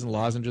patches and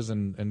lozenges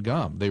and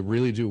gum. They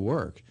really do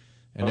work.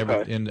 And,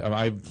 Okay.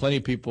 I have plenty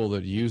of people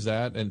that use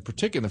that, and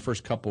particularly in the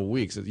first couple of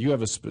weeks. You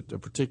have a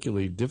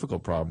particularly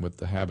difficult problem with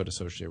the habit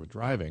associated with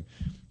driving.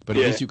 But at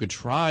Yeah. least you could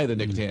try the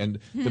nicotine. And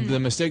the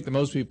mistake that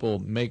most people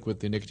make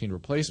with the nicotine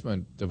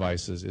replacement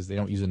devices is they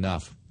don't use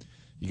enough.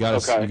 You got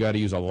to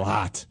use a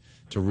lot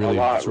to really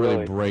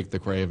really. break the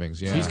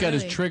cravings. Yeah. He's got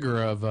his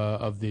trigger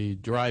of the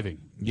driving.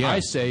 Yeah.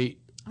 I say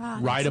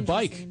ride a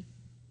bike.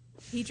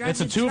 He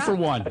drives It's a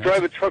 2-for-1. I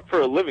drive a truck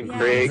for a living, Yeah,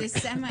 Craig. he's a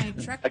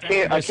semi-truck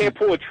I can't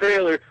pull a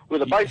trailer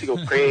with a bicycle,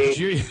 Craig.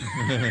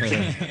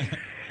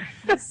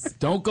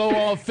 Don't go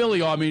all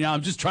Philly on me now.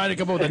 I'm just trying to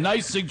come up with a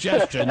nice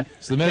suggestion.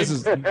 So the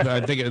medicine's, I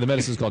think the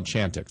medicine's called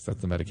Chantix. That's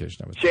the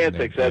medication I was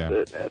Chantix,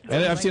 that's it.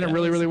 And I've seen it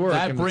really, really work.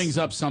 That and brings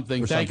it's- up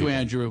something. for some Thank you, people.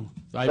 Andrew.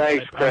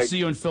 Thanks, I'll Craig. see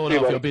you in See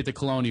Philadelphia. you, I'll be at the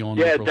Colonial on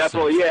Yeah, April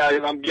definitely. 6th.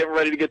 Yeah, I'm getting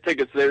ready to get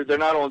tickets. They're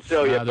not on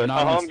sale yet, they're but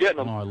not I'm getting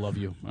them. Oh, I love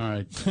you. All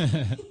right.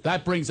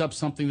 That brings up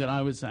something that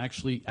I was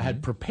actually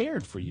had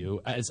prepared for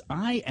you, as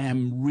I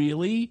am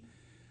really.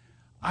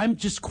 I'm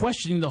just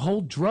questioning the whole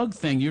drug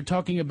thing. You're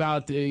talking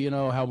about,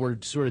 how we're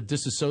sort of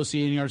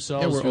disassociating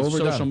ourselves Yeah, we're with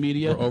overdone. social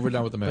media. We're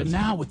overdone with the meds. But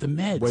now with the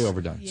meds. Way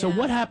overdone. So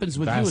what happens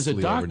with you as a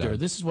Vastly doctor? overdone.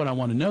 This is what I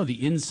want to know,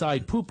 the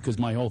inside poop, because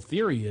my whole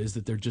theory is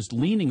that they're just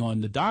leaning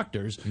on the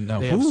doctors. No,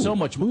 they have who? so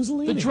much. Who's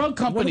leaning? The drug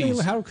companies.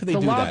 How could they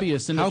the do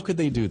lobbyists that? and How the- could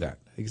they do that?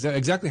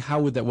 Exactly.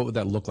 What would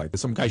that look like?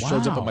 Some guy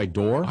shows up Wow. at my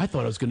door. I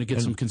thought I was going to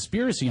get some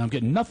conspiracy. I'm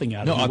getting nothing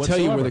out No, of it. I'll tell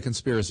you where whatsoever. the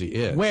conspiracy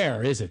is.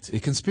 Where is it? The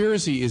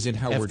conspiracy is in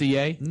how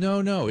FDA?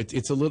 we're. No,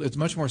 it's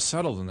much more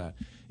subtle than that.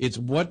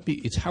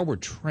 It's how we're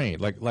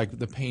trained, like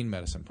the pain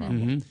medicine problem.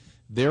 Mm-hmm.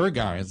 There are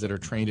guys that are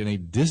trained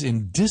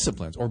in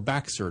disciplines or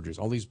back surgeries.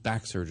 All these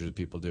back surgeries that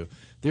people do.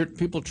 There are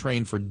people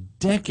trained for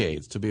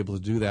decades to be able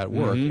to do that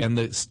work, Mm-hmm. and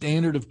the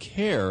standard of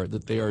care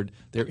that they're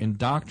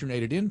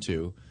indoctrinated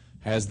into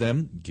has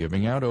them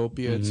giving out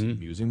opiates,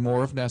 using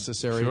more if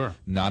necessary, Sure.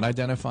 not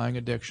identifying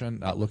addiction,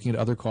 not looking at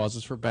other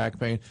causes for back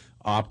pain,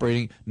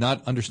 operating,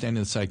 not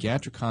understanding the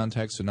psychiatric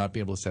context, so not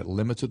being able to set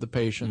limits with the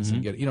patients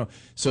and get,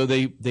 so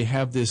they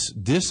have this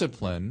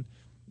discipline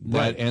that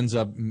Right. ends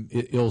up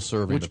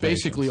ill-serving Which the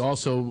basically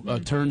patients. also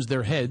turns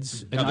their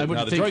heads. And Now the- I would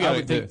now the think, drug I would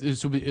addict- think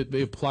this would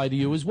be apply to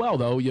you as well,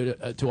 though,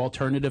 to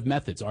alternative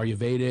methods,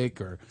 Ayurvedic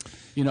or,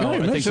 No, or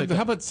no, things so like how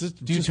that. about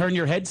just- Do you turn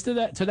your heads to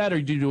that,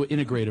 or do you do an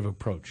integrative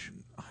approach?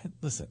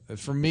 Listen,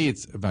 for me,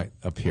 it's about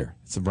up here.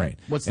 It's the brain.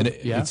 What's and the-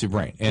 yeah? It's your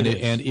brain. It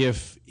And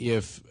is.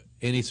 if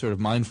any sort of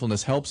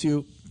mindfulness helps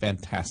you,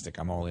 fantastic.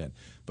 I'm all in.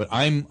 But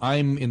I'm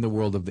in the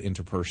world of the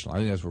interpersonal. I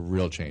think that's where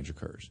real change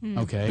occurs.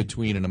 Okay.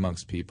 Between and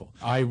amongst people.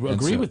 I And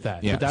agree so- with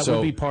that. Yeah, but that so-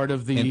 would be part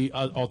of the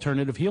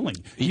alternative healing.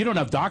 You don't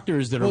have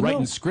doctors that are Well, no.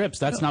 writing scripts.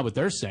 That's not what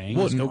they're saying.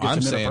 Well, It's go get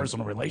I'm some saying,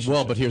 interpersonal relationship.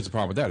 well, but here's the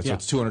problem with that. So Yeah.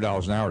 it's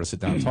 $200 an hour to sit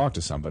down and talk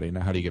to somebody.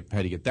 Now, how do you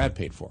get that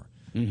paid for?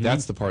 Mm-hmm.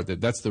 That's the part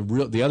that's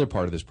the other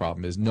part of this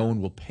problem is no one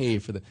will pay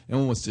for no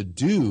one wants to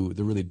do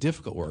the really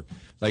difficult work.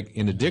 Like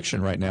in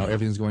addiction right now,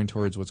 everything's going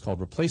towards what's called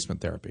replacement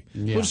therapy.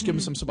 Yeah. We'll just give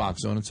them some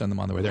Suboxone and send them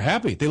on their way. They're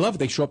happy. They love it.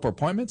 They show up for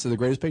appointments. They're the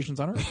greatest patients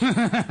on earth.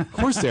 Of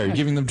course they are. You're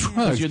giving them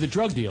drugs. You're the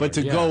drug dealer. But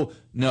to yeah. go,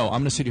 no, I'm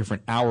going to sit here for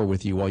an hour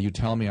with you while you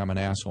tell me I'm an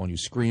asshole and you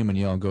scream and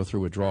yell and go through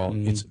withdrawal.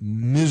 Mm-hmm. It's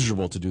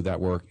miserable to do that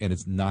work and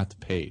it's not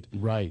paid.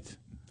 Right.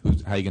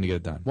 How are you going to get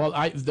it done? Well,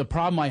 the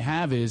problem I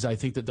have is I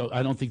think that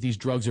I don't think these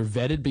drugs are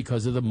vetted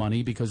because of the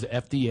money, because the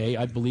FDA,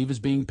 I believe, is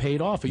being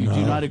paid off. Do you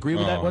not agree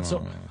with that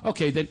whatsoever? No.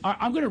 Okay, then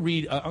I'm going to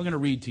read. I'm going to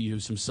read to you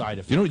some side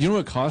effects. You know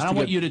what it costs? I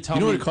want you to tell me.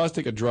 You know what it costs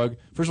to take a drug?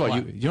 First of all,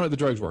 you know how the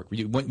drugs work.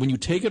 When you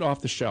take it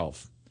off the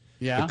shelf,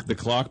 the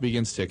clock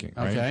begins ticking.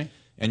 Right? Okay,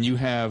 and you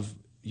have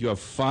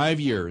 5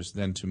 years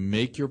then to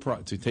make your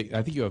I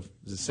think you have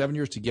 7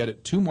 years to get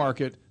it to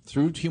market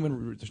through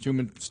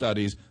human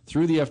studies,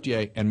 through the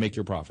FDA, and make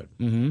your profit.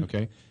 Mm-hmm.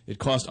 Okay, it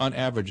costs on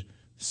average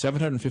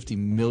 $750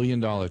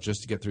 million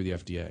just to get through the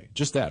FDA.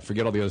 Just that.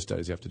 Forget all the other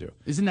studies you have to do.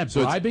 Isn't that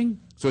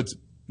bribing?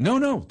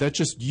 No. That's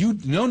just you.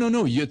 No.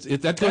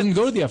 That doesn't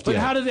go to the FDA. But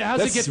how's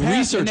it get passed?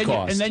 Research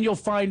costs. And then you'll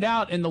find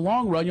out in the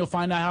long run. You'll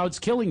find out how it's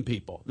killing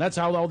people. That's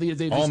how all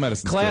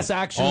medicine class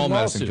action lawsuits.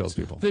 Medicine kills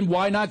people. Then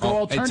why not go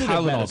alternative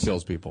Tylenol medicine?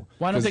 Kills people.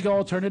 Why don't they go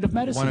alternative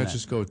medicine? Why not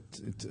just go?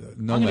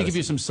 No, I'm going to give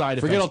you some side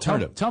effects. Forget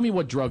alternative. Tell me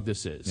what drug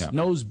this is. Yeah.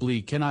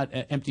 Nosebleed, cannot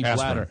empty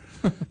Aspirin.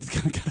 bladder,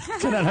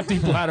 cannot empty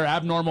bladder,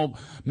 abnormal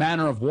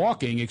manner of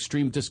walking,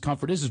 extreme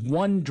discomfort. This is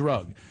one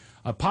drug,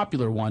 a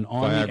popular one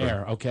on Viagra. the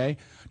air. Okay.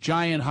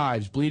 Giant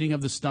hives, bleeding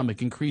of the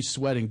stomach, increased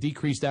sweating,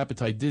 decreased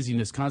appetite,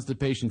 dizziness,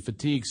 constipation,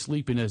 fatigue,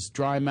 sleepiness,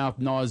 dry mouth,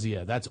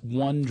 nausea. That's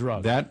one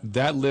drug.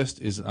 That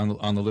list is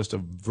on the list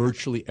of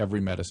virtually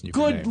every medicine you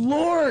can name. Good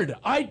Lord!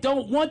 I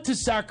don't want to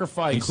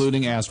sacrifice.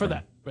 Including aspirin. For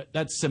that.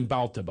 That's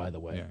Cymbalta, by the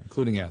way. Yeah,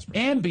 including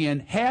aspirin.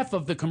 Ambien, half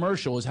of the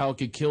commercial is how it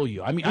could kill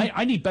you. I mean,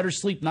 I need better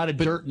sleep, not a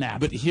dirt nap.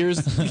 But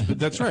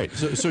that's right.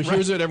 So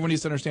here's what everyone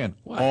needs to understand.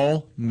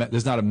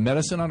 There's not a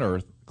medicine on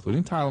earth,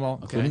 including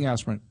Tylenol, including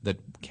aspirin, that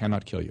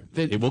cannot kill you.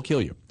 It will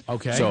kill you.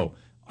 Okay. So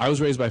I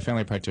was raised by a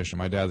family practitioner.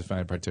 My dad's a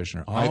family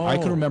practitioner. I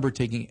can remember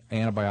taking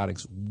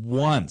antibiotics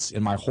once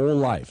in my whole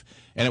life.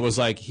 And it was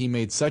like he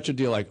made such a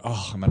deal, like,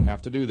 I'm going to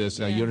have to do this.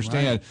 You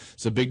understand? Right.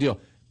 It's a big deal.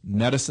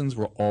 Medicines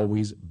were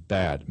always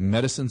bad.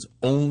 Medicines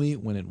only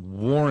when it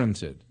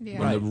warranted,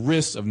 when the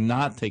risk of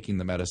not taking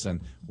the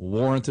medicine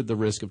warranted the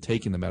risk of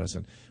taking the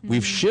medicine. Mm-hmm.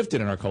 We've shifted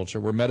in our culture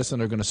where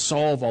medicine are going to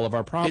solve all of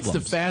our problems. It's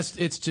not too fast.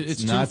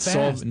 It's not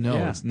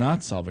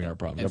solving our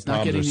problems. Our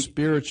problems are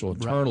spiritual,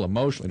 internal,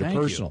 emotional,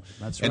 interpersonal.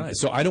 That's right. And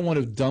so I don't want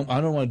to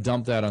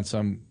dump that on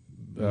some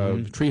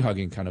tree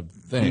hugging kind of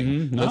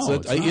thing.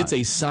 Mm-hmm. It's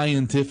a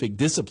scientific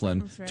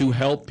discipline to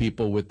help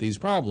people with these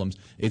problems.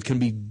 It can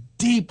be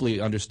deeply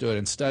understood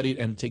and studied,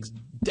 and it takes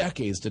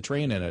decades to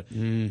train in it.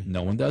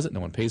 No one does it. No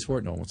one pays for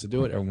it. No one wants to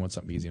do it. Everyone wants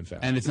something easy and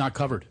fast. And it's not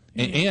covered.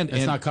 And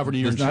it's not covered in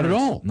your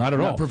insurance. Not at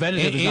all.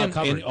 Preventative is not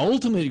covered. And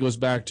ultimately, it goes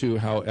back to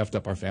how effed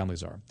up our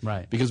families are.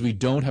 Right. Because we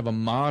don't have a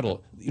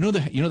model. You know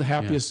the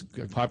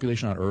happiest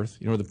population on earth?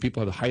 You know the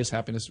people who have the highest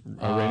happiness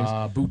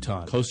ratings?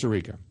 Bhutan. Costa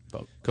Rica.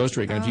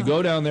 Costa Rica. And if you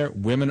go down there,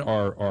 women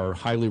are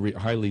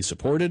highly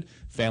supported.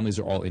 Families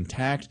are all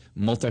intact.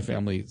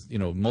 Multi-family,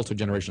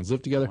 multi-generations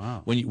live together.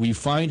 Wow. When we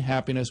find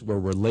happiness where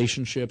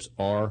relationships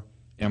are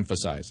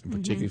emphasized, and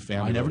particularly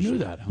family. I never knew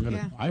that.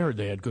 I heard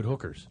they had good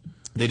hookers.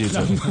 They do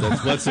too.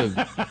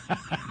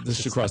 This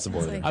is across the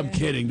board. I'm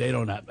kidding. They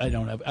don't have. I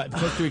don't have.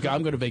 Costa Rica.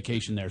 I'm going to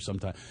vacation there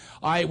sometime.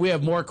 We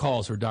have more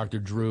calls for Dr.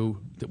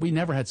 Drew. We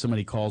never had so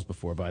many calls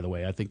before. By the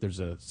way, I think there's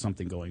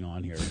something going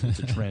on here. It's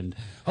a trend.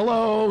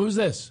 Hello, who's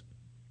this?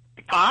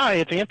 Hi,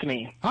 it's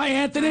Anthony. Hi,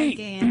 Anthony. Hi,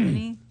 Gay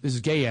Anthony. This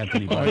is Gay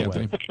Anthony, by the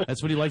way.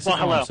 That's what he likes to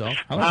call himself.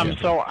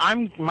 So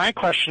my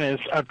question is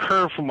a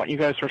curve from what you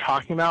guys were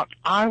talking about.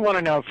 I want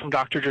to know from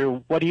Dr.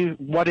 Drew, what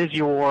is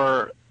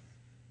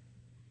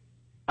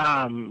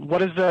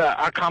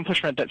the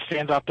accomplishment that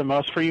stands out the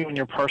most for you in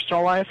your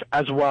personal life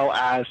as well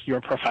as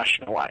your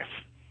professional life?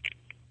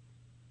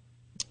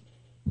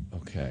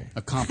 Okay.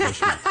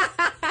 Accomplishment.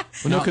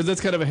 No, because that's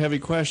kind of a heavy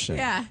question.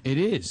 Yeah. It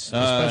is,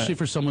 especially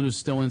for someone who's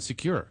still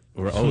insecure.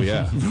 Oh,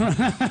 yeah.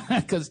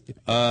 Because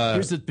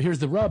here's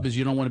the rub is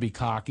you don't want to be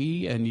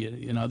cocky,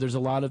 and there's a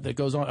lot of that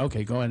goes on.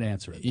 Okay, go ahead and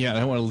answer it. Yeah, I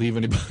don't want to leave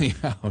anybody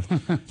out.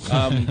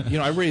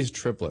 I raised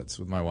triplets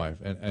with my wife,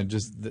 and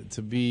just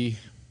to be...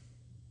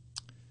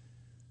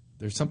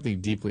 There's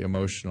something deeply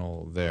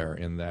emotional there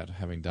in that,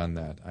 having done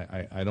that.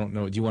 I don't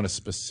know. Do you want a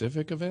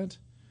specific event?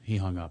 He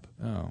hung up.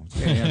 Oh.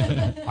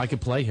 I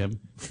could play him.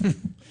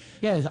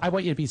 Yeah, I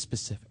want you to be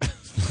specific.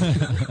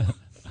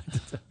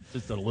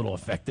 Just a little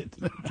affected.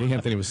 King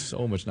Anthony was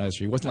so much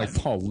nicer. He wasn't like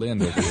Paul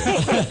Lynde over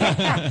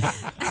here.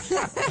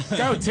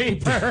 Go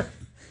deeper.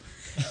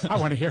 I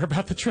want to hear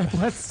about the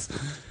triplets.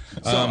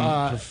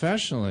 So,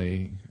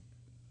 professionally,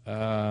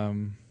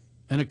 an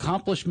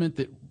accomplishment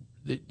that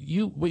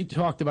we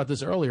talked about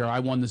this earlier. I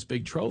won this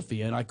big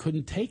trophy and I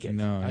couldn't take it.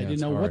 No, I didn't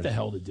know what the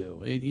hell to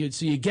do.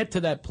 So you get to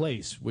that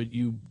place where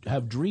you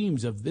have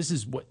dreams of this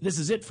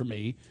is it for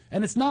me,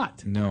 and it's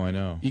not. No, I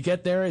know. You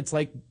get there, it's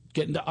like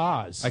getting to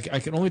Oz. I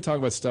can only talk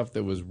about stuff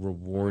that was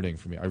rewarding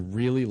for me. I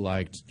really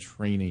liked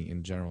training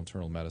in general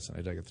internal medicine.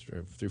 I did 3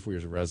 or 4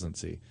 years of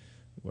residency.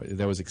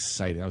 That was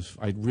exciting.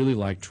 I really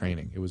liked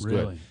training. It was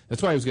Really? good.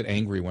 That's why I always get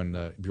angry when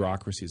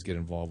bureaucracies get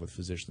involved with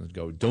physicians and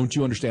go, "Don't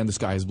you understand the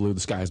sky is blue?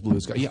 The sky is blue.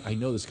 The sky." Yeah, I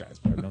know the sky is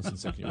blue. I've known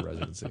since second year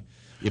residency.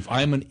 If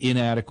I'm an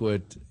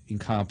inadequate,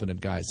 incompetent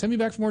guy, send me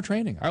back for more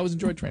training. I always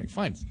enjoyed training.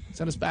 Fine,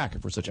 send us back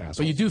if we're such assholes.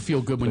 But you do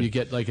feel good when you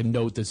get like a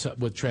note that's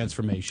with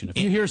transformation. If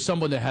you hear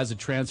someone that has a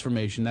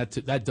transformation,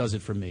 that does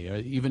it for me.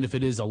 Even if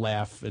it is a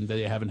laugh and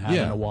they haven't had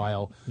in a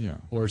while,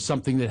 or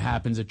something that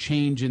happens, a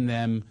change in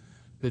them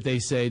that they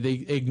say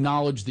they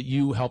acknowledge that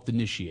you helped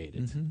initiate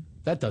it.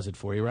 That does it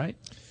for you, right?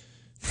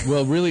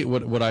 Well, really,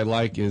 what I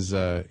like is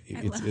I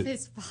love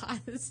his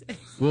pause.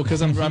 Well,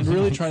 because I'm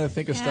really trying to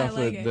think of Yeah, stuff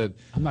I like it. that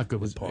I'm not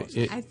good with pause.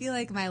 I feel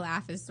like my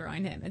laugh is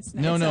throwing him. It's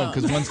No,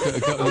 because one's a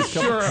couple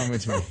coming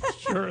to me.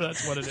 Sure,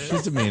 that's what it is.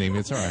 She's demeaning me.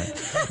 It's all right.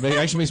 It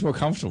actually makes me more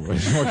comfortable.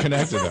 It's more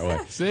connected that way.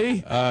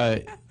 See?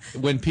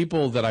 When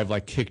people that I've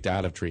like kicked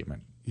out of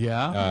treatment,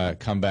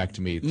 come back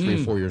to me 3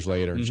 or 4 years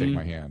later and shake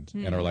my hand,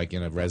 and are like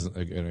in a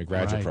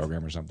graduate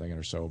program or something, and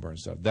are sober and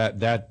stuff.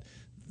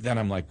 Then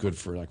I'm like good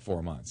for like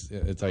 4 months.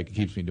 It's like it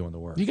keeps me doing the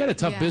work. You got a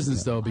tough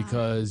business though,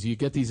 because you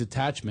get these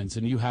attachments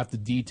and you have to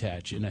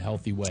detach in a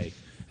healthy way.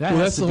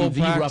 That's the whole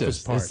the practice.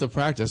 roughest part. It's the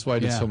practice. That's why I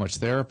did so much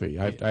therapy.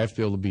 I have to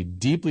be able to be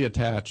deeply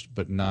attached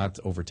but not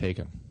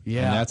overtaken.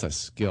 Yeah, and that's a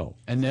skill.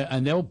 And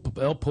they'll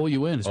pull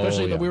you in,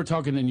 especially we were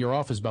talking in your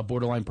office about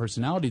borderline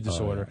personality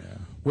disorder,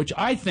 which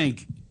I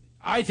think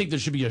there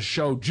should be a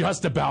show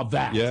just about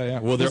that. Yeah.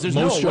 Well,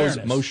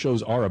 most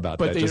shows are about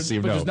that. Just so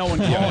you know. There's no one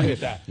calling it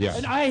that. Yeah.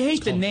 And I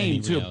hate the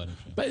name too.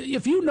 But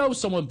if you know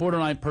someone with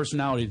borderline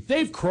personality,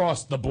 they've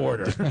crossed the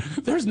border.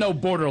 There's no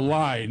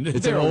borderline.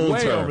 It's They're an old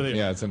way term. over there.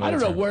 Yeah, it's an old I don't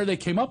know term. where they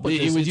came up with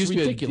this. It's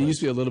ridiculous. It used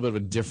to be a little bit of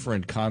a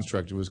different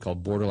construct. It was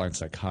called borderline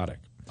psychotic.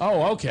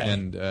 Oh, okay.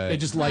 And they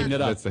just lighten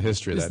it up. That's the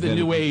history of It's that. the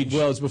new age.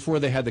 Well, it's before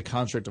they had the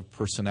construct of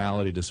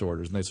personality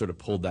disorders, and they sort of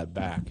pulled that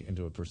back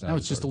into a personality. Now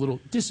it's just a little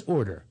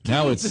disorder.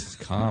 Now it's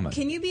common.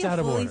 Can you be It's a out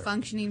of fully order.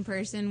 functioning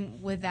person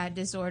with that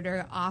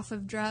disorder off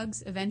of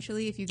drugs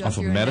eventually if you go Off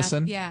of through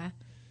medicine?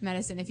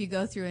 medicine. If you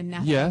go through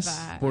enough Yes,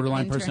 of,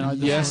 borderline internal-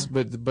 personality Yes,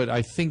 but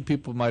I think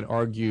people might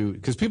argue,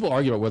 because people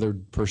argue about whether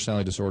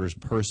personality disorders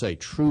per se,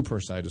 true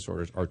personality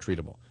disorders, are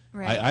treatable.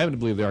 Right. I happen to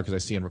believe they are, because I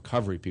see in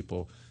recovery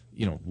people,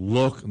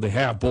 they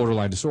have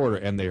borderline disorder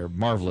and they are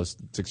marvelous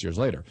 6 years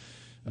later.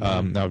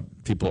 Now,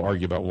 people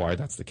argue about why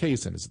that's the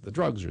case, and is it the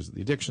drugs, or is it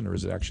the addiction, or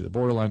is it actually the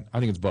borderline? I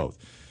think it's both.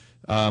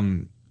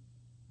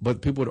 But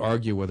people would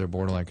argue whether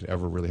borderline could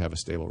ever really have a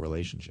stable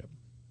relationship,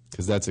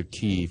 because that's a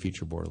key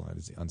feature of borderline,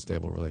 is the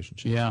unstable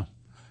relationship. Yeah.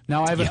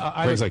 Now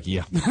Greg's like,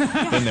 been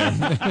there.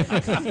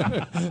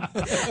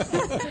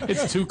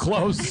 It's too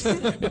close.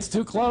 It's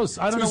too close.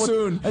 I don't know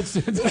what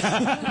soon.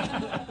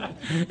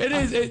 It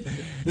is.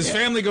 His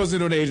family goes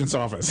into an agent's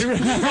office.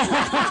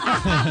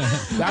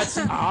 That's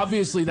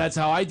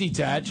how I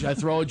detach. I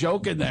throw a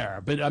joke in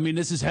there. But I mean,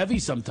 this is heavy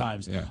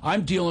sometimes. Yeah.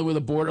 I'm dealing with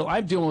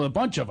I'm dealing with a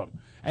bunch of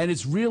them, and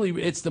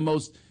it's the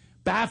most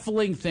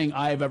baffling thing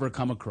I've ever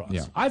come across.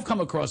 Yeah. I've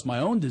come across my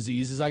own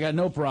diseases. I got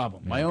no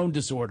problem. My own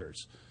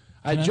disorders.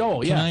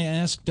 Joel, Can I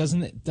ask,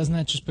 doesn't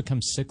that just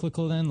become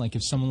cyclical then? Like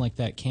if someone like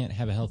that can't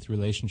have a healthy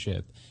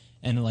relationship,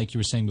 and like you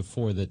were saying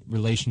before, that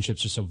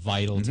relationships are so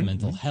vital to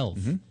mental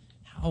health,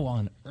 how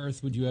on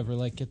earth would you ever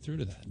get through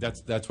to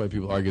that? That's why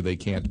people argue they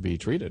can't be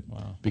treated.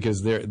 Wow.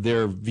 Because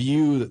their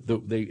view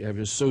that they have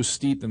is so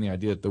steeped in the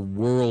idea that the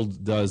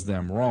world does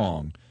them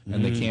wrong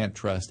and they can't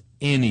trust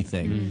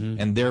anything,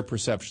 and their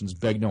perceptions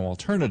beg no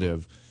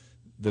alternative,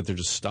 that they're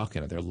just stuck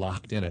in it. They're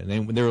locked in it.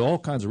 And there are all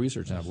kinds of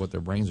research now of what their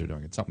brains are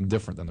doing. It's something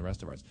different than the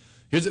rest of ours.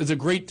 It's a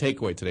great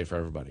takeaway today for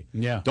everybody.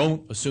 Yeah.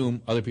 Don't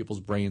assume other people's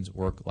brains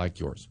work like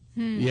yours.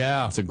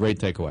 Yeah. It's a great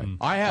takeaway.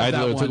 I have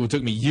that one. It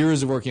took me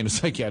years of working in a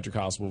psychiatric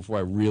hospital before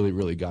I really,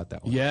 really got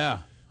that one. Yeah.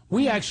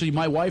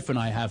 My wife and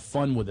I have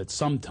fun with it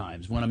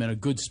sometimes when I'm in a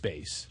good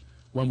space,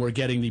 when we're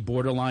getting the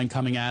borderline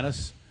coming at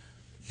us.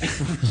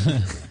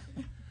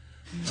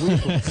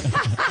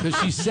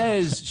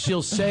 Because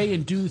she'll say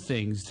and do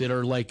things that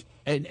are like,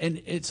 and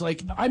it's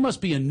like, I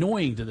must be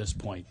annoying to this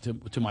point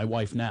to my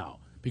wife now.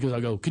 Because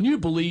I go, can you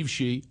believe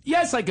she?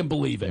 Yes, I can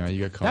believe it. Yeah, you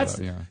get caught up,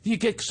 yeah. You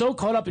get so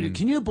caught up in it.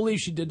 Can you believe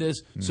she did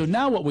this? So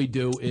now what we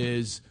do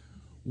is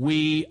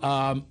we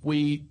pretend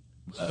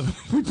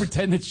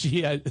that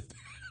she had.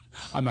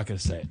 I'm not going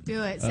to say it.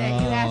 Do it. Say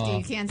it. You have to.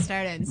 You can't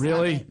start it. And stop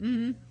Really? it.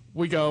 Mm-hmm.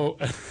 We go,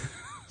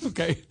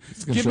 okay.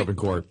 It's going to show up in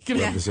court,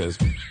 whatever this is.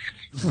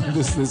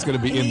 This is going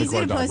to be in the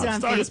court He's going to post it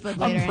on Facebook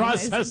later. I'm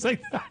processing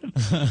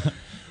that.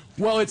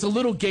 Well, it's a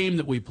little game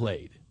that we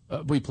played.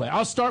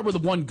 I'll start with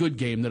one good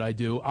game that I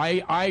do.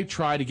 I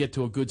try to get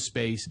to a good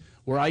space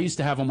where I used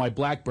to have on my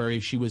BlackBerry,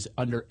 she was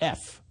under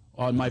F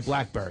on my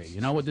BlackBerry.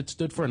 You know what it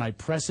stood for? And I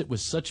press it with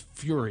such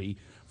fury.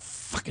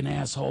 Fucking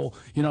asshole.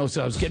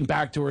 So I was getting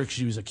back to her.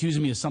 She was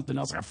accusing me of something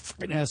else. Like,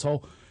 fucking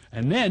asshole.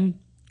 And then,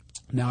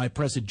 now I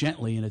press it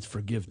gently and it's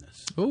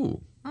forgiveness. Ooh.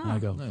 And I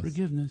go, nice.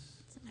 Forgiveness.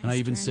 And I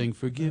even sing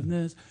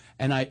forgiveness.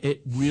 And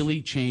it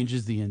really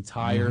changes the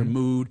entire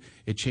mood.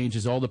 It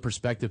changes all the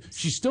perspective.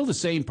 She's still the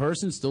same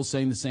person, still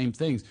saying the same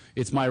things.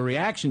 It's my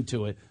reaction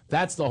to it.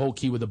 That's the whole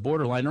key with a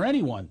borderline or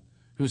anyone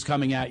who's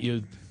coming at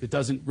you that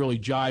doesn't really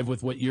jive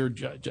with what you're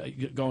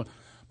going.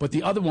 But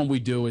the other one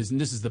we do is,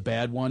 and this is the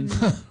bad one,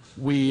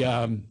 we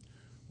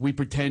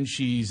pretend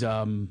she's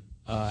out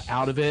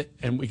of it,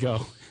 and we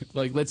go,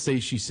 like, let's say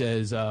she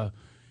says,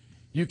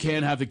 you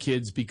can't have the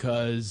kids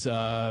because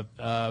you're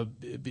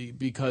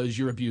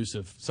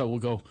abusive. So we'll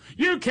go,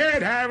 you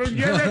can't have them,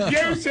 you're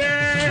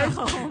abusive!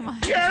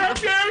 You're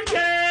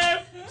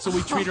abusive! So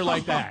we treat her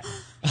like that.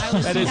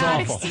 That is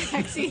awful.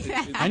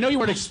 That. I know you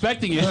weren't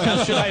expecting it.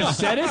 Should I have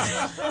said it?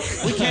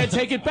 We can't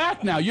take it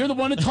back now. You're the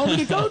one that told me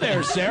to go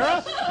there,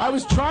 Sarah. I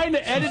was trying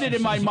to edit it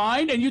in my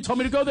mind, and you told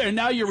me to go there, and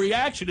now your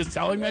reaction is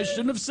telling me I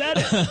shouldn't have said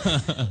it.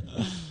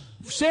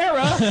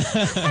 Sarah,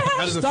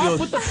 stop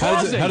with the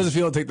pausing. How does it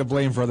feel to take the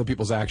blame for other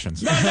people's actions?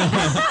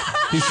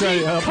 He's trying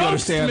to help you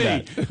understand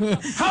that.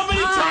 How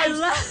many times?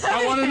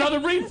 I want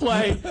another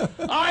replay.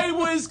 I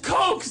was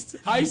coaxed.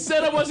 I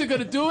said I wasn't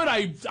going to do it.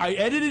 I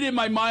edited it in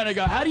my mind. I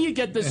go, how do you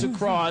get this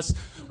across?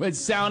 It's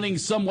sounding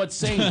somewhat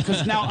sane,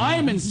 because now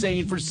I'm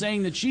insane for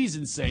saying that she's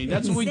insane.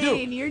 That's what we do.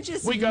 You're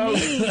just we go,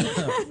 mean.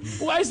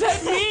 Why is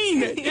that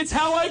mean? It's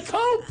how I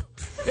cope.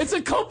 It's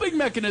a coping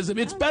mechanism.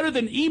 It's better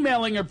than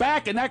emailing her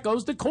back, and that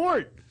goes to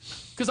court.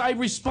 Because I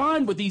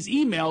respond with these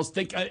emails.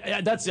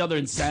 That's the other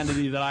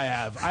insanity that I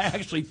have. I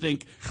actually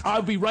think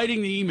I'll be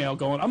writing the email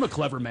going, I'm a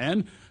clever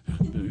man.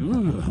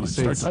 It's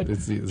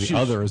the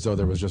other as though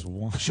there was just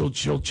one. She'll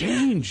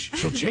change.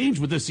 She'll change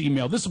with this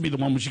email. This will be the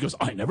one when she goes,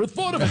 I never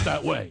thought of it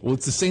that way. Well,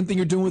 it's the same thing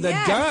you're doing with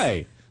that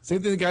guy.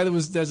 Same thing the guy that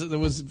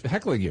was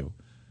heckling you.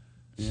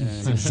 Yeah,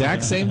 it's the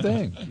exact same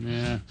thing.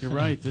 Yeah, you're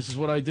right. This is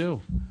what I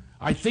do.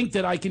 I think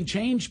that I can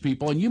change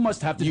people, and you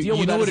must have to deal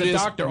with that as a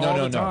doctor all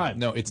the time.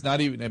 No, it's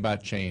not even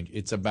about change.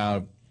 It's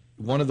about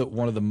one of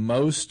the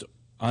most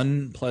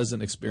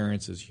unpleasant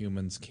experiences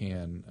humans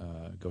can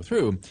go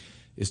through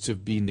is to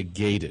be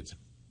negated,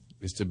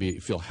 is to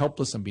feel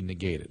helpless and be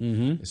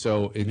negated.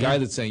 So a guy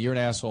that's saying you're an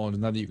asshole and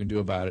there's nothing you can do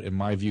about it, in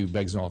my view,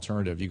 begs an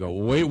alternative. You go,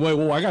 wait,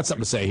 I got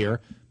something to say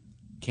here.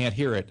 Can't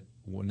hear it.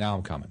 Well, now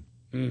I'm coming.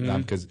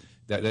 Because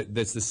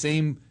that's the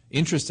same,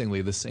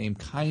 interestingly, the same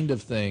kind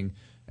of thing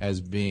as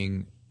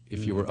being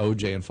if you were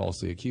OJ and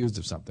falsely accused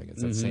of something.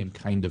 It's that same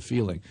kind of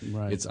feeling.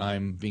 Right. It's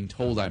I'm being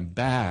told I'm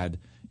bad,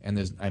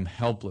 and I'm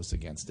helpless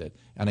against it,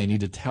 and I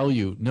need to tell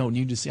you, no, you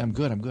need to say I'm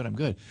good,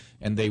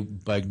 and they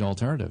beg no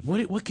alternative.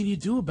 What can you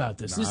do about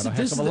this? This is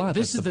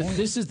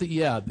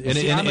the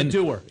I'm a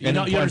doer. You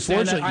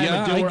understand that? I'm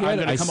a doer. I'm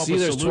going to come up with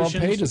there's 12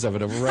 pages of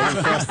it right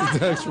across the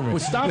text for me. Well,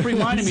 stop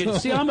reminding me.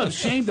 See, I'm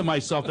ashamed of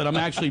myself that I'm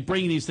actually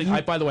bringing these things.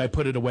 By the way, I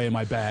put it away in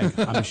my bag.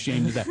 I'm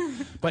ashamed of that.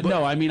 But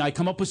no, I mean, I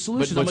come up with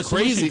solutions. I'm a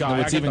solution guy.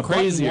 What's even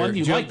crazier?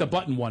 You like the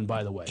button one,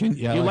 by the way.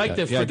 You like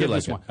the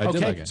forgiveness one.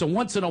 Okay, so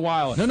once in a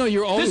while. No,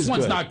 you're always this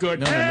one's not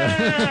good.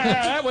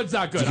 That one's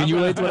not good. Can you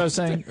relate to what I was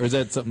saying, or is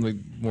that something like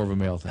more of a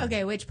male thing?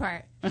 Okay, which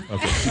part?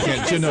 Okay, she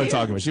didn't know what I'm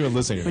talking about. She was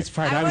listening. Which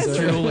part? I was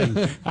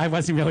drooling. I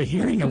wasn't really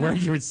hearing a word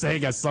you were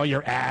saying. I saw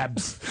your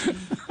abs.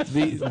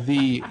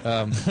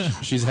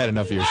 She's had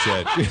enough of your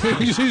shit.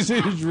 she's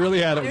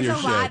really had enough of your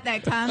shit. There's a lot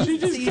that comes. So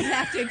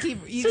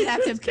you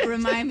have to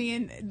remind me.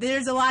 And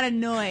there's a lot of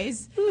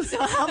noise.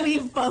 So help me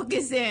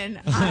focus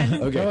in on.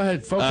 Okay, go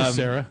ahead, focus,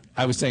 Sarah.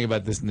 I was saying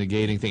about this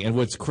negating thing, and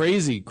what's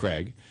crazy,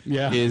 Craig,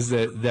 is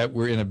that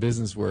we're in a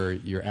business where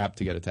you're apt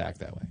to get attacked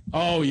that way.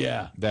 Oh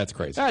yeah, that's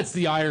crazy. That's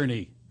the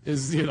irony.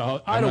 Is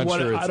I don't want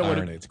want to. I don't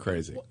want to. It's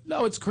crazy.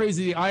 No, it's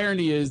crazy. The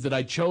irony is that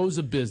I chose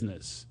a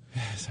business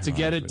to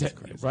get it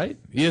right.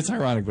 Yeah, it's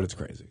ironic, but it's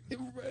crazy.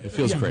 It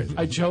feels crazy.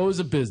 I chose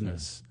a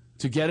business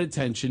to get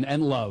attention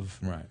and love.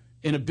 Right.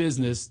 In a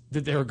business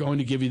that they're going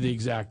to give you the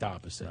exact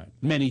opposite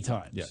many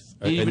times. Yes.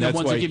 Even the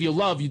ones that give you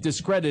love, you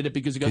discredit it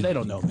because you go, they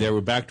don't know. We're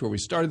back to where we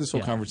started this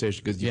whole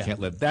conversation because you can't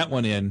let that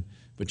one in,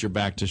 but you're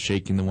back to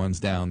shaking the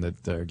ones down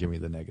that are giving you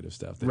the negative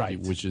stuff.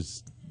 Which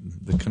is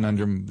the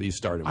conundrum that you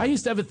started with. I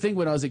used to have a thing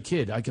when I was a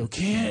kid. I go,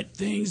 can't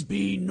things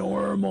be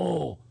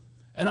normal?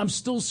 And I'm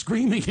still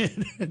screaming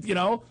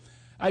it,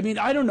 I mean,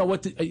 I don't know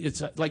what to,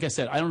 it's like I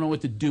said, I don't know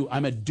what to do.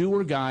 I'm a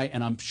doer guy,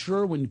 and I'm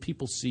sure when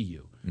people see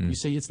you, you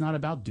say it's not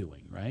about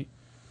doing, right?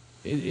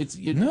 It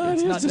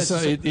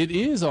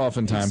is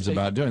oftentimes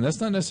about doing. That's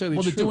not necessarily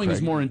true. Well, the doing Craig.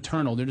 is more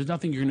internal. There's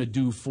nothing you're going to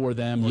do for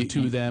them or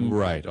to them.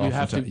 Right. You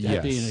have to be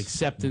an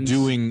acceptance.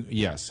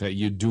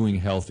 You're doing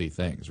healthy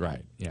things.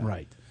 Right. Yeah.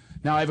 Right.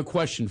 Now, I have a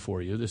question for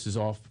you. This is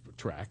off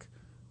track,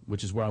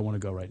 which is where I want to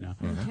go right now.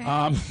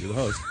 You're the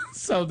host.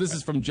 So this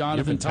is from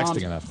Jonathan You've been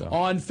texting Toms enough, though.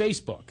 on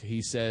Facebook.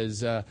 He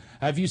says,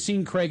 have you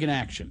seen Craig in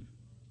action?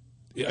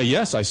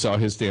 Yes, I saw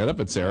his stand-up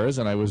at Sarah's,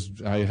 and I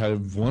had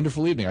a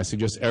wonderful evening. I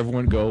suggest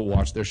everyone go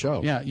watch their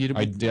show. Yeah,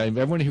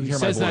 everyone who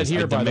hears my voice, says that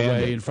here, by the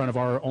way, it. in front of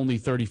our only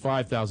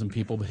 35,000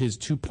 people, but his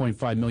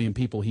 2.5 million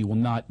people, he will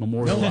not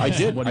memorialize. No, I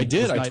did. what I he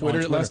did. this I night on tweeted it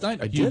Twitter. last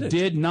night. You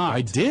did not.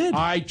 I did.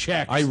 I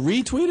checked. I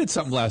retweeted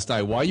something last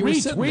night while you were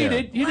sitting there.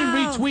 Retweeted? You didn't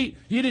retweet.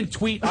 You didn't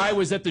tweet. I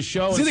was at the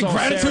show. See the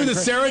gratitude that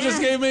Sarah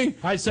just gave me?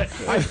 I said,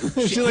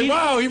 she's like,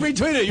 wow, he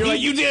retweeted. You're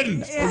like, you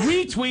didn't. A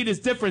retweet is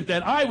different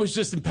than I was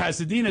just in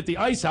Pasadena at the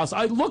Ice House.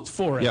 I looked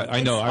for it. Yeah,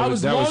 I know. I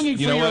was longing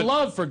for your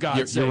love, for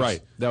God's sake. You're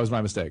right. That was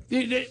my mistake.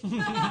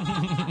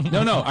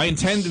 No, I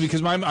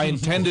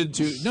intended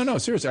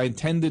seriously, I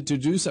intended to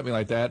do something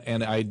like that,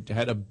 and I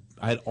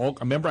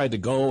remember I had to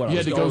go. And you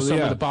had to go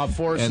somewhere to Bob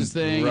Forrest's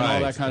thing and all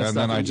that kind of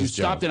stuff. Then I just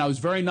stopped in. I was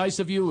very nice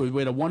of you.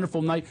 We had a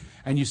wonderful night,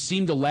 and you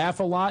seemed to laugh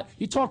a lot.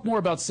 You talked more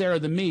about Sarah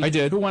than me. I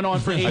did. Who went on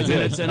for 8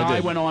 minutes, and I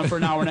went on for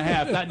an hour and a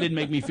half. That didn't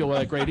make me feel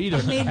that great either.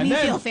 It made me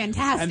feel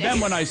fantastic. And then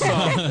when I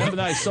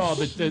saw,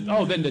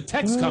 then the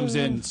text comes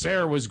in.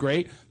 Sarah was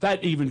great.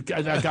 That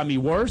got me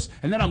worse.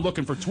 And then I'm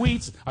looking for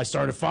tweets. I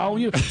started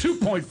following you.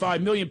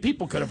 2.5 million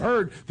people could have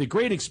heard the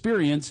great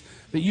experience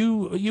that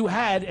you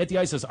had at the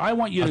Ice House. I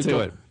want you to do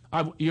it.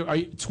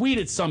 Tweet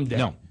it someday.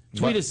 No.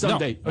 Tweet it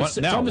someday. Why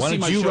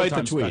don't you write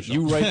the tweet? Special.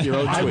 You write your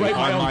own tweet. I write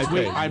my on own my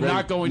tweet. page. I'm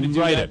not going to do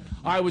write that. it.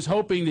 I was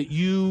hoping that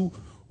you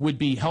would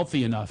be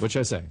healthy enough. Which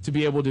I say to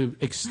be able to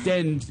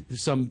extend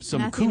some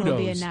Nothing kudos. will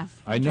be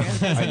enough. I know.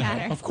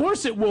 Of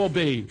course it will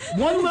be.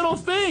 One little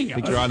thing. I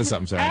think you're onto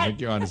something, Sarah. I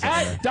think you're onto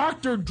something. At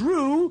Dr.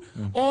 Drew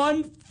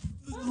on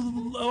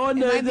It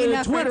might be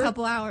enough Twitter. for a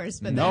couple hours,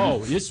 but No,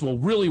 this will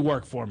really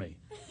work for me.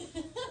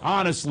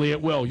 Honestly,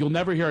 it will. You'll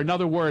never hear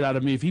another word out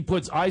of me if he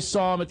puts "I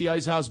saw him at the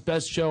Ice House,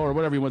 best show" or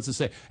whatever he wants to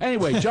say.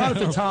 Anyway,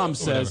 Jonathan Tom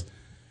says.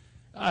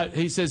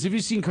 He says, have you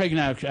seen Craig in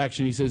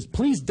action? He says,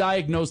 please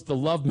diagnose the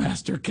Love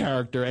Master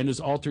character and his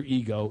alter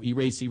ego,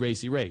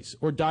 erase,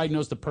 or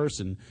diagnose the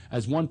person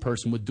as one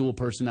person with dual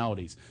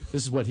personalities.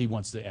 This is what he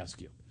wants to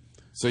ask you.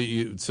 So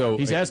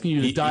he's asking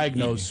you to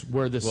diagnose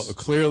where this. Well,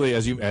 clearly,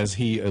 as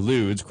he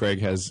alludes, Craig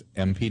has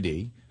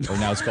MPD, or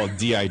now it's called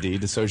DID,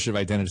 dissociative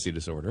identity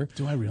disorder.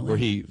 Do I really? Where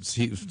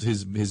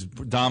his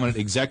dominant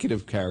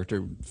executive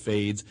character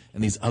fades,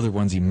 and these other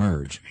ones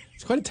emerge.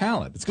 It's quite a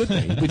talent. It's a good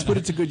thing. We put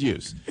it to good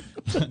use.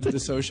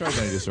 Dissociative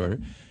identity disorder.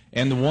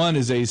 And the one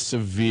is a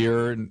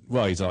severe,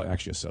 well, he's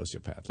actually a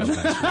sociopath.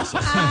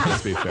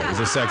 Let's be fair.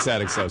 He's a sex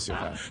addict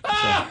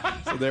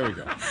sociopath. So there we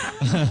go.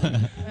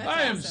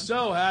 I am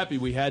so happy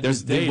we had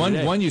There's this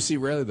day one you see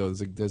rarely, though.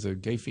 There's a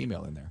gay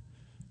female in there.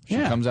 She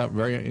comes out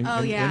very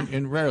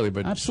rarely,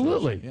 but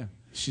absolutely. Yeah.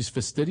 She's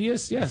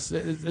fastidious. Yes,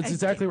 that's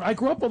exactly right. I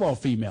grew up with all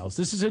females.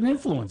 This is an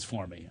influence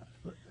for me.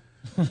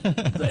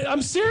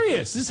 I'm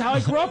serious. This is how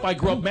I grew up. I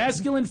grew up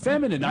masculine,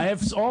 feminine. I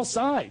have all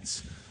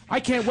sides. I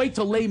can't wait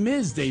till Les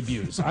Mis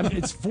debuts.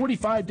 It's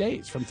 45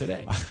 days from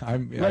today.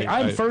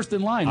 I'm first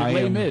in line at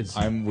Les Mis.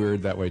 I'm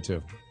weird that way,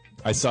 too.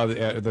 I saw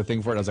the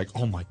thing for it. I was like,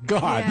 oh, my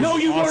God. Yeah. No,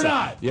 you were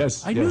not.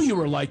 Yes. I knew you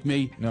were like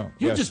me. No.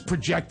 You're just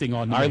projecting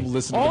on me. I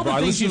listen to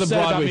the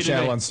Broadway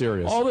channel on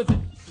Sirius.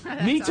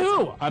 Me,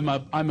 too. I'm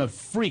a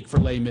freak for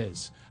Les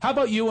Mis. How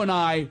about you and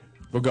I?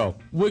 We'll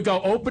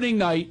go opening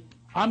night.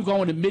 I'm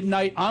going at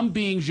midnight. I'm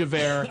being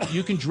Javert.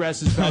 You can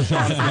dress as Valjean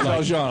if you like.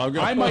 Valjean, I'll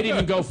go. I might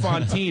even go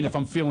Fontaine if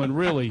I'm feeling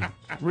really,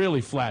 really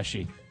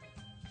flashy.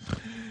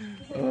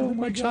 Oh,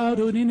 my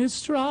childhood in his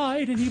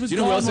stride, and he was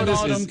gone when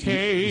autumn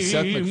came.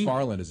 Seth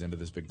MacFarlane is into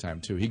this big time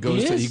too. He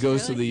goes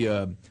to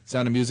the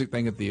Sound of Music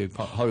thing at the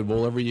Hollywood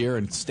Bowl every year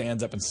and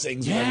stands up and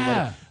sings with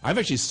everybody. I've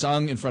actually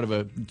sung in front of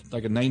a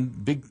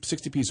big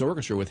 60-piece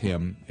orchestra with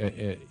him.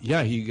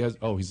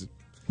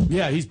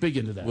 He's big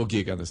into that. We'll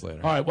geek on this later.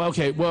 All right. Well,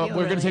 okay. Well,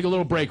 we're going to take a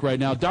little break right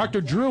now. Dr.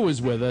 Drew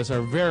is with us,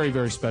 our very,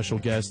 very special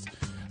guest.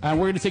 And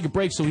we're going to take a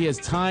break so he has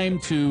time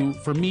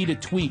for me to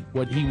tweet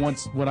what I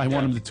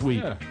want him to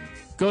tweet. Yeah.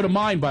 Go to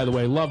mine, by the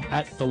way,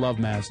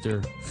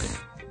 @TheLoveMaster.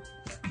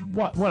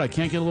 What? I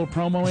can't get a little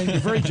promo in? You're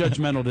very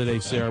judgmental today,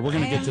 Sarah. We're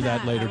going to get to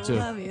that later, too.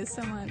 I love you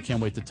so much. I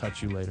can't wait to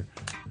touch you later.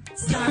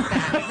 Stop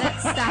that.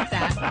 Stop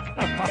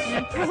that.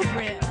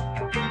 Inappropriate.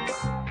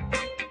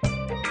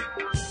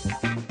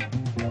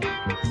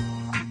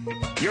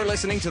 You're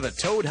listening to the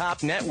Toad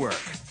Hop Network,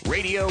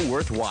 radio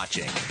worth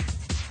watching.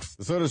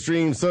 The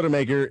SodaStream Soda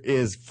Maker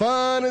is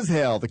fun as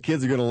hell. The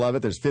kids are going to love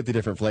it. There's 50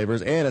 different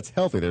flavors, and it's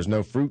healthy. There's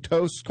no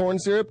fructose, corn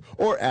syrup,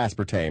 or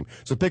aspartame.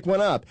 So pick one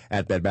up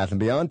at Bed Bath &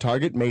 Beyond,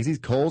 Target, Macy's,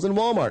 Kohl's, and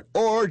Walmart.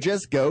 Or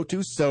just go to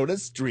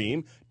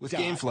SodaStream. With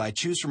GameFly,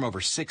 choose from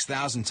over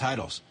 6,000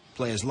 titles.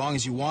 Play as long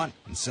as you want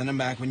and send them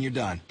back when you're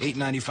done.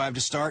 $8.95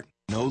 to start,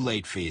 no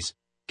late fees.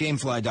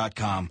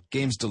 Gamefly.com.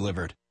 Games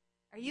delivered.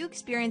 Are you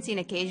experiencing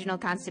occasional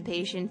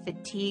constipation,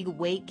 fatigue,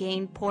 weight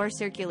gain, poor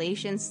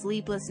circulation,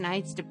 sleepless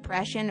nights,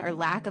 depression, or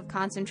lack of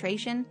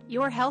concentration?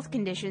 Your health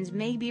conditions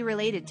may be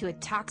related to a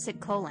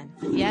toxic colon.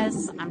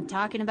 Yes, I'm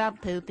talking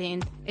about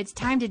pooping. It's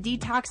time to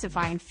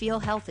detoxify and feel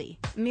healthy.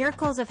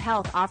 Miracles of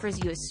Health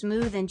offers you a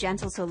smooth and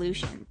gentle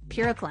solution.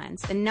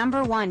 PuraCleanse, the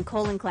 #1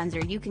 colon cleanser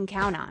you can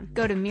count on.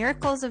 Go to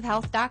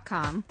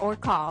miraclesofhealth.com or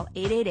call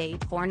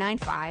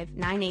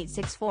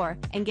 888-495-9864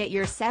 and get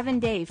your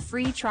 7-day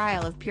free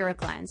trial of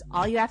PuraCleanse.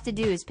 All you have to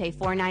do is pay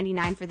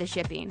 $4.99 for the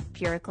shipping.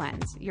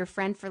 PuraCleanse, your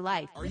friend for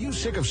life. Are you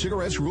sick of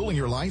cigarettes ruling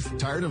your life?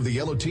 Tired of the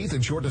yellow teeth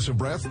and shortness of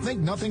breath?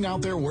 Think nothing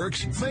out there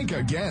works? Think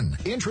again.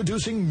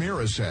 Introducing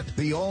Miraset,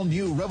 the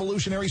all-new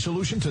revolutionary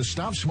solution to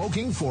stop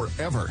smoking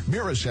forever.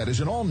 Miraset is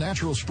an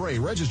all-natural spray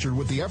registered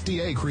with the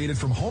FDA, created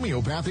from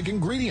homeopathic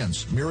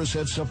ingredients.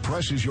 Miraset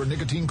suppresses your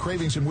nicotine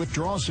cravings and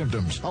withdrawal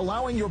symptoms,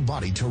 allowing your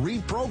body to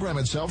reprogram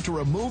itself to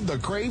remove the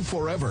crave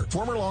forever.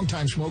 Former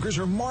longtime smokers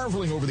are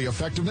marveling over the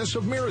effectiveness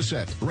of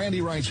Miraset.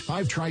 Randy writes,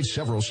 I've tried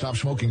several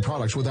stop-smoking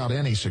products without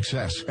any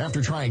success.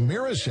 After trying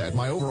Miraset,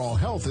 my overall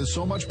health is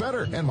so much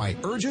better, and my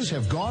urges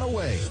have gone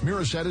away.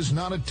 Miraset is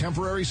not a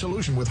temporary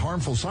solution with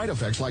harmful side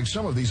effects like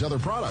some of these other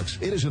products.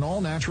 It is an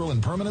all-natural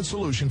and permanent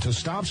solution to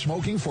stop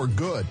smoking for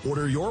good.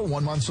 Order your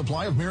 1-month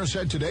supply of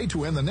Miraset today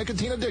to end the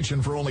nicotine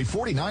addiction for only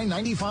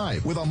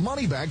 $49.95 with a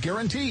money-back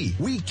guarantee.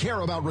 We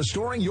care about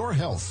restoring your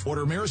health.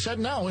 Order Miraset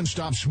now and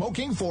stop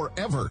smoking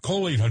forever.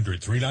 Call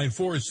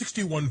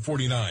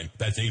 800-394-6149.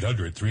 That's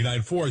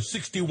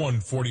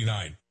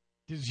 800-394-6149.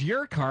 Does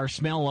your car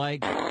smell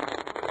like?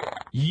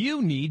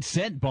 You need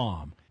Scent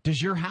Bomb.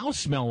 Does your house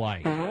smell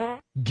like?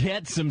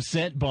 Get some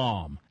Scent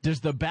Bomb. Does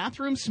the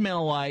bathroom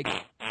smell like?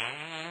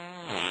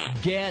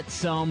 Get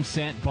some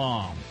Scent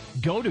Bomb.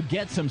 Go to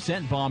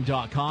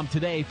GetSomeScentBomb.com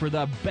today for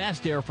the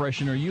best air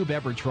freshener you've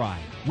ever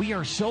tried. We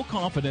are so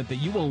confident that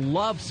you will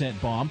love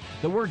Scent Bomb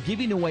that we're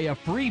giving away a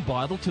free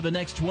bottle to the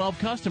next 12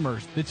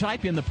 customers that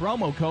type in the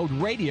promo code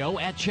RADIO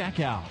at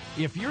checkout.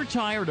 If you're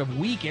tired of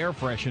weak air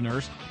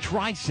fresheners,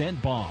 try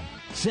Scent Bomb.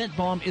 Scent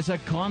Bomb is a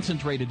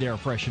concentrated air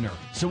freshener,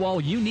 so all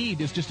you need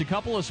is just a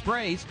couple of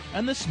sprays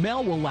and the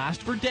smell will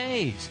last for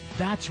days.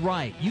 That's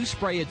right, you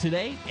spray it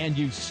today and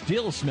you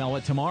still smell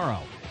it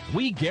tomorrow.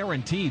 We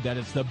guarantee that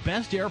it's the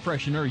best air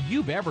freshener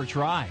you've ever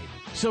tried.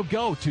 So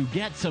go to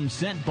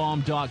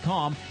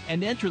GetSomeScentBomb.com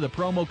and enter the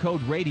promo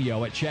code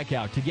RADIO at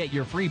checkout to get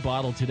your free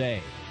bottle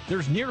today.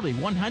 There's nearly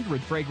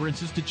 100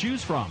 fragrances to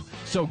choose from,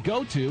 so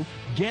go to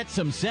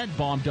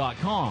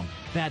GetSomeScentBomb.com.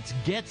 That's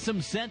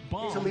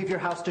GetSomeScentBomb. To leave your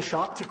house to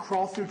shop, to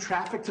crawl through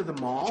traffic to the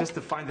mall, just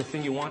to find the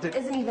thing you wanted.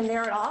 Isn't even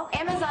there at all.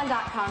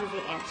 Amazon.com is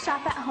the answer.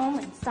 Shop at home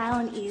in style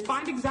and ease.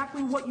 Find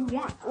exactly what you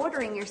want.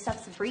 Ordering your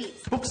stuff's a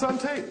breeze. Books on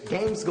tape,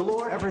 games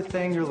galore,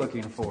 everything you're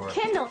looking for.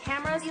 Kindle,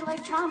 cameras,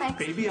 electronics.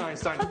 Baby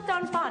Einstein. Hooked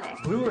on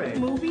phonics. Blu-ray.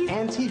 Movies.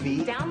 And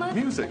TV. Download.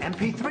 Music.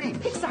 MP3.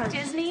 Pixar.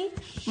 Disney.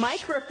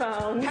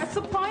 Microphones. Pet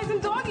supplies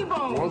and doggy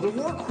bones. World of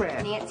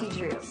Warcraft. Nancy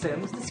Drew.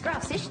 Sims. The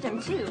Scruff. System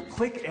too.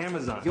 Click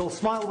Amazon. You'll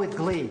smile with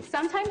glee.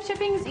 Sometimes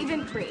shipping is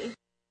even free.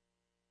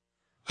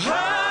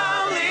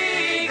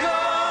 Holy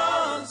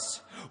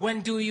Ghost,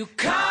 when do you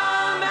come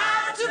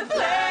out to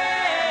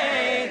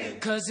play?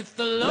 'Cause if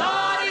the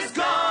Lord is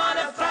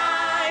gonna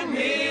find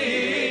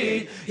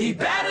me, he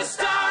better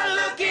start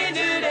looking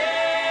today.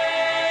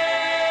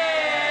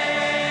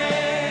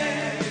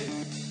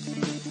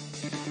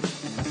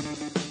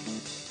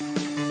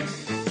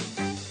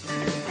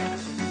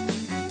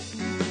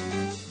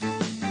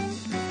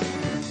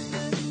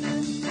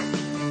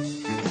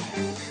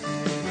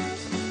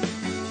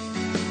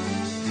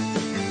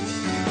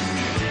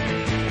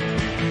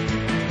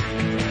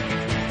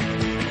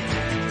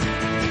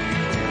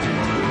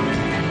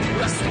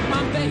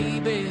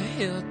 Baby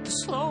hit the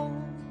slopes.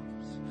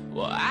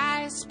 Well,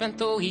 I spent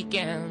the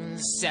weekend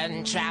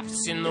setting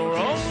traps in the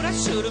road. I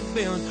should have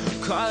been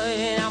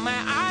cutting out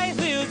my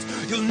eyelids.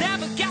 You'll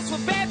never guess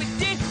what baby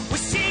did when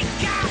she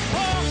got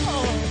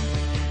home.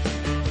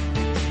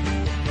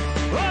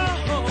 Oh,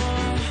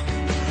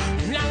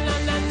 now,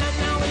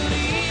 at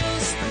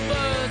least the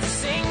birds are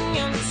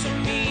singing to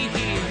me.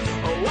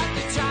 Oh, what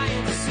they're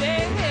trying to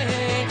say,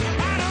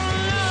 I don't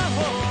know.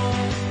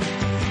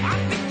 I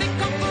think they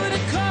come for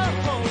the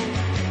cold.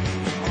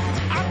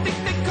 I think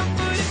they come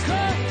for the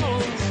cold.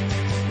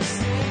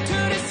 To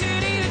the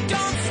city that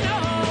don't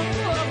snow.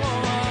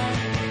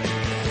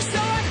 So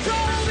I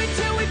drove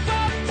until we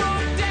both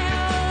broke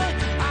down.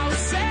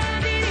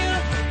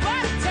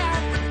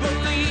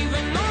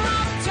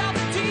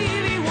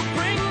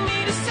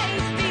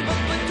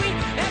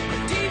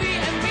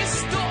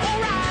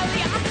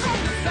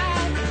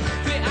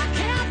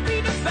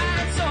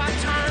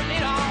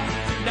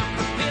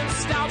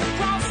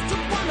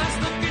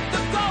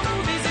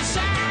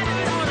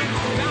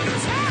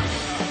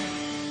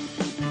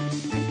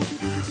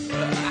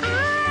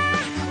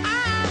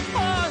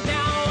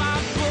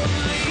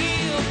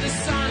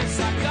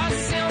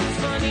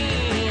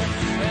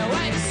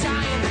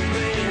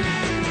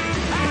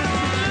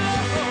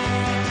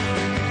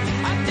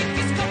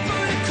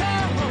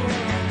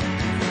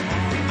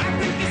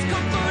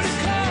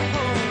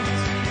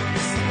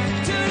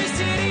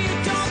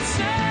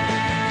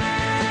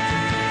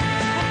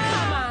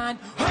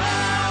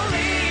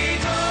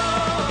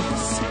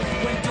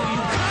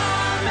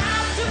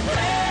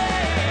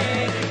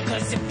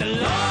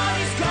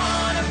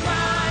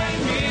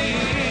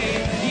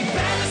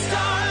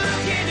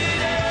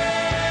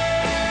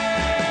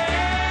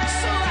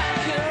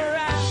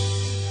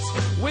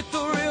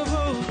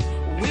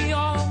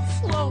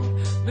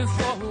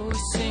 before we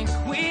sink.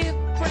 We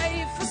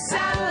pray for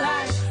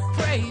satellite,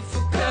 pray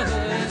for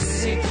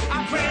courtesy.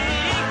 I pray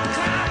it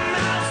climb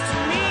out to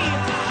me.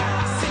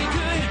 I say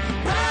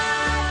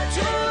goodbye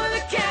to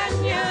the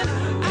canyon.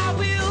 I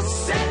will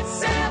set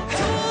sail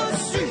to the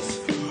streets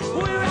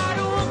where I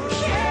don't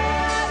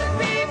care to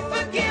be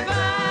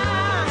forgiven.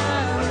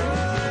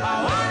 I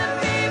wanna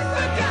be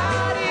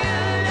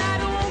forgotten. I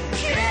don't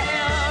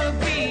care to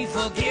be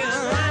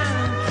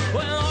forgiven.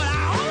 Well, Lord, I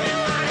only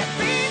wanna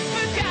be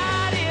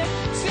forgotten.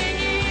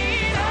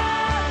 Singing, oh,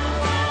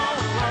 oh,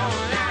 oh,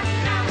 na,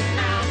 na,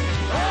 na.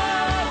 Oh,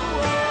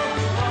 oh,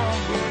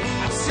 oh.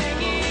 I'm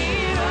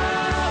singing, oh,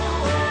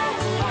 oh,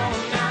 oh,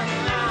 na,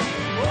 na.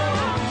 Oh,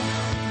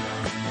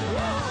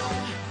 oh.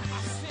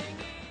 I'm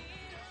singing.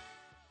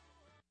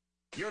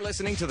 You're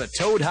listening to the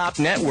Toad Hop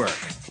Network,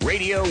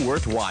 radio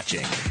worth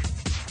watching.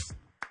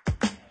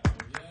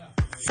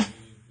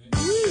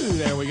 Woo,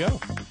 there we go.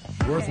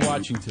 Worth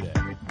watching today.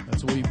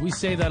 That's what we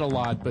say that a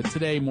lot, but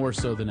today more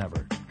so than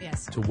ever.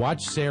 Yes. To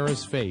watch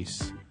Sarah's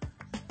face,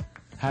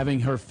 having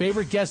her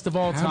favorite guest of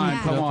all How do time. you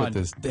Come put up on, with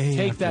this day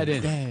take after that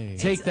in. day?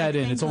 Take that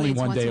in. It's only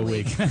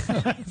thankfully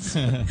one it's day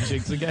a once week.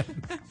 Jinx again.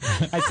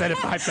 I said it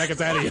 5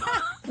 seconds out of you.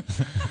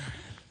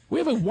 We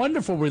have a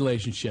wonderful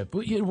relationship.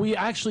 We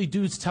actually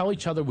do tell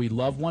each other we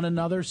love one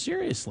another.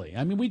 Seriously,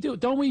 I mean, we do,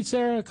 don't we,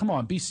 Sarah? Come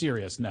on, be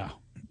serious now.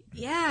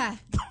 Yeah.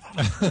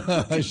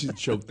 I should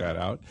choke that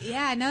out.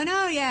 Yeah,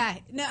 no, yeah.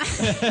 No.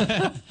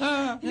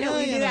 No,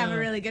 we do have a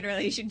really good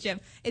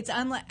relationship. It's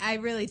unlike, I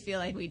really feel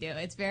like we do.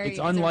 It's very, It's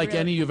unlike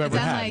any you've ever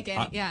it's had. unlike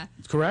any, yeah.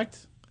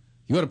 Correct?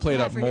 You got to play it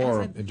Yeah, I up forget-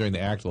 more I said- during the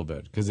act a little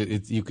bit because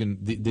you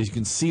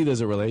can see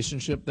there's a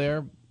relationship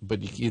there, but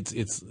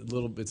it's a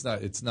little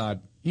it's not.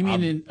 You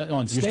mean on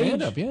your stage?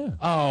 stand-up, yeah.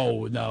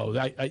 Oh no,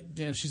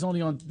 she's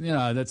only on.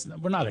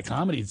 We're not a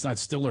comedy. It's not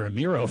Stiller and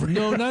Miro over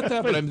No, here. not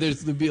that. But I mean,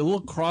 there'd be a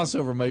little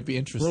crossover. Might be A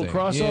interesting. little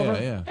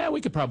crossover. Yeah.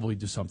 We could probably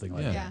do something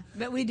like that. Yeah,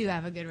 but we do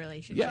have a good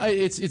relationship. Yeah,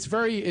 it's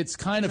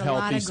kind of There's a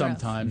lot healthy of growth.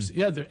 sometimes.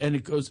 Yeah, and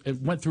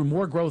it went through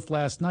more growth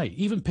last night.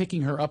 Even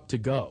picking her up to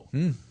go.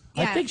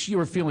 I Yeah. think you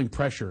were feeling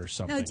pressure or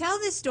something. No, tell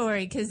this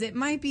story because it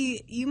might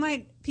be,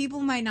 people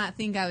might not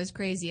think I was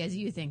crazy as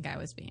you think I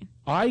was being.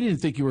 I didn't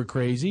think you were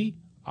crazy.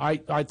 I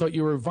thought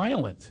you were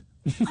violent.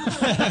 No,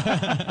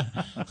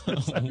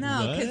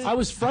 because I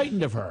was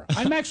frightened of her.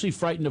 I'm actually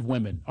frightened of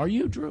women. Are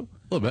you, Drew?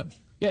 A little bit.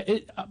 Yeah,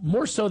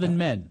 more so than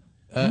men.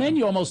 Men,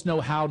 you almost know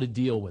how to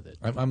deal with it.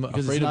 I'm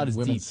because afraid it's not of as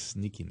women's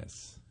deep.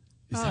 sneakiness.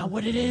 Is that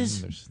what it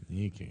is? They're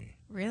sneaky.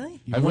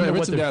 really? You I wonder read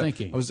what some they're data.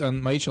 thinking. I was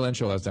on my HLN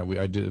show last night.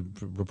 I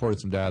reported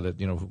some data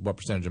that what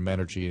percentage of men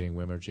are cheating,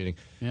 women are cheating.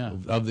 Yeah.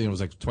 It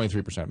was like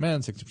 23% men,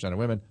 60% of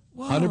women,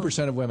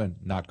 100% of women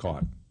not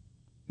caught.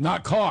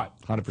 Not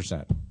caught.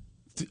 100%.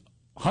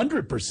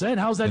 100%?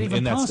 How's that even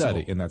in that possible?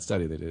 study? In that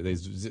study, they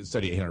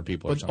studied 800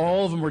 people. or But something.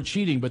 all of them were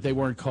cheating, but they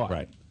weren't caught.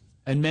 Right.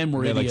 And men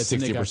were They had like idiots.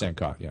 and they got 60%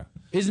 caught. Yeah.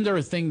 Isn't there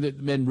a thing that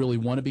men really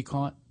want to be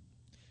caught?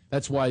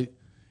 That's why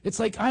it's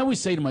like I always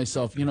say to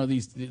myself,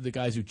 the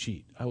guys who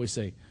cheat. I always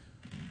say,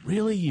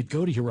 really, you'd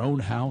go to your own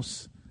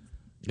house?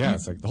 Yeah,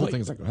 it's like the whole thing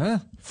is like, huh?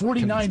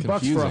 $49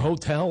 bucks for a confusing.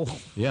 hotel.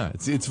 Yeah,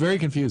 it's very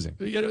confusing.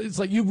 It's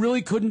like you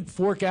really couldn't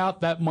fork out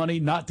that money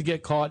not to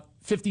get caught.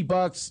 $50,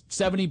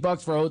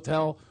 $70 for a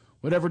hotel,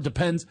 whatever,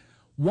 depends.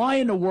 Why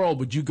in the world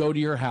would you go to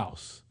your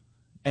house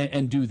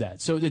and do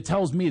that? So it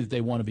tells me that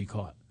they want to be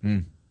caught.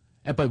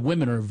 But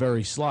women are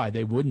very sly.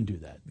 They wouldn't do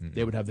that.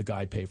 They would have the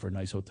guy pay for a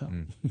nice hotel.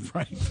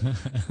 Right.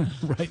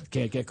 Right.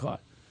 Can't get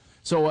caught.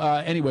 So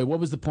anyway, what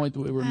was the point that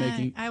we were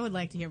making? I would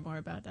like to hear more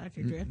about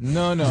Dr. Drew.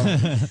 No.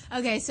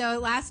 Okay, so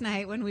last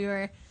night when we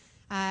were,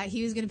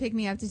 he was going to pick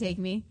me up to take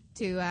me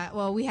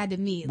to, we had to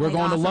meet. We're like,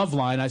 going to off of-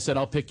 Loveline. I said,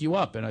 I'll pick you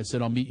up. And I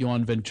said, I'll meet you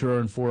on Ventura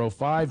and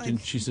 405.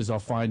 And she says, I'll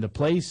find a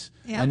place.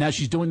 Yeah. And now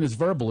she's doing this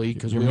verbally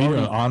because You're we meeting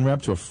already an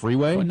on-ramp to a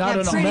freeway? Well, not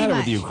Yeah, an pretty matter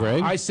much. with you,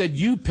 Craig? I said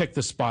you picked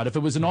the spot. If it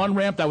was an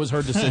on-ramp, that was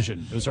her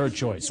decision. It was her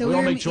choice. So we all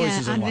were make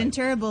choices on in life.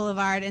 Ventura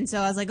Boulevard, and so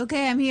I was like,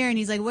 "Okay, I'm here." And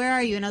he's like, "Where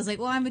are you?" And I was like,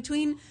 "Well, I'm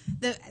between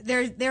the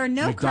there are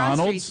no cross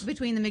McDonald's? streets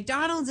between the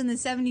McDonald's and the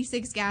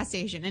 76 gas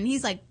station." And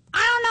he's like, "I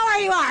don't know where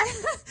you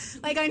are."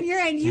 Like on your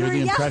end, you You're were the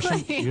yelling.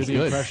 impression. You're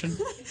the impression.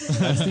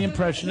 That's the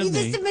impression of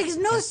me. It makes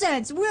no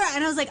sense. And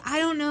I was like, I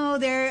don't know.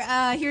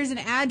 Here's an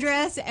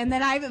address. And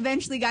then I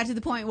eventually got to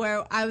the point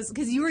where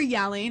because you were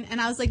yelling,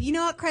 and I was like, you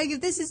know what, Craig, if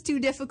this is too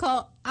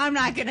difficult, I'm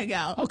not gonna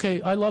go.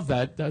 Okay, I love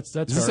that. That's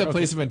Is this her. that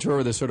place in Ventura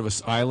where there's sort of an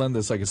island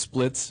that's like a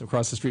splits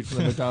across the street from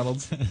the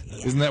McDonald's?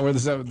 Isn't that where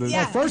the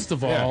Yeah. First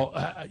of all,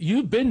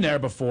 you've been there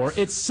before.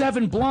 It's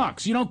 7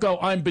 blocks. You don't go,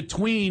 I'm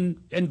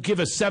between, and give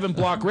a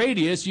 7-block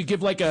radius. You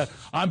give like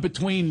I'm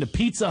between the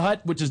Pizza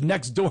Hut, which is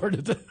next door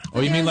to the... Oh,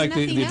 you mean like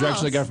the nothing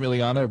direction they got else. from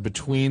Ileana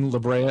between La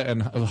Brea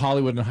and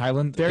Hollywood and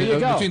Highland? There you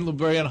go. Between La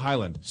Brea and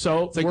Highland.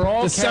 So It's like we're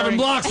all the 7 carrying-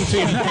 blocks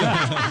between,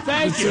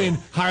 Thank you. between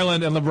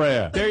Highland and La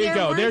Brea. There you There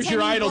go. weren't There's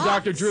your any idol,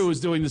 blocks. Dr. Drew, is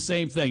doing the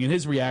same thing. And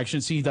his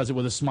reaction, see, he does it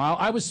with a smile.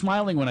 I was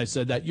smiling when I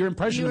said that. Your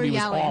impression You of were me was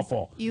yelling.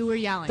 awful. You were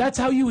yelling. That's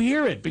how you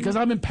hear it, because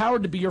I'm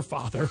empowered to be your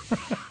father.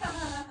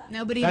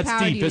 Nobody That's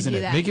empowered deep, you to isn't do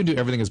it? that. Make him do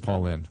everything as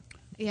Paul Lynde.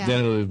 Yeah.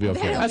 then it'll be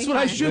okay. That's what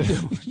I should do.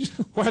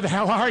 Where the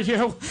hell are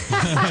you?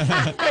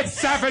 It's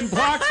 7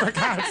 blocks, for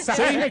God's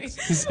sake.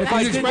 He's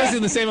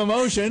expressing the same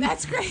emotion.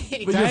 That's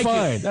great. But you're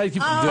fine. Thank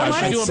you. Oh, I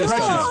should do wonderful.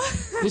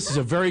 impressions. This is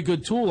a very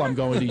good tool I'm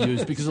going to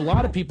use because a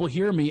lot of people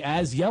hear me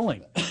as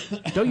yelling.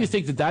 Don't you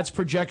think that that's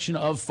projection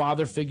of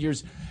father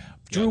figures?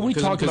 Drew, we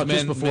talked about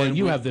this before, and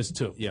you have this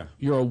too. Yeah.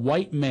 You're a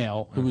white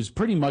male who has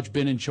pretty much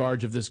been in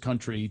charge of this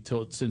country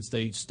since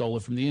they stole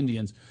it from the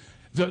Indians.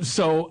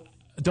 So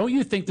don't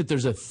you think that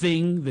there's a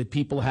thing that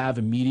people have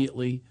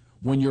immediately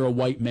when you're a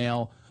white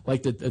male?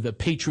 Like the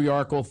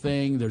patriarchal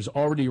thing, there's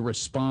already a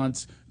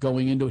response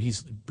going into it.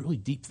 He's really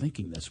deep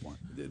thinking this one.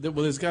 Well,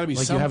 there's got to be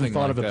like something you haven't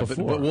thought like of it that.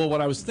 before. But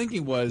what I was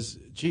thinking was,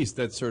 geez,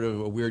 that's sort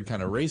of a weird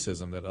kind of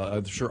racism that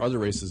I'm sure other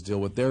races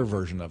deal with their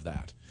version of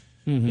that.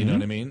 Mm-hmm. You know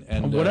what I mean?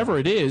 And whatever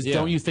it is, yeah.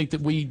 don't you think that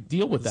we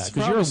deal with that? It's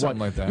Because probably something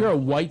like that. You're a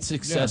white,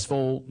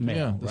 successful male,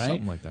 Yeah, right?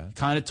 something like that.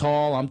 Kind of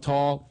tall. I'm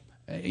tall.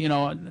 You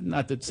know,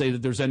 not to say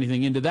that there's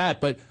anything into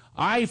that, but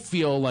I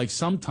feel like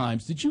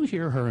sometimes. Did you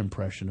hear her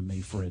impression of me,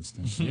 for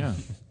instance? Yeah.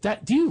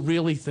 Do you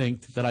really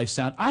think that I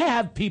sound? I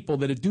have people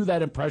that do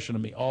that impression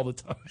of me all the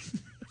time,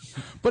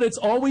 but it's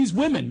always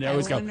women. They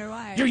always wonder go,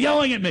 why. "You're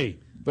yelling at me."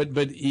 But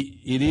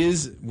it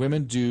is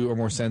women are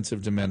more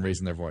sensitive to men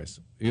raising their voice.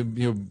 You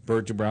know,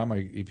 Bert DeBrown,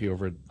 my EP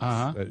over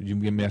at you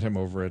met him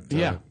over at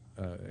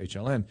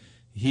HLN.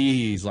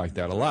 He's like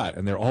that a lot,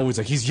 and they're always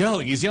like, he's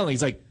yelling. He's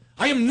like,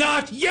 I am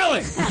not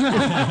yelling.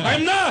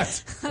 I'm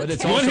not. But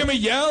it's you want also- him to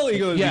yell? He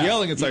goes Yeah.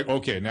 yelling. It's like,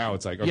 okay, now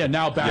it's like, okay. Yeah,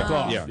 now back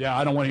off. Yeah.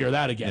 I don't want to hear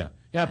that again.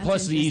 Yeah,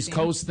 plus the East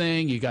Coast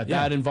thing, you got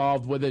that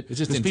involved with it. It's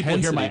just 'Cause intensity.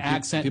 people hear my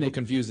accent. People and they-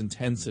 confuse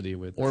intensity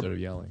with sort of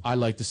yelling. I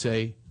like to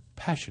say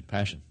passion.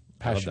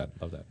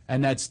 Love that.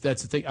 And that's the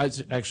thing. I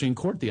was actually in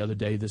court the other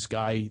day. This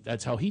guy,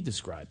 that's how he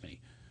described me.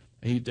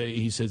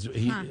 He says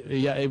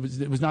yeah, it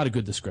was not a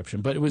good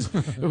description, but it was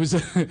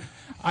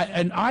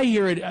I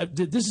hear it.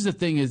 This is the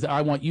thing is that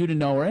I want you to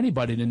know, or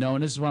anybody to know,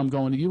 and this is what I'm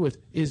going to you with,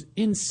 is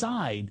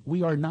inside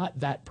we are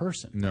not that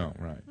person. No,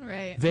 right.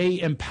 Right. They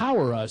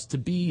empower us to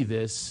be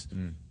this,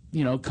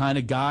 kind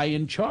of guy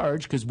in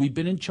charge because we've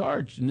been in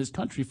charge in this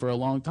country for a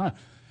long time.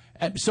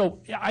 And so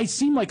I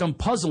seem like I'm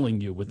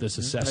puzzling you with this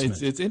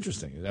assessment. It's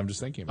interesting. I'm just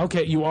thinking about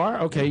Okay, you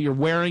are? Okay, you're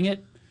wearing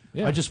it?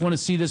 Yeah. I just want to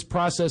see this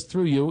process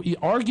through you. You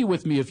argue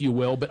with me if you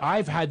will, but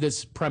I've had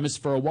this premise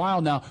for a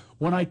while now.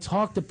 When I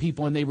talk to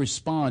people and they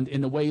respond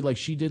in the way like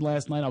she did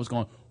last night, I was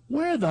going,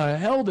 where the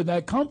hell did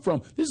that come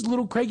from? This is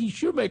little Craigie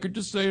Shoemaker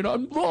just saying,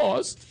 I'm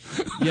lost.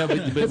 Yeah,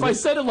 but if I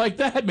said it like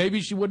that, maybe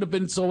she wouldn't have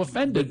been so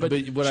offended. But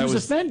she was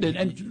offended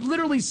and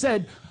literally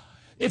said,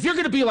 if you're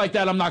going to be like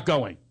that, I'm not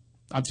going.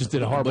 I just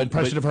did a horrible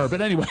impression of her,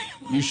 but anyway.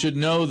 You should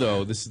know,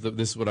 though, this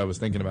is what I was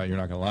thinking about, you're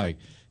not going to like,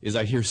 is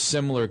I hear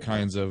similar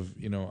kinds of,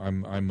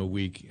 I'm a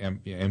weak,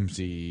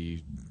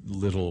 empty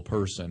little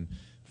person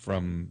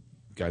from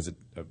guys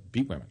that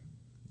beat women.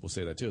 We'll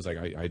say that, too. It's like,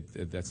 I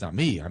that's not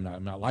me. I'm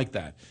not like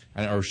that.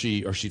 Or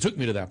she took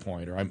me to that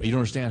point. Or you don't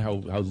understand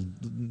how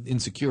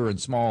insecure and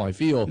small I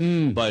feel.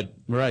 But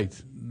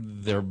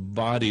their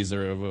bodies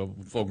are of a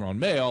full-grown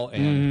male,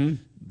 and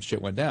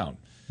shit went down.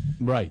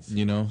 Right.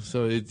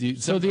 So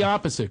the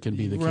opposite can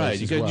be the case. Right.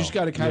 You just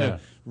got to kind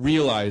of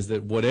realize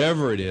that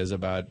whatever it is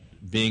about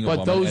being a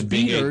woman those and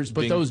beaters,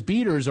 being those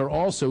beaters are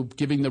also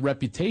giving the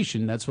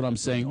reputation. That's what I'm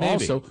saying. Maybe,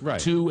 also, right.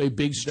 to a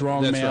big,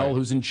 strong That's male right.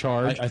 who's in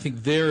charge. I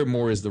think there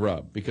more is the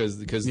rub because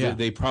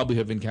they probably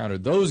have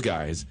encountered those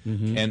guys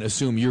and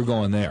assume you're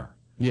going there.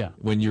 Yeah.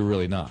 When you're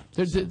really not.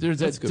 There's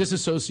that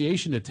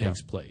disassociation that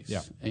takes place.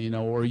 Yeah.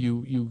 Or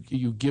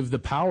you give the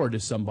power to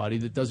somebody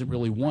that doesn't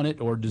really want it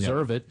or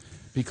deserve it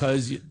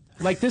because.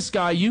 Like this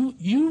guy,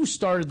 you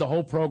started the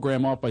whole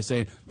program off by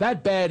saying,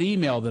 that bad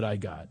email that I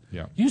got.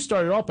 Yeah. You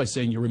started off by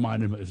saying you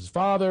reminded him of his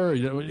father.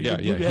 You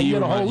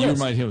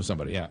remind him of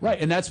somebody, yeah.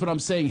 Right, and that's what I'm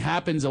saying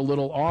happens a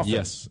little often.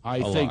 Yes,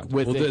 I think.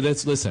 lot.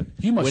 Listen.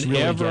 You must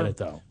really get it,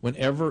 though.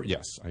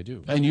 Yes, I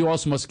do. And you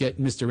also must get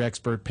Mr.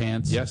 Expert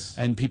Pants. Yes.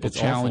 And people It's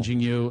challenging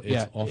awful. you.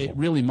 It's awful. It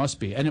really must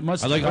be. And it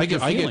must hurt your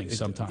feelings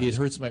sometimes. It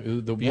hurts the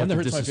one that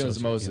hurts my feelings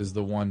the most is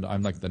the one,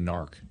 I'm like the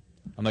narc.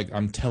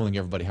 I'm telling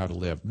everybody how to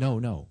live.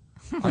 No.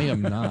 I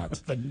am not.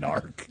 The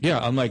narc. Yeah,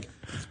 I'm like,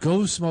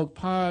 go smoke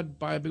pot,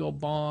 buy a big old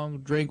bong,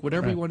 drink,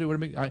 whatever you want to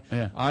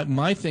do.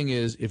 My thing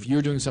is, if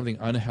you're doing something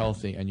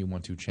unhealthy and you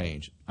want to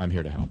change, I'm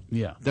here to help.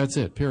 Yeah. That's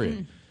it,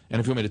 period. And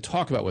if you want me to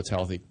talk about what's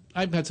healthy,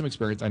 I've had some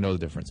experience. I know the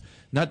difference.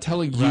 Not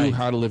telling you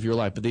how to live your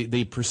life, but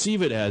they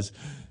perceive it as,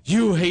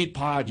 you hate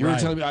pot. You're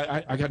telling me.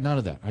 I got none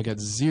of that. I got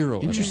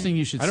zero. Interesting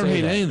you should say that. I don't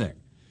hate anything.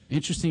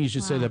 Interesting you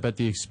should say that about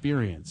the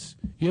experience.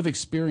 You have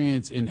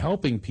experience in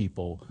helping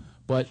people,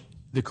 but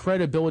the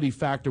credibility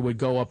factor would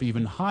go up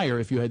even higher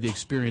if you had the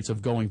experience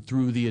of going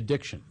through the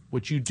addiction,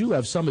 which you do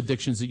have some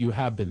addictions that you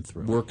have been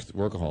through.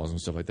 Workaholism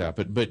and stuff like that.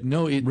 But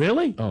no,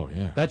 really? Oh,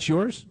 yeah. That's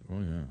yours? Oh,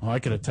 yeah. Oh, I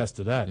could attest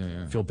to that.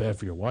 Yeah. I feel bad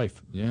for your wife.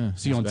 Yeah.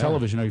 See you on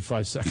television every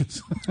 5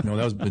 seconds. No,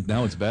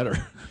 now it's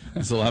better.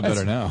 It's a lot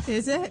better now.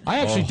 Is it? I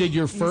actually did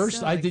your first.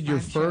 still I like did your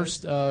 5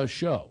 first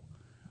show.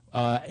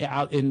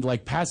 out in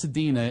like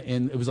Pasadena,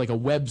 and it was like a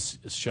web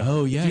show.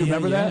 Oh yeah, do you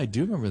remember that? I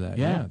do remember that.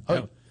 Yeah.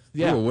 Oh,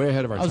 yeah. We were way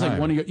ahead of our time. I was like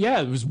one of your,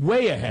 it was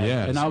way ahead.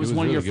 Yeah, and I was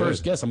one of your really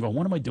first guests. I'm going,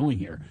 what am I doing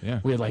here?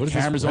 Yeah. We had like what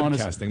cameras on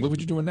us. Look what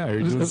you're doing now. You're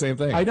doing the same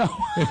thing. I know.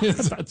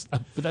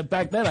 But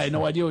back then, I had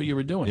no idea what you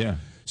were doing. Yeah.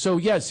 So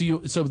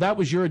so that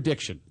was your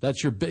addiction.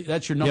 That's your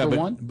number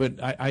one.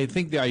 But I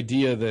think the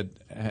idea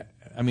that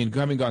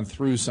having gone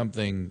through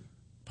something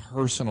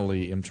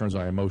personally in terms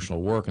of my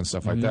emotional work and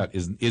stuff like that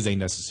is a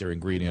necessary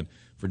ingredient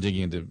for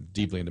digging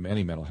deeply into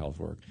any mental health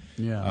work.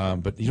 Yeah.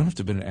 But you don't have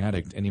to be an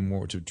addict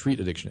anymore to treat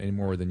addiction any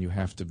more than you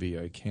have to be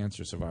a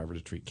cancer survivor to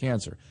treat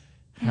cancer.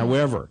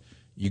 However,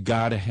 you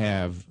got to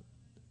have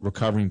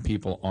recovering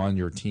people on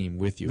your team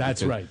with you.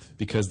 That's right.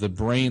 Because the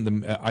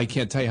brain, I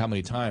can't tell you how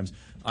many times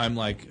I'm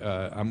like,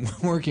 I'm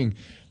working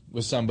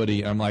with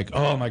somebody, and I'm like,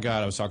 oh my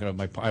God,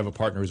 I have a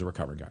partner who's a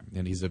recovering guy,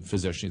 and he's a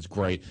physician, he's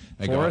great.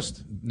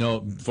 Forrest?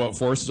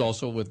 Forrest is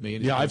also with me.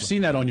 Yeah, I've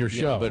seen that on your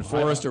show. But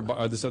Forrest or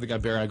this other guy,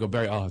 Barry, I go,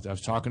 Barry, I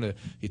was talking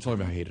he told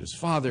me how he hated his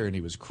father, and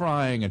he was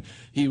crying, and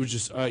he was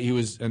just,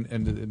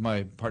 and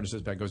my partner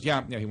says back, goes,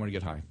 yeah, he wanted to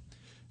get high.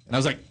 And I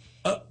was like,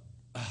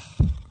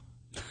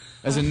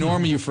 as a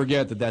normie, you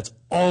forget that that's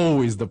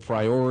always the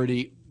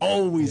priority.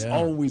 Always.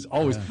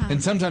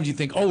 And sometimes you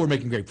think, we're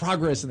making great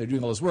progress, and they're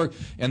doing all this work.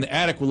 And the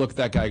addict will look at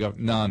that guy and go,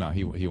 no,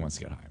 he wants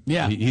to get high.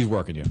 Yeah. He's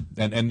working you.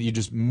 And you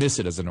just miss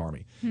it as a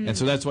normie. And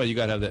so that's why you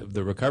got to have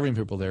the recovering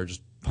people there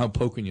just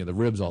poking you in the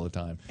ribs all the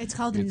time. It's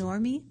called a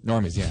normie?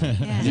 Normies,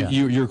 yeah. Yeah.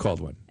 You're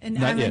called one. And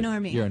Not I'm yet. a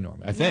normie. You're a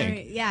normie, I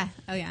think. Yeah.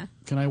 Oh, yeah.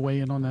 Can I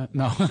weigh in on that?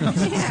 No.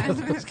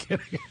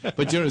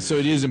 But so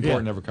it is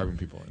important to have recovering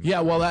people.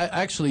 Yeah, well,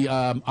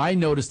 I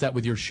noticed that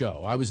with your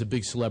show. I was a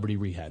big celebrity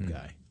rehab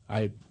guy.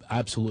 I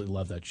absolutely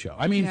love that show.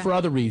 I mean, for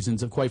other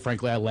reasons. Quite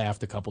frankly, I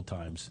laughed a couple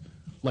times.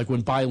 Like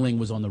when Bai Ling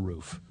was on the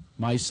roof.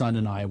 My son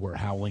and I were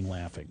howling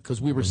laughing because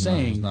we were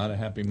saying... It was not a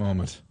happy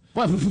moment.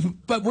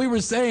 But we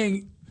were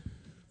saying...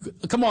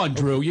 Come on,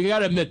 Drew, you got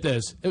to admit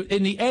this.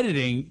 In the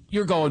editing,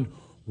 you're going,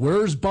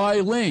 where's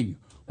Bai Ling?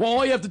 Well,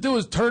 all you have to do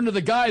is turn to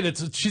the guy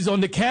she's on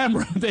the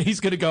camera. Then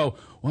he's going to go,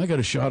 well, I got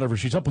a shot of her.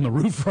 She's up on the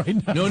roof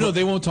right now. No,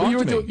 they won't talk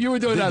to me. You were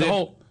doing that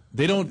whole...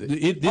 They don't.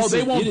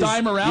 They won't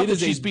dime her out.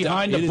 She's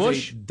behind the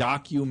bush. It is a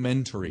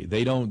documentary.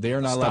 They don't. They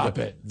are not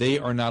allowed. They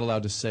are not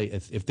allowed to say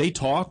if they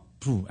talk.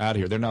 Out of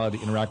here. They're not allowed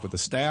to interact with the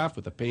staff,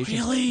 with the patient.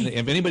 Really? And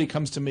if anybody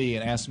comes to me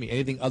and asks me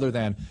anything other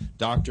than,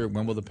 doctor,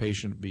 when will the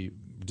patient be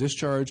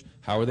discharged?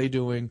 How are they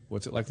doing?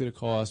 What's it likely to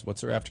cost?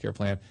 What's their aftercare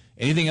plan?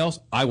 Anything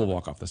else? I will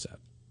walk off the set.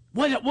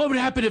 What would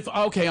happen if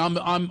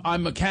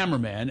I'm a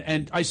cameraman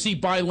and I see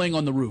Bai Ling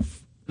on the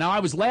roof? Now, I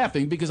was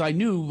laughing because I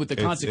knew what the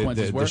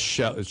consequences were.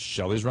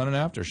 Shelley's running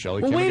after.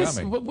 Shelley came and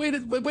got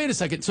me. Wait a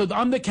second. So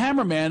I'm the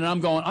cameraman, and I'm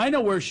going, I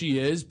know where she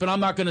is, but I'm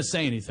not going to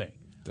say anything.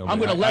 I'm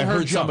going to let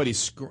her jump.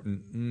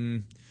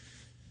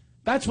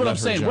 That's what I'm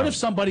saying. What if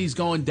somebody's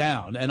going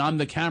down and I'm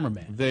the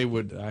cameraman? They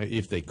would,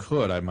 if they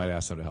could, I might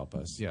ask them to help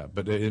us. Yeah,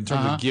 but in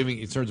terms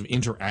of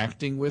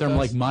interacting with them, us,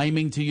 like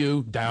miming to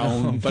you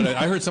down. But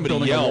I heard somebody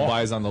yell,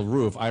 "Bai's on the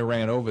roof." I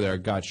ran over there,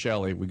 got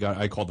Shelley.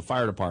 I called the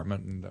fire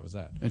department, and that was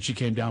that. And she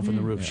came down from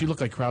the roof. Yeah. She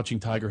looked like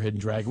Crouching Tiger, Hidden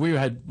Dragon.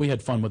 We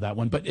had fun with that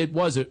one, but it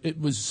was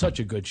such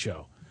a good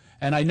show,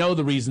 and I know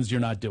the reasons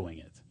you're not doing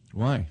it.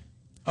 Why?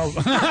 Oh,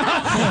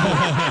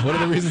 what are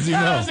the reasons you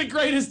know? That was the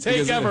greatest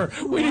take ever.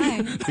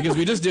 Because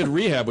we just did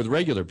rehab with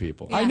regular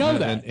people. Yeah. I know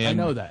that. I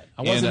know that.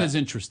 I wasn't as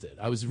interested.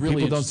 I was really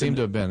people don't seem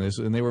to have been,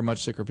 and they were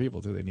much sicker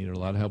people too. They needed a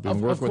lot of help. We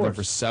worked with them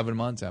for 7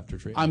 months after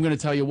treatment. I'm going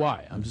to tell you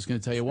why. I'm just going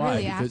to tell you why.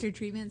 Really, after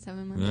treatment,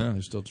 7 months. Yeah,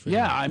 they're still treating.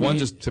 Yeah, I mean,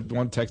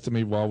 one texted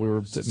me while we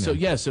were sitting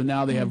there. So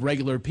now they have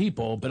regular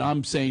people, but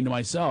I'm saying to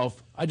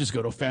myself, I just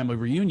go to a family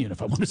reunion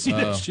if I want to see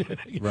that shit.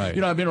 Right.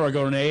 You know what I mean? Or I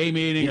go to an AA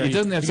meeting, or it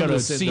doesn't have you go to a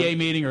CA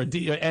meeting or a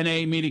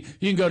NA meeting.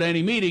 You can go to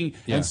any meeting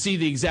and see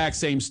the exact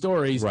same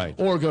stories,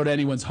 or go to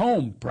anyone's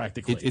home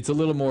practically. It's a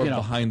little more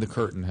behind the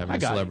curtain having a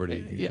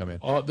celebrity come in.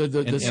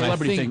 The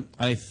celebrity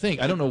thing.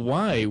 I don't know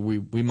why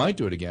we might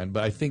do it again,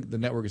 but I think the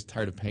network is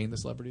tired of paying the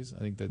celebrities. I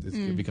think that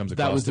it becomes a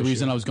cost That was the issue.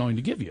 reason I was going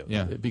to give you.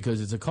 Yeah. Because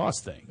it's a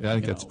cost thing. I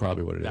think that's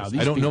probably what it is.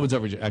 I don't know. No one's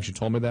ever actually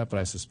told me that, but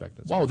I suspect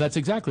that's. Well, that's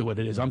exactly what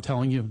it is. I'm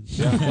telling you.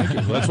 Yeah, thank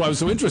you. That's why I was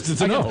so interested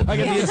to know. I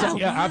get the insight.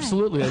 Yeah,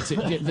 absolutely.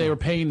 They were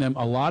paying them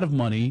a lot of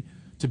money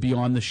to be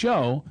on the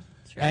show,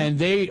 and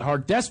they are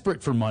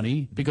desperate for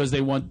money because they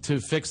want to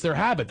fix their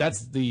habit.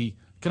 That's the.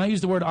 Can I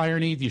use the word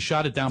irony? You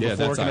shot it down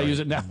before. Can I use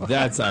it now?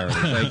 That's irony.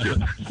 Thank you.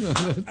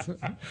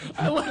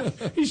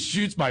 He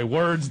shoots my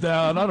words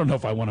down. I don't know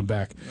if I want him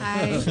back.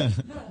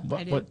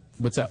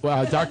 What's that?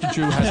 Well, Dr.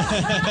 Drew has.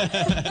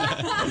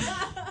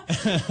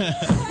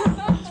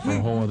 For a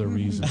whole other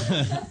reason.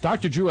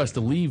 Dr. Drew has to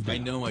leave now. I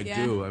know I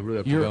do. I really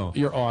have to go.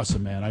 You're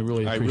awesome, man. I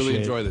really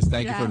enjoy this.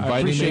 Thank you for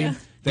inviting me.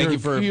 Thank you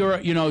for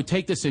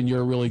take this in.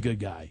 You're a really good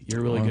guy. You're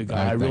a really good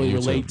guy. I really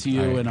relate to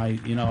you, and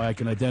I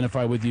can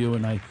identify with you,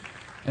 and I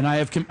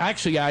have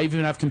I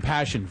even have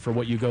compassion for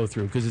what you go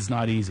through because it's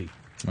not easy.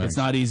 Right. It's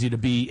not easy to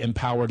be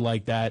empowered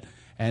like that.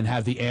 and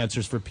have the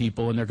answers for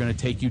people, and they're going to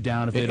take you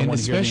down if they don't And want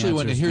to hear the answers. especially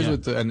when here's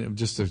what and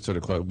just to sort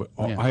of close, but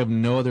I have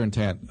no other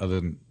intent other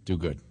than do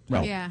good.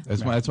 Right. Yeah.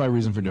 That's my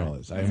reason for doing all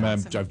this.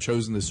 I've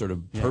chosen this sort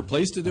of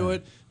place to do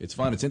it. It's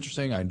fun. It's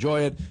interesting. I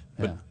enjoy it.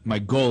 But my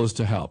goal is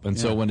to help. And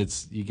so when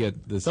you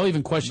get this, they'll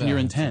even question your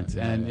intent,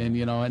 and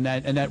you know, and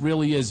that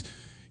really is.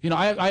 You know,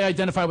 I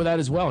identify with that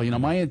as well. You know,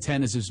 my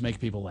intent is just to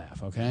make people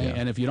laugh, okay? Yeah.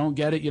 And if you don't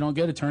get it, you don't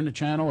get it. Turn the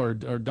channel or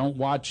don't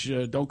watch,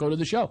 don't go to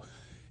the show.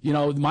 You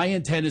know, my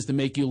intent is to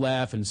make you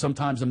laugh, and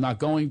sometimes I'm not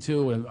going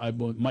to, and I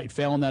might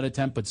fail in that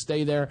attempt, but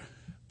stay there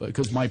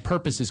because my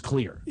purpose is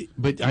clear.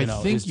 But I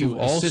think you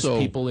assist also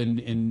people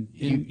in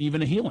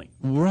even a healing.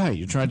 Right.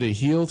 You're trying to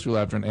heal through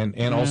laughter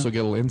and also get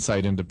a little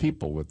insight into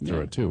people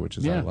through it too, which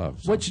is what I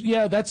love. So. Which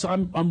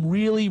I'm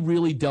really,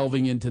 really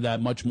delving into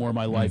that much more in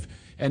my life.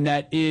 And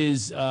that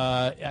is,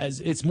 as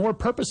it's more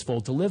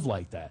purposeful to live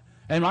like that.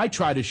 And I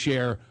try to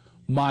share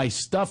my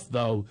stuff,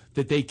 though,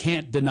 that they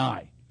can't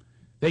deny.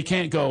 They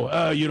can't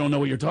go, you don't know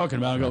what you're talking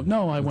about. I go,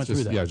 no, I went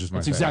through that. Yeah, just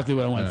That's exactly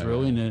what I went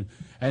through.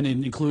 And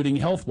including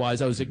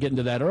health-wise, I was getting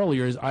to that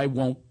earlier, is I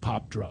won't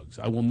pop drugs.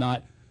 I will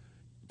not,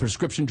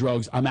 prescription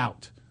drugs, I'm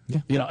out.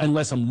 Yeah. You know,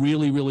 unless I'm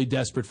really, really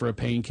desperate for a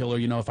painkiller,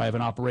 you know, if I have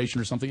an operation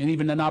or something. And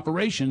even an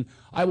operation,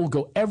 I will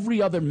go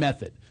every other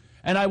method.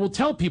 And I will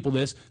tell people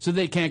this so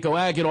they can't go,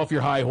 get off your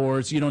high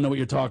horse. You don't know what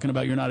you're talking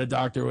about. You're not a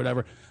doctor or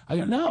whatever. I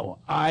go, no,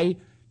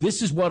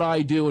 this is what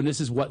I do, and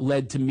this is what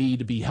led to me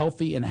to be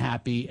healthy and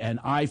happy, and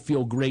I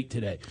feel great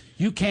today.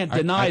 You can't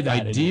deny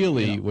that.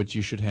 Ideally, what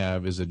you should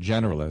have is a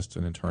generalist,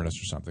 an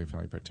internist or something,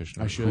 family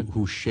practitioner,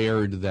 who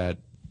shared that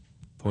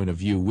point of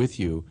view with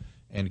you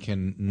and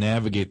can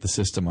navigate the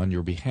system on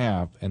your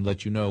behalf and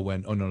let you know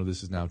when, oh, no,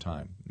 this is now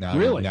time. Now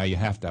you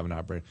have to have an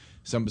operator.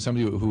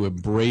 Somebody who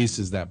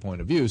embraces that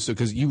point of view. So,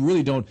 because you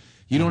really don't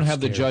have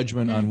the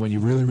judgment on when you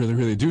really, really,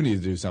 really do need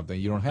to do something.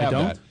 You don't have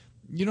that.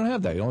 You don't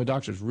have that. You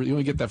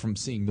only get that from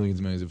seeing millions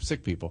and millions of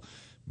sick people.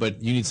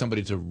 But you need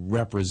somebody to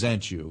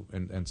represent you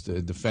and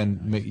to defend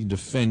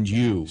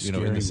you,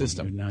 in the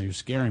system. Now you're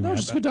scaring me. No,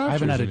 just good doctors. I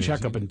haven't had a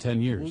checkup in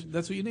 10 years. Well,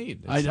 that's what you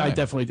need. I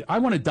definitely. I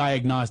want a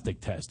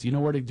diagnostic test. You know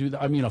where to do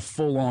that? I mean, a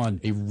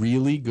full-on. A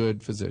really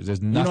good physician.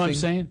 There's nothing. You know what I'm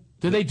saying?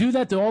 Do they do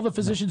that? Do all the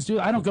physicians do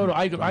that? I don't go to.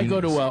 I go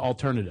to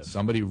alternative.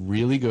 Somebody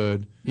really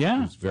good.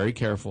 Yeah. Who's very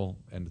careful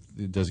and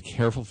does a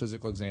careful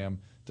physical exam.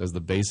 Does the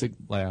basic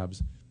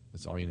labs.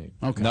 That's all you need.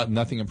 Okay.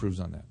 Nothing improves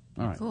on that.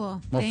 All right. Cool.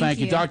 Well, thank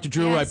you, Dr.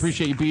 Drew. Yes. I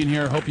appreciate you being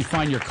here. Hope you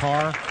find your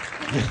car.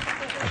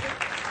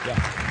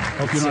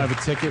 Hope you don't have a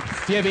ticket.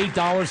 Do you have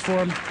 $8 for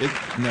him?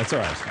 That's all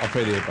right. I'll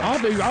pay the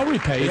 $8. I'll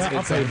repay you.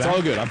 I'll pay you it's back.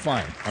 all good. I'm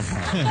fine.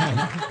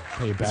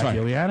 Pay you back,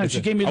 Ileana. She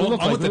gave me the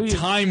look. I want the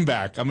time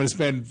back. I'm going to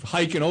spend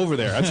hiking over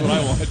there. That's what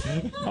I want.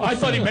 I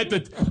thought he meant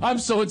that. I'm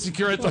so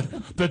insecure at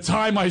the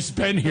time I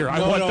spend here. I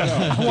want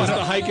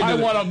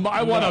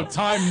a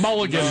time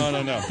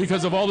mulligan. No.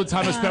 Because of all the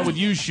time I spent with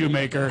you,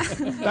 Shoemaker.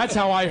 That's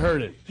how I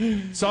heard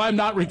it. So I'm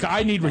not.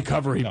 I need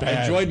recovery.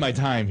 I enjoyed my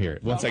time here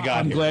once I got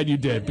I'm here. glad you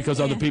did because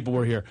other people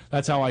were here.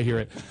 That's how I hear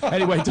it.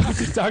 Anyway,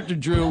 Dr.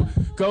 Drew,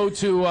 go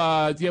to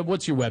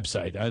what's your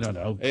website? I don't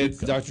know.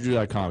 It's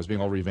drdrew.com. It's being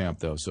all revamped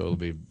though, so it'll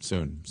be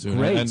soon.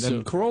 Great.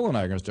 And Corolla and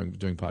I are going to start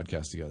doing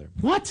podcasts together.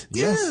 What?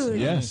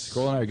 Yes.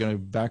 Corolla and I are going to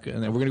back,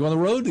 and then we're going to go on the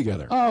road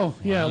together. Oh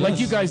yeah, like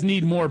you guys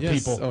need more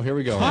people. Oh, here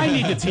we go. I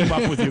need to team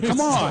up with you. Come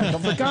on,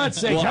 for God's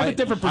sake, have a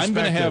different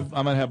perspective.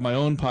 I'm going to have my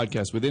own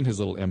podcast within his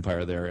little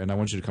empire there, and I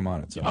want you to come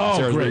on it. So great.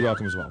 Sarah's very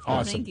welcome as well.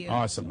 Awesome. Thank you.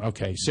 Awesome.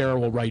 Okay, Sarah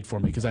will write for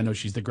me because I know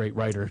she's the great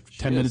writer.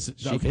 10 minutes.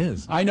 She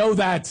is. I know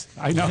that.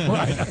 I know.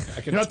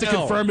 You don't have to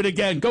confirm it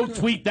again. Go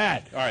tweet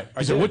that. All right.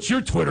 I said, what's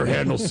your Twitter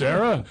handle,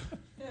 Sarah?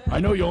 I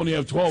know you only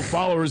have 12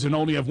 followers and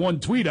only have one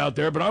tweet out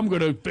there, but I'm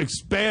going to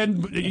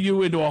expand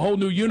you into a whole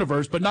new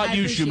universe, but not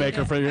you,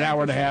 Shoemaker, for an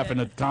hour and a half in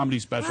a comedy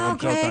special on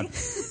Showtime.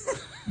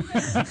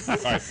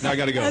 All right, now I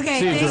got to go. Okay,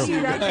 See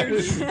you, thank Drew.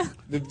 you, Dr.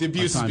 The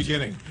abuse is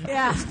beginning.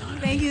 Yeah,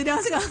 thank you.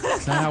 Don't go.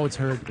 Is that how it's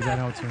heard? Is that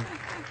how it's heard?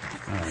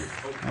 All right.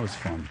 That was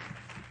fun.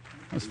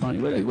 That was funny.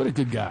 What a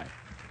good guy.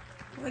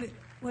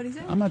 What is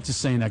it? I'm not just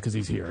saying that because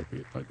he's here.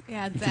 But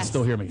Yeah, you can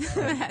still hear me.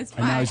 That's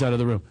And now he's fine. out of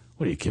the room.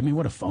 What are you kidding me?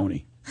 What a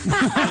phony.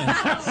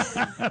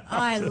 Oh,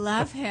 I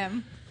love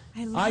him.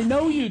 I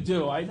know you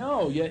do. I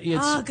know. Yeah.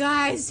 Oh,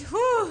 guys.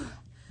 Whew.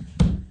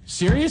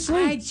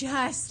 Seriously? I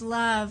just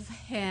love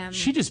him.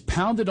 She just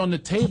pounded on the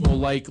table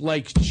like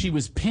she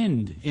was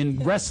pinned in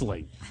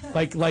wrestling.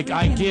 Like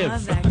I give.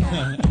 love that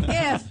guy.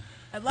 Give.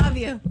 I love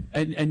you.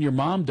 And your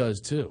mom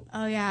does too.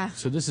 Oh, yeah.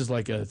 So this is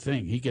like a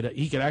thing. He could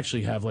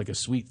actually have like a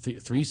sweet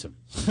threesome.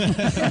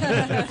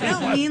 I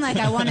don't mean like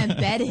I want to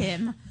bed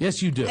him.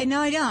 Yes, you do. No,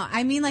 I don't.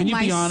 I mean like Can you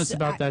my be honest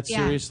about that, yeah,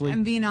 seriously?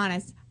 I'm being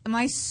honest.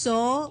 My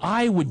soul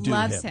I would do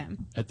loves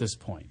him at this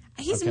point.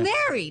 He's Okay?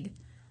 married.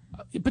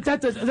 But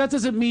that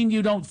doesn't mean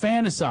you don't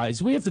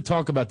fantasize. We have to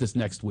talk about this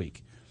next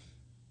week.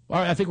 All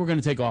right, I think we're going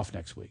to take off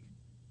next week.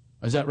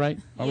 Is that right?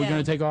 Are we Yeah.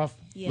 going to take off?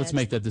 Yeah, Let's it's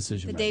make that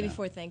decision the right day now.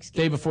 before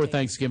Thanksgiving. Day before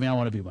Thanksgiving, I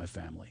want to be with my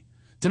family.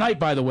 Tonight,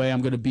 by the way,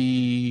 I'm going to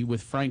be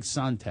with Frank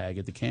Sontag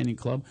at the Canyon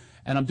Club,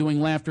 and I'm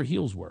doing Laughter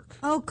Heals work.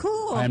 Oh,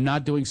 cool. I am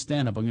not doing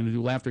stand-up. I'm going to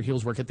do Laughter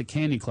Heals work at the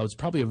Canyon Club. It's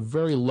probably a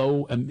very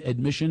low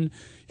admission. You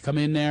come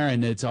in there,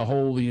 and it's a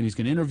whole, he's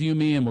going to interview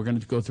me, and we're going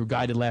to go through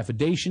Guided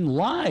Laughdation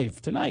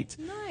live tonight.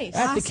 Nice.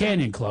 At the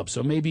Canyon Club.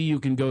 So maybe you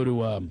can go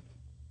to,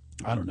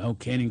 I don't know,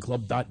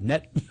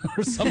 canyonclub.net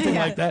or something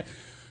like that.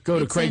 Go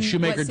to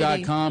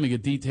CraigShoemaker.com. You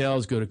get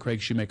details. Go to Craig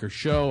Shoemaker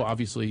Show.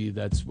 Obviously,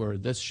 that's where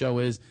this show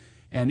is.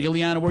 And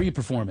Ileana, where are you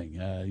performing?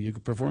 You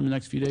could perform the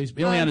next few days?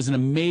 Ileana's an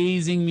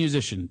amazing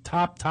musician.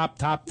 Top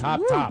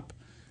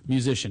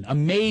musician.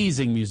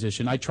 Amazing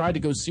musician. I tried to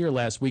go see her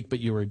last week,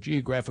 but you were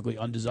geographically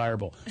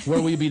undesirable.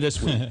 Where will you be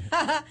this week?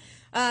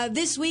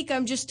 This week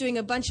I'm just doing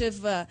a bunch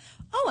of,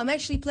 I'm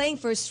actually playing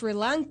for a Sri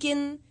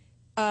Lankan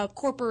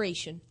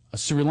corporation. A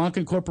Sri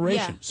Lankan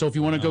corporation. Yeah. So if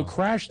you want to go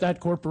crash that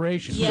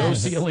corporation, go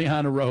Yes. see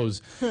Ileana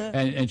Rose.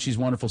 and she's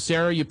wonderful.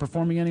 Sarah, you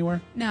performing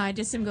anywhere? No, I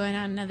just am going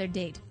on another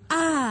date.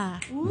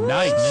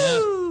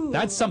 Nice.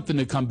 That's something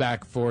to come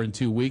back for in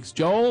 2 weeks.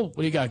 Joel, what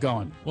do you got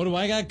going? What do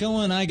I got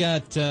going? I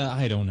got,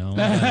 I don't know.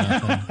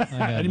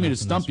 I didn't mean to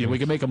stump you. We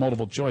can make a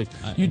multiple choice.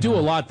 You do a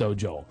lot, though,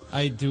 Joel.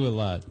 I do a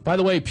lot. By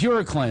the way,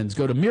 Pure Cleanse.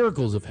 Go to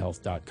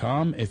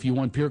miraclesofhealth.com. If you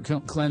want Pure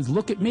Cleanse,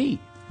 look at me.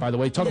 By the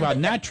way, talk about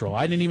natural.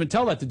 I didn't even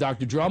tell that to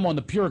Dr. Drew. I'm on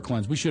the Pure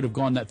Cleanse. We should have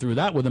gone through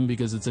that with him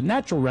because it's a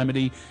natural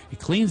remedy. It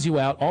cleans you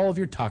out, all of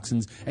your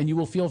toxins, and you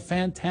will feel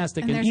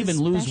fantastic and even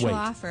lose weight. There's a special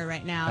offer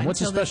right now And what's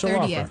the until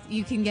special the 30th. offer?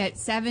 You can get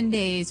 7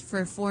 days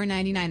for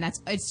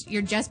 $4.99.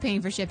 You're just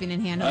paying for shipping and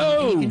handling,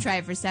 Oh! and you can try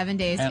it for 7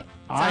 days. And It's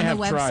I on have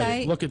the website. tried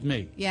it. Look at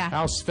me. Yeah.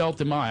 How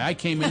svelte am I? I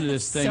came into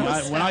this thing.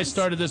 When I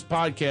started this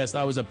podcast,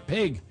 I was a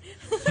pig.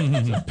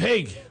 A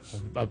pig.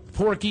 A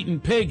pork-eating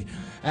pig.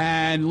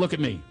 And look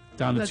at me.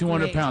 Down to Look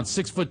 200 great. pounds,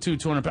 6'2",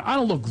 200 pounds. I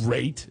don't look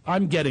great.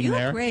 I'm getting You look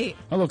there. great.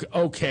 I look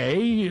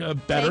okay,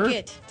 better.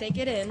 Take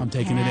it in. I'm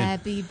taking it in.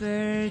 Happy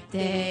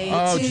birthday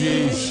Oh, to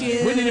jeez. you.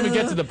 We didn't even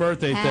get to the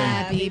birthday thing.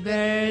 Happy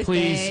birthday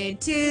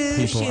Please. to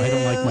People, you. I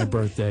don't like my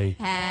birthday.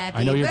 Happy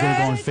I know you're going to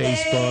go on birthday,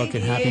 Facebook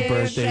and happy dear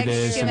birthday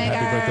this and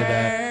happy birthday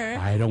that.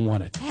 I don't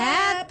want it.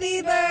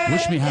 Happy birthday.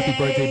 Wish me happy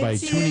birthday by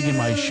to tuning in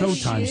my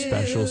Showtime you.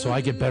 special so I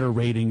get better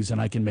ratings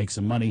and I can make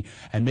some money.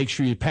 And make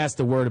sure you pass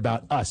the word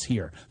about us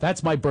here.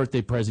 That's my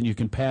birthday present. You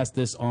can pass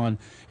this on.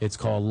 It's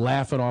called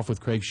Laugh It Off with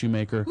Craig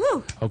Shoemaker.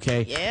 Woo.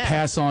 Okay? Yeah.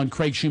 Pass on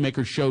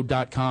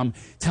CraigShoemakerShow.com.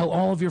 Tell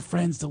all of your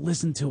friends to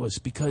listen to us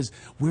because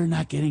we're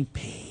not getting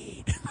paid.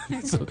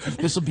 So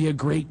this will be a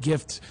great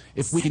gift.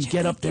 If we can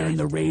get up there in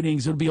the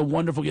ratings, it'll be a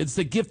wonderful gift. It's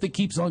the gift that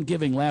keeps on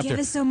giving, laughter. Give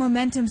us some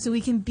momentum so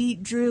we can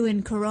beat Drew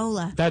in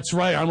Corolla. That's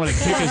right. I'm going to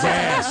kick his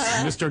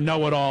ass, Mr.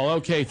 Know-It-All.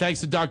 Okay, thanks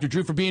to Dr.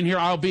 Drew for being here.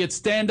 I'll be at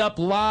Stand Up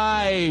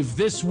Live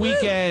this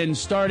weekend,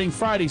 starting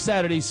Friday,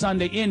 Saturday,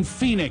 Sunday in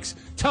Phoenix.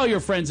 Tell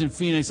your friends in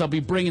Phoenix. I'll be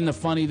bringing the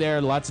funny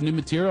there. Lots of new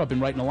material. I've been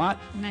writing a lot.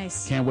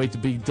 Nice. Can't wait to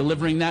be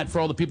delivering that for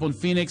all the people in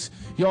Phoenix.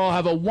 You all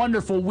have a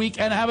wonderful week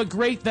and have a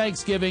great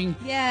Thanksgiving.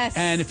 Yes.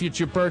 And if it's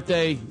your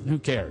birthday, who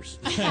cares?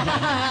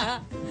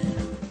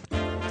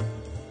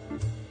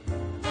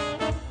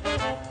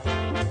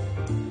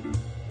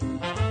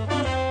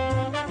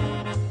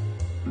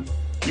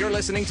 You're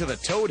listening to the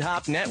Toad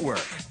Hop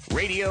Network,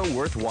 radio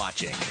worth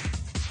watching.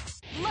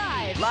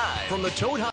 Live Live from the Toad Hop